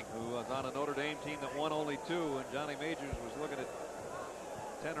Hornung, who was on a Notre Dame team that won only 2, and Johnny Majors was looking at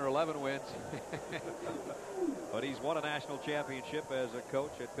 10 or 11 wins. But he's won a national championship as a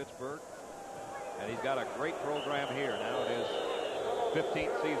coach at Pittsburgh, and he's got a great program here now in his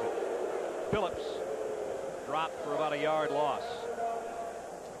 15th season. Phillips dropped for about a yard loss,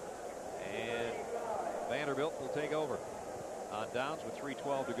 and Vanderbilt will take over on downs with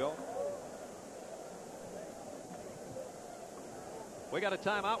 3:12 to go. We got a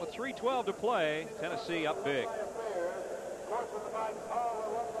timeout with 3:12 to play. Tennessee up big.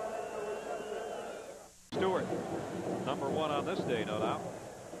 Stewart, number 1 on this day, no doubt,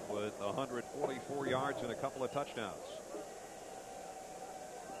 with 144 yards and a couple of touchdowns.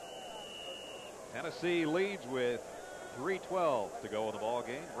 Tennessee leads with 3:12 to go in the ball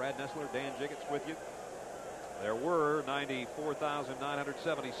game. Brad Nessler, Dan Jiggets with you. There were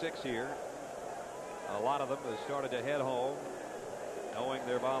 94,976 here. A lot of them have started to head home, knowing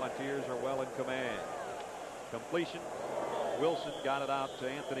their Volunteers are well in command. Completion. Wilson got it out to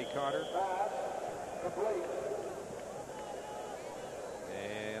Anthony Carter.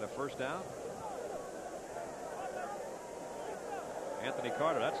 And a first down. Anthony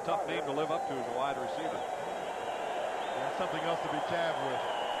Carter, that's a tough name to live up to as a wide receiver. That's something else to be tabbed with.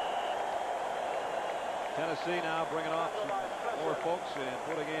 Tennessee now bringing off some more folks and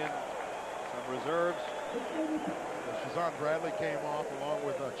putting in some reserves. Shazan Bradley came off along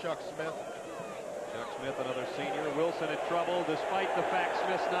with Chuck Smith. Chuck Smith, another senior. Wilson in trouble despite the fact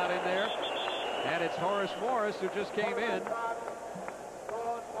Smith's not in there. And it's Horace Morris who just came in.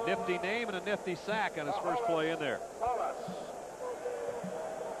 Nifty name and a nifty sack on his first play in there.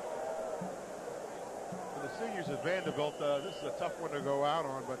 For the seniors at Vanderbilt, this is a tough one to go out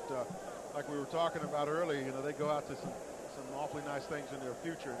on, but like we were talking about earlier, they go out to some awfully nice things in their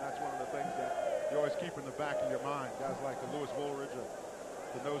future, and that's one of the things that you always keep in the back of your mind. Guys like the Lewis Woolridge,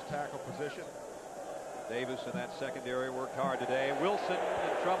 the nose tackle position. Davis in that secondary worked hard today. Wilson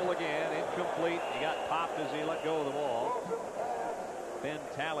in trouble again. Incomplete. He got popped as he let go of the ball. Ben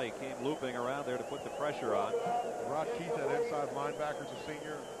Talley came looping around there to put the pressure on. Rod Keith, that inside linebacker, is a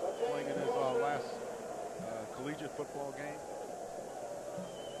senior, playing in his last collegiate football game.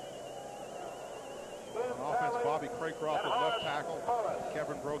 On offense, Bobby Craycroft at left tackle.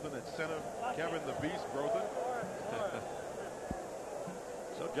 Kevin Brothen at center. Kevin the Beast Brothen.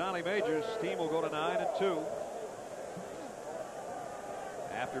 So Johnny Majors' team will go to 9-2.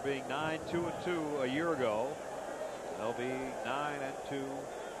 After being 9-2-2 a year ago, they'll be 9-2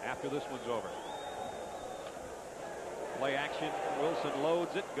 after this one's over. Play action. Wilson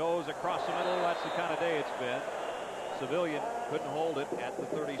loads it, goes across the middle. That's the kind of day it's been. Civilian couldn't hold it at the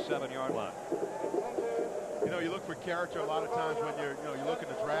 37-yard line. You know, you look for character a lot of times when you're looking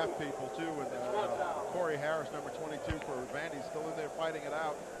to draft people too. And Corey Harris, number 22 for Vandy, still in there fighting it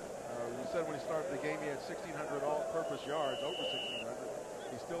out. You said when he started the game he had 1,600 all-purpose yards, over 1,600.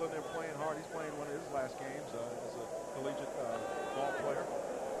 He's still in there playing hard. He's playing one of his last games as a collegiate ball player.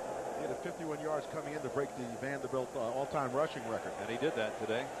 He had 51 yards coming in to break the Vanderbilt all-time rushing record. And he did that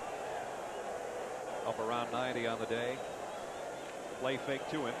today. Up around 90 on the day. Play fake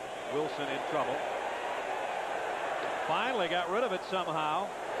to him. Wilson in trouble. Finally got rid of it somehow.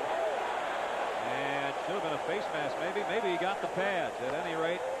 And should have been a face mask maybe. Maybe he got the pads. At any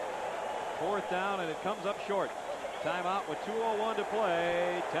rate, 4th down, and it comes up short. Timeout with 2:01 to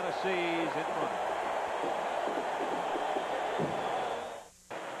play. Tennessee's in front.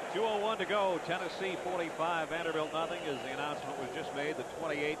 2:01 to go. Tennessee 45, Vanderbilt nothing, as the announcement was just made. The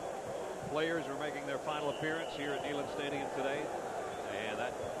 28 players are making their final appearance here at Neyland Stadium today. And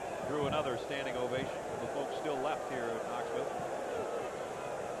that drew another standing ovation from the folks still left here at Knoxville.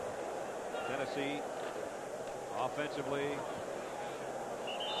 Tennessee offensively.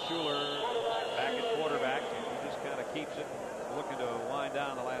 Schuler back at quarterback. He just kind of keeps it, looking to wind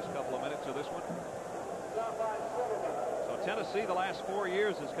down the last couple of minutes of this one. So Tennessee the last 4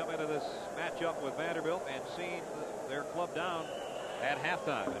 years has come into this matchup with Vanderbilt and seen their club down at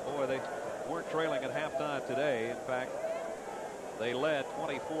halftime. And boy, they weren't trailing at halftime today. In fact, they led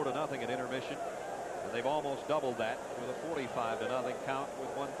 24-0 at intermission, and they've almost doubled that with a 45-0 count with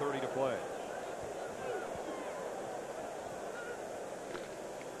 1:30 to play.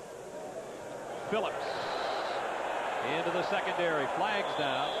 Phillips into the secondary, flags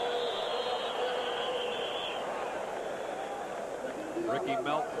down. Ricky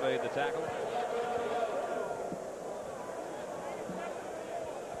Melton made the tackle.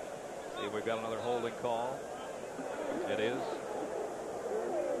 See, we've got another holding call. It is.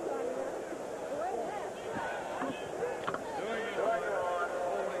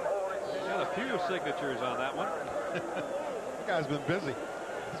 Got a few signatures on that one. That guy's been busy.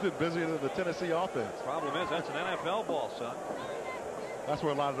 He's been busier than the Tennessee offense. Problem is, that's an NFL ball, son. That's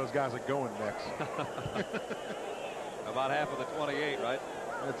where a lot of those guys are going next. About half of the 28, right?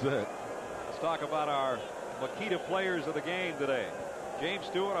 That's it. Let's talk about our Makita players of the game today. James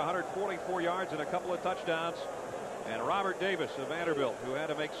Stewart, 144 yards and a couple of touchdowns. And Robert Davis of Vanderbilt, who had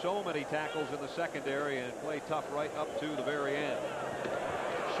to make so many tackles in the secondary and play tough right up to the very end.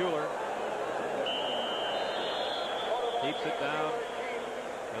 Schuler keeps it down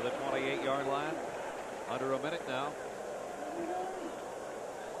to the 28-yard line. Under a minute now.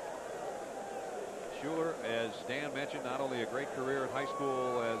 Schuler, as Dan mentioned, not only a great career in high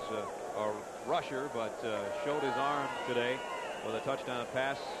school as a rusher, but showed his arm today with a touchdown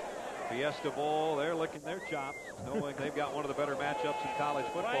pass. Fiesta Bowl, they're licking their chops, knowing they've got one of the better matchups in college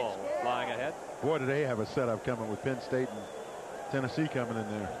football flying ahead. Boy, do they have a setup coming with Penn State and Tennessee coming in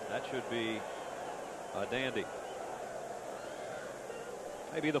there. That should be a dandy.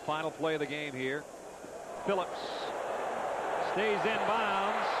 Maybe the final play of the game here. Phillips stays in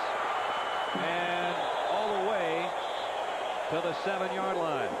bounds and all the way to the 7-yard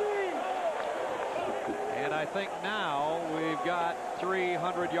line. And I think now we've got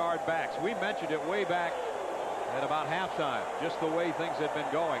 300-yard backs. We mentioned it way back at about halftime, just the way things had been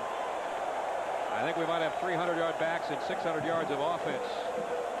going. I think we might have 300-yard backs and 600 yards of offense.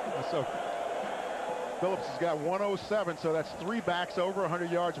 So Phillips has got 107, so that's 3 backs over 100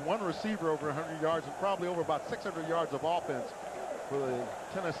 yards, 1 receiver over 100 yards, and probably over about 600 yards of offense for the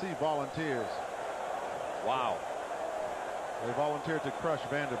Tennessee Volunteers. Wow. They volunteered to crush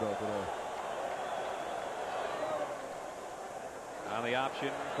Vanderbilt today. On the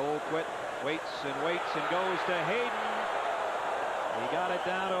option, Colquitt waits and waits and goes to Hayden. He got it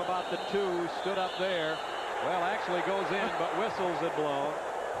down to about the 2, stood up there. Well, actually goes in, but whistles had blown.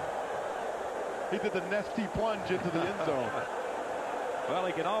 He did the Nesty plunge into the end zone. Well,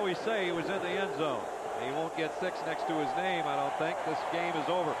 he can always say he was in the end zone. He won't get 6 next to his name, I don't think. This game is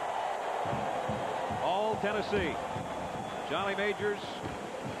over. All Tennessee. Johnny Majors'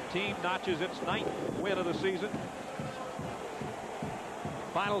 team notches its 9th win of the season.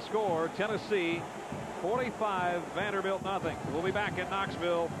 Final score, Tennessee 45, Vanderbilt nothing. We'll be back in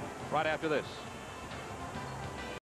Knoxville right after this.